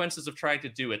consequences of trying to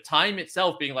do it, time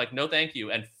itself being like, no, thank you,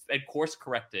 and course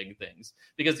correcting things.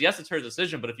 Because yes, it's her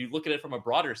decision, but if you look at it from a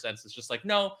broader sense, it's just like,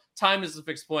 no, time is a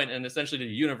fixed point, and essentially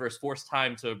the universe forced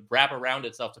time to wrap around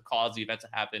itself to cause the event to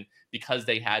happen because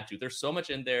they had to. There's so much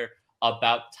in there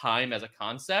about time as a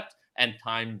concept and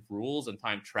time rules and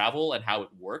time travel and how it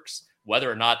works.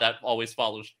 Whether or not that always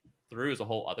follows through is a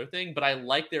whole other thing, but I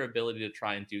like their ability to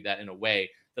try and do that in a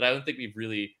way that I don't think we've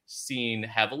really seen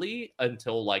heavily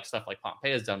until like stuff like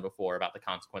Pompeii has done before, about the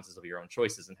consequences of your own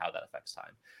choices and how that affects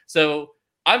time. So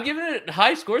I'm giving it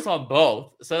high scores on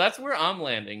both. So that's where I'm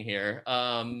landing here.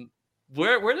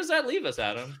 Where does that leave us,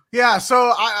 Adam? Yeah,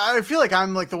 so I feel like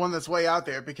I'm like the one that's way out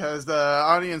there, because the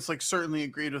audience like certainly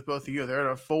agreed with both of you. They're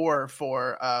at a 4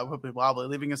 for Wibbly Wobbly,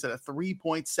 leaving us at a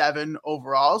 3.7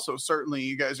 overall. So certainly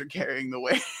you guys are carrying the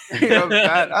weight of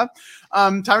that up.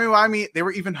 Timey-wimey, they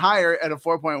were even higher at a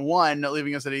 4.1,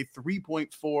 leaving us at a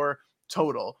 3.4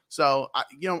 total. So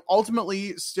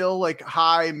ultimately still like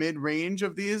high mid-range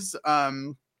of these.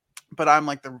 But I'm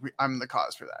like I'm the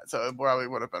cause for that. So it probably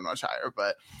would have been much higher,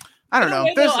 but I don't know.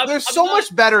 Anyway, There's so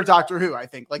much better Doctor Who, I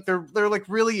think. Like there like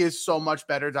really is so much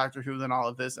better Doctor Who than all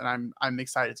of this, and I'm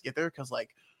excited to get there because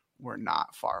like we're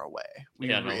not far away.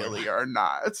 We really are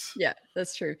not. Yeah,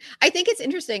 that's true. I think it's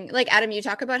interesting. Like Adam, you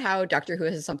talk about how Doctor Who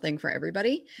has something for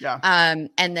everybody. Yeah.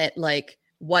 And that like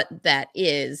what that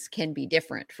is can be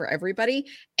different for everybody.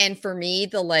 And for me,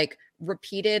 the like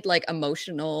repeated like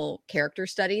emotional character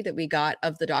study that we got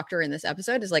of the Doctor in this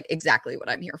episode is like exactly what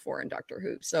I'm here for in Doctor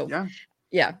Who. So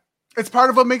yeah. It's part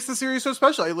of what makes the series so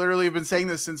special. I literally have been saying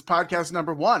this since podcast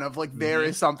number 1 of like, there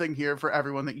is something here for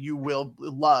everyone that you will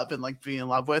love and like be in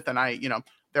love with. And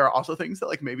there are also things that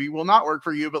like maybe will not work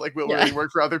for you, but like will really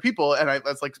work for other people. And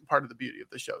that's like part of the beauty of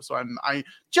the show. So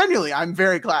I'm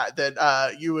very glad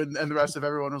that you and the rest of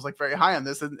everyone was like very high on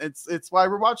this. And it's why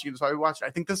we're watching it. It's why we watch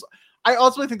it. I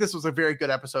ultimately think this was a very good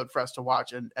episode for us to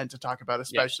watch and to talk about,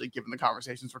 especially given the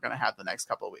conversations we're going to have the next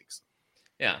couple of weeks.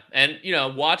 Yeah. And,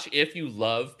 watch if you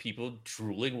love people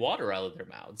drooling water out of their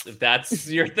mouths. If that's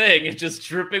your thing, it's just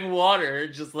dripping water,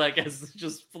 just like as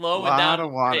just flowing down. A lot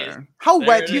of water. How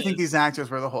wet do you think these actors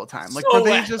were the whole time? Like, were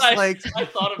they just like... I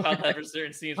thought about that for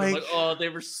certain scenes. Like, like, oh, they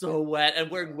were so wet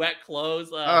and wearing wet clothes,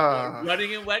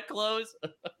 running in wet clothes.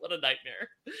 What a nightmare.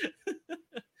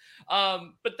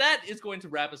 But that is going to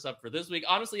wrap us up for this week.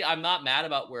 Honestly, I'm not mad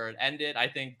about where it ended. I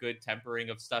think good tempering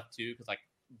of stuff too, because like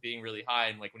being really high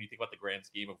and like when you think about the grand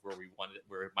scheme of where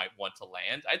it might want to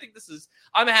land, I think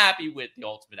I'm happy with the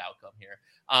ultimate outcome here.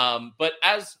 But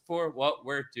as for what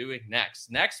we're doing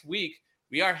next week,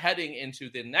 we are heading into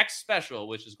the next special,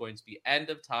 which is going to be End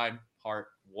of Time Part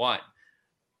 1.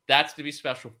 That's to be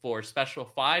Special 4. Special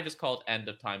 5 is called End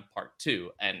of Time Part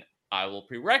 2. And I will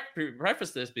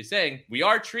preface this by saying we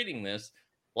are treating this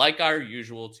like our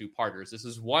usual 2-parters. This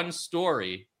is one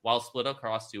story while split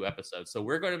across 2 episodes. So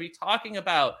we're going to be talking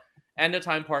about End of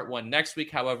Time Part 1 next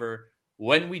week. However,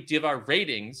 when we give our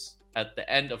ratings at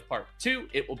the end of Part 2,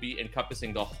 it will be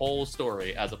encompassing the whole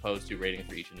story as opposed to rating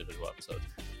for each individual episode.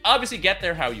 Obviously, get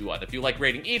there how you want. If you like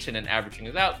rating each and then averaging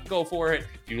it out, go for it.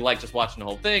 If you like just watching the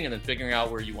whole thing and then figuring out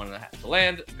where you want to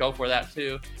land, go for that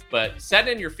too. But send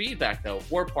in your feedback, though,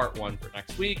 for Part 1 for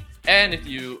next week. And if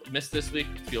you missed this week,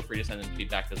 feel free to send in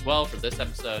feedback as well for this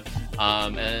episode.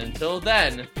 And until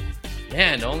then,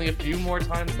 man, only a few more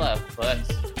times left, but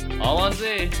all on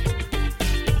Z.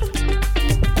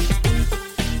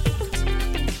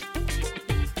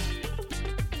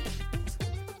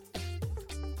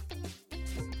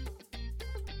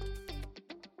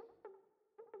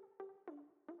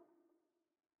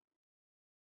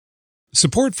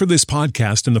 Support for this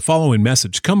podcast and the following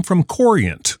message come from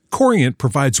Corient. Corient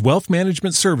provides wealth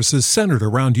management services centered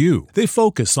around you. They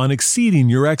focus on exceeding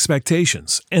your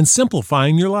expectations and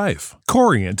simplifying your life.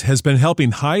 Corient has been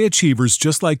helping high achievers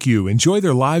just like you enjoy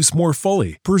their lives more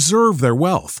fully, preserve their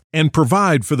wealth, and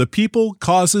provide for the people,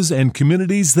 causes, and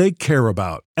communities they care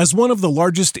about. As one of the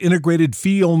largest integrated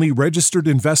fee-only registered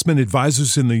investment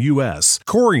advisors in the U.S.,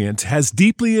 Corient has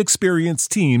deeply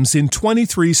experienced teams in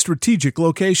 23 strategic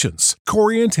locations.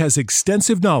 Corient has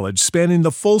extensive knowledge spanning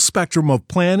the full spectrum of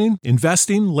planning,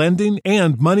 investing, lending,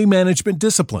 and money management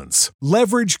disciplines.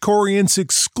 Leverage Corient's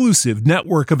exclusive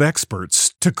network of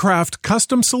experts to craft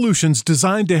custom solutions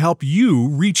designed to help you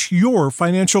reach your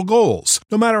financial goals,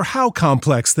 no matter how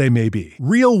complex they may be.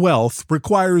 Real wealth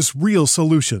requires real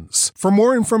solutions. For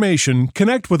more information,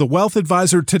 connect with a wealth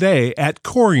advisor today at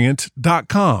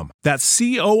Corient.com. That's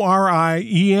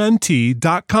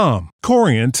Corient.com.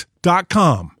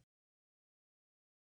 Corient.com.